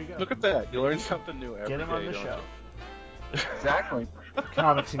 there you go. Look at that. You learn something new every day. Get him on the don't show. you? Exactly.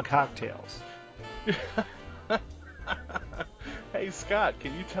 Comics and Cocktails. Hey, Scott,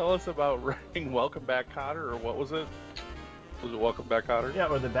 can you tell us about writing Welcome Back, Kotter, or what was it? Was it Welcome Back, Kotter? Yeah,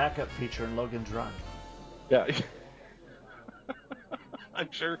 or the backup feature in Logan's Run. Yeah.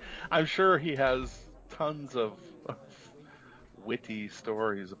 I'm sure he has tons of witty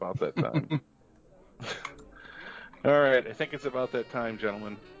stories about that time. All right, I think it's about that time,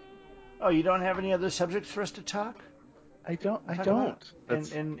 gentlemen. Oh, you don't have any other subjects for us to talk? I don't.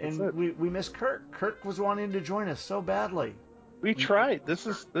 That's it. We miss Kirk. Kirk was wanting to join us so badly. We tried.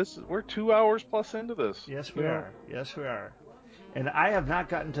 We're 2 hours plus into this. Yes, we are. Yes, we are. And I have not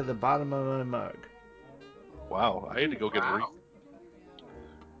gotten to the bottom of my mug. Wow, I had to go get a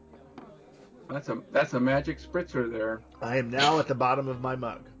That's a magic spritzer there. I am now at the bottom of my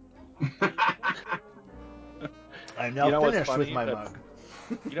mug. I'm now finished with my mug.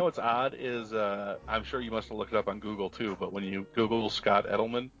 You know what's odd is I'm sure you must have looked it up on Google too, but when you Google Scott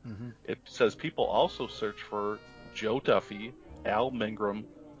Edelman, it says people also search for Joe Duffy, Al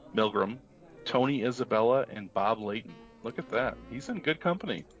Milgrom, Tony Isabella, and Bob Layton. Look at that. He's in good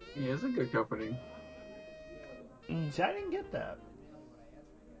company. He is in good company. See, I didn't get that.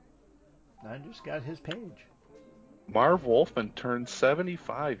 I just got his page. Marv Wolfman turned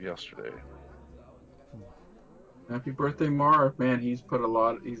 75 yesterday. Happy birthday, Marv! Man, he's done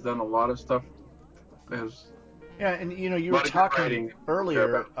a lot of stuff. Yeah, and you were talking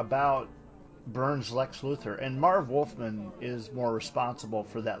earlier about Byrne's Lex Luthor, and Marv Wolfman is more responsible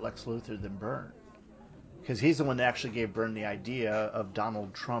for that Lex Luthor than Byrne, because he's the one that actually gave Byrne the idea of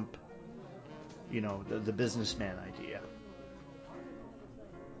Donald Trump, the businessman idea.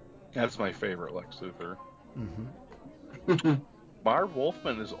 That's my favorite Lex Luthor. Mm-hmm. Marv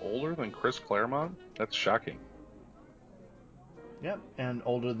Wolfman is older than Chris Claremont? That's shocking. Yep, and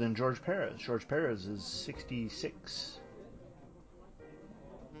older than George Perez. George Perez is 66.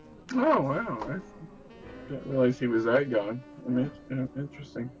 Oh, wow. I didn't realize he was that young. I mean,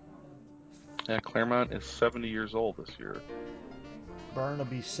 interesting. Yeah, Claremont is 70 years old this year. Byrne will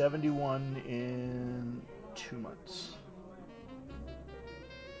be 71 in 2 months.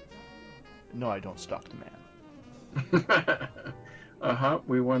 No, I don't stalk the man.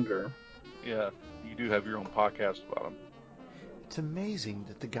 We wonder. Yeah, you do have your own podcast about him. It's amazing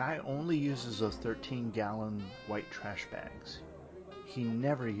that the guy only uses those 13-gallon white trash bags. He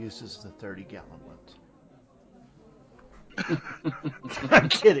never uses the 30-gallon ones. I'm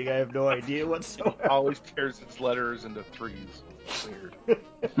kidding. I have no idea whatsoever. He always tears his letters into threes. Weird.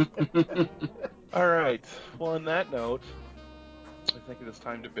 All right. Well, on that note, I think it is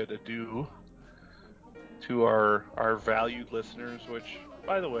time to bid adieu to our valued listeners, which,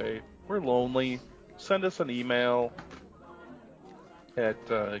 by the way, we're lonely. Send us an email at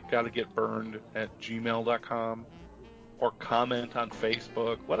gottagetburned@gmail.com or comment on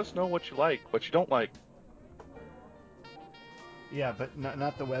Facebook. Let us know what you like, what you don't like. Yeah, but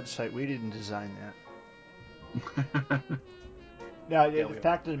not the website. We didn't design that. Now, the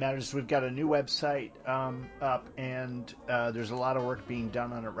fact of the matter is we've got a new website up, and there's a lot of work being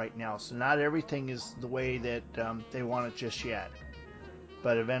done on it right now. So not everything is the way that they want it just yet.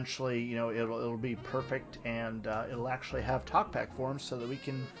 But eventually, it'll be perfect, and it'll actually have talkback forums so that we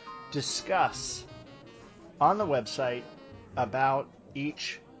can discuss on the website about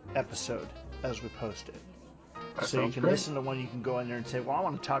each episode as we post it. So you can listen to one, you can go in there and say, well, I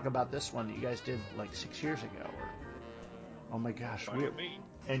want to talk about this one that you guys did like 6 years ago. Or, oh my gosh.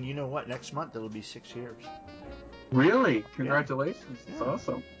 And you know what? Next month it'll be 6 years. Really? Congratulations. Yeah. It's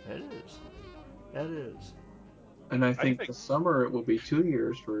awesome. That is. And I think this summer it will be 2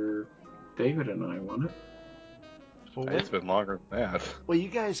 years for David and I, won't it? Well, it's been longer than that. Well, you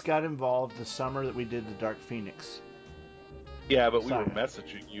guys got involved the summer that we did the Dark Phoenix. Yeah, but we were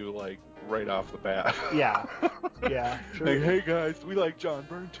messaging you like right off the bat. Yeah, true. Like, hey guys, we like John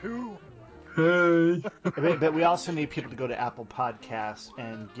Byrne too. Hey. But we also need people to go to Apple Podcasts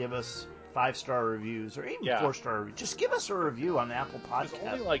and give us 5-star reviews or even 4-star reviews. Just give us a review on Apple Podcasts.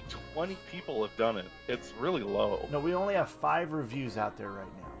 There's only like 20 people have done it. It's really low. No, we only have 5 reviews out there right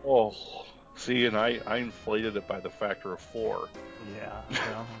now. Oh, see, and I inflated it by the factor of 4. Yeah,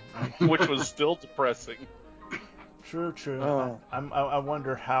 which was still depressing. True. Oh. I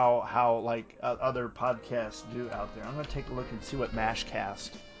wonder how like other podcasts do out there. I'm gonna take a look and see what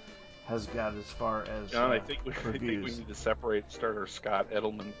Mashcast has got as far as John, I think we reviews. need to separate and start our Scott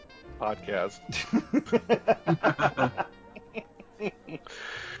Edelman podcast.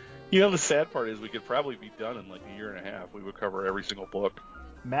 The sad part is we could probably be done in like a year and a half. We would cover every single book.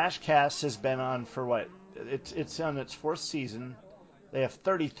 Mashcast has been on for what? It's on its 4th season. They have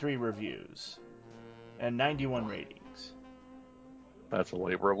 33 reviews and 91 ratings. That's a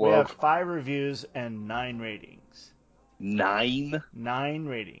labor of We love. have 5 reviews and 9 ratings. 9? 9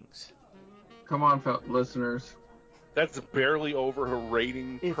 ratings. Come on, listeners. That's barely over a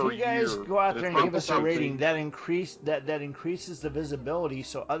rating if per year. If you guys go out there and give us a rating, something. that increases the visibility,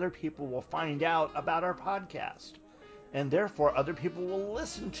 so other people will find out about our podcast, and therefore other people will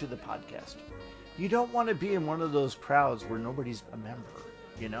listen to the podcast. You don't want to be in one of those crowds where nobody's a member.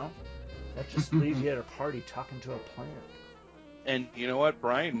 That just leaves you at a party talking to a plant. And you know what?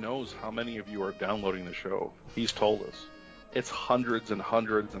 Brian knows how many of you are downloading the show. He's told us. It's hundreds and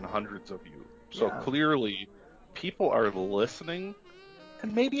hundreds and hundreds of you. So clearly, people are listening,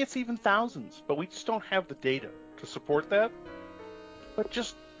 and maybe it's even thousands, but we just don't have the data to support that. But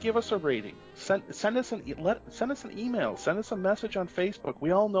just give us a rating. Send us an email. Send us a message on Facebook.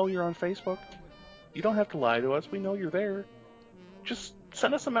 We all know you're on Facebook. You don't have to lie to us. We know you're there. Just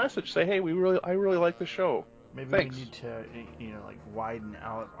send us a message. Say, hey, I really like the show. Maybe Thanks. We need to, like widen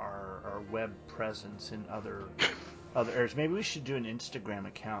out our web presence in other areas. Maybe we should do an Instagram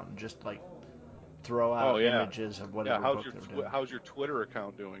account and just like throw out images of whatever book they're doing. How's your Twitter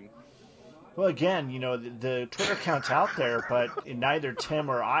account doing? Well, again, the Twitter account's out there, but neither Tim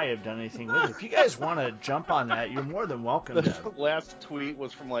or I have done anything with it. If you guys want to jump on that, you're more than welcome. The last tweet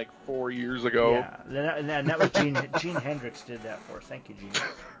was from like 4 years ago. Yeah, and that was Gene Hendricks did that for us. Thank you, Gene.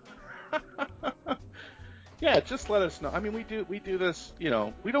 Yeah, just let us know. I mean, we do this,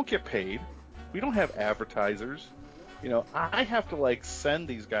 we don't get paid. We don't have advertisers. I have to like send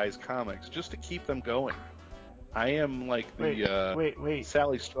these guys comics just to keep them going. I am like the wait.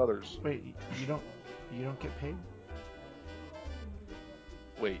 Sally Struthers. Wait, you don't get paid?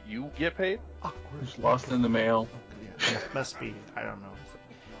 Wait, you get paid? It's lost in the mail. Yeah, must be. I don't know.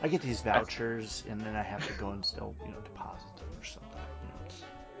 I get these vouchers, and then I have to go and still, deposit them or something.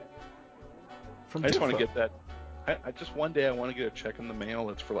 I just want to get that. I just one day I want to get a check in the mail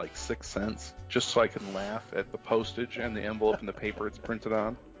that's for like 6 cents, just so I can laugh at the postage and the envelope and the paper it's printed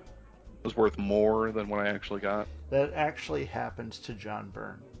on. It was worth more than what I actually got. That actually happens to John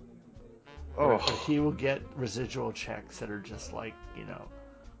Byrne. Oh. He will get residual checks that are just like,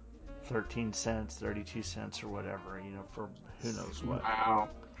 13 cents, 32 cents, or whatever, for who knows what. Wow.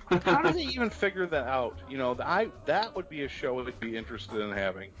 How do they even figure that out? That would be a show I'd be interested in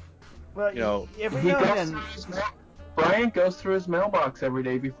having. Well, every now and then, Brian goes through his mailbox every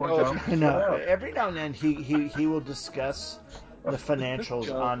day before John. Every now and then he will discuss the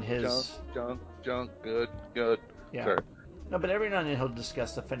financials on his junk. Good. Yeah. Sorry. No, but every now and then he'll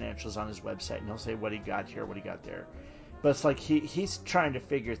discuss the financials on his website, and he'll say what he got here, what he got there. But it's like he's trying to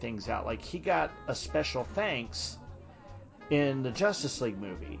figure things out. Like he got a special thanks in the Justice League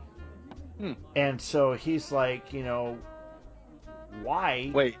movie, and so he's like,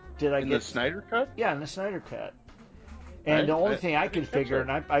 why did I get the Snyder Cut? Yeah, in the Snyder Cut. And the only thing I could figure,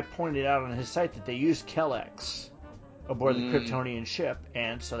 and I pointed out on his site that they used Kellex aboard the Kryptonian ship,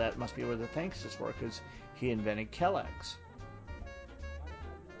 and so that must be where the thanks is for, because he invented Kellex.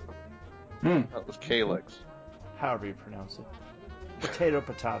 That was Kalex. However you pronounce it.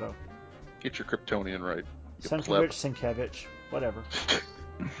 Potato. Get your Kryptonian right. Sienkiewicz, whatever.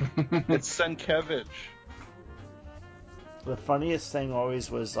 It's Sienkiewicz. The funniest thing always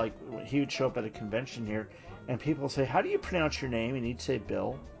was like he would show up at a convention here, and people would say, "How do you pronounce your name?" And he'd say,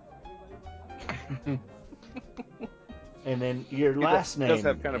 "Bill." And then your last name. He does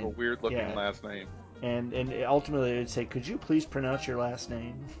have kind of a weird looking last name. And ultimately they'd say, "Could you please pronounce your last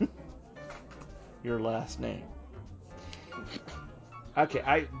name?" Your last name. Okay,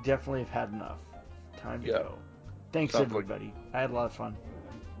 I definitely have had enough. Time to go. Thanks, everybody. I had a lot of fun.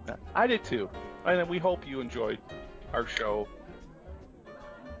 I did too. And we hope you enjoyed our show.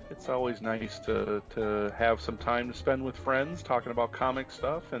 It's always nice to have some time to spend with friends talking about comic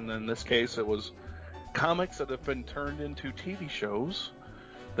stuff, and in this case it was comics that have been turned into TV shows.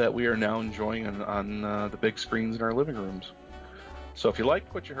 that we are now enjoying on the big screens in our living rooms. So if you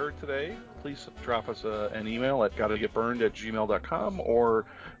liked what you heard today, please drop us an email at gottagetburned@gmail.com or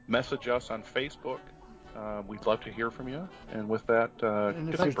message us on Facebook. We'd love to hear from you. And with that,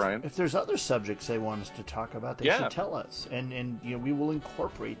 good night, Brian. If there's other subjects they want us to talk about, they should tell us, and we will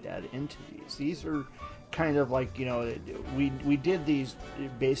incorporate that into these. These are kind of like, we did these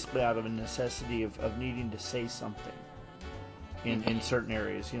basically out of a necessity of needing to say something in certain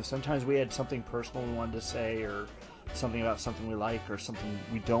areas. Sometimes we had something personal we wanted to say, or something about something we like or something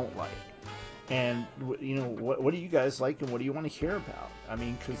we don't like. And what do you guys like, and what do you want to hear about? I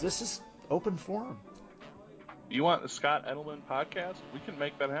mean, because this is open forum. You want the Scott Edelman podcast? We can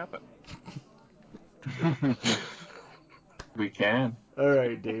make that happen. We can. All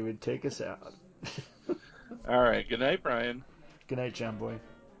right, David, take us out. All right. Good night, Brian. Good night, John Boy.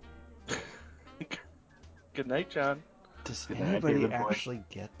 Good night, John. Does anybody actually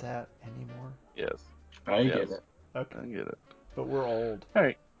get that anymore? Yes. I get it. Okay. I get it. But we're old. All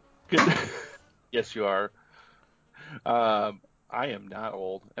right. Good. Yes, you are. I am not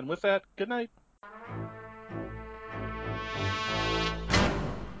old. And with that, good night.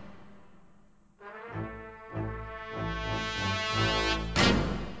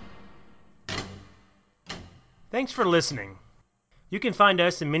 Thanks for listening. You can find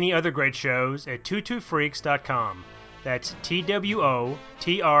us and many other great shows at twotwofreaks.com. That's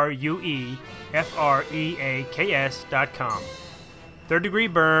TWOTRUEFREAKS.com. Third Degree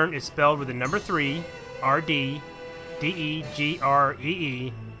Burn is spelled with the number 3,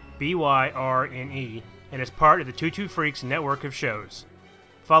 RDDEGREEBYRNE, and is part of the Two Freaks network of shows.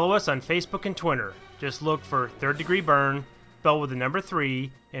 Follow us on Facebook and Twitter. Just look for Third Degree Burn, spelled with the number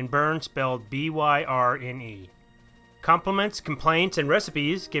 3, and Burn spelled BYRNE. Compliments, complaints, and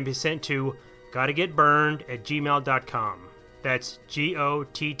recipes can be sent to gottagetburned@gmail.com. That's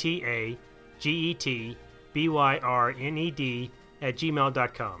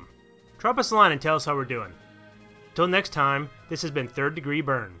GOTTAGETBYRNED@gmail.com. Drop us a line and tell us how we're doing. Till next time, this has been Third Degree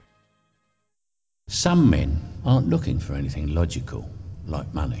Burn. Some men aren't looking for anything logical,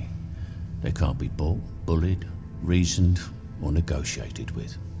 like money. They can't be bought, bullied, reasoned, or negotiated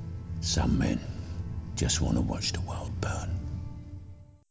with. Some men just want to watch the world burn.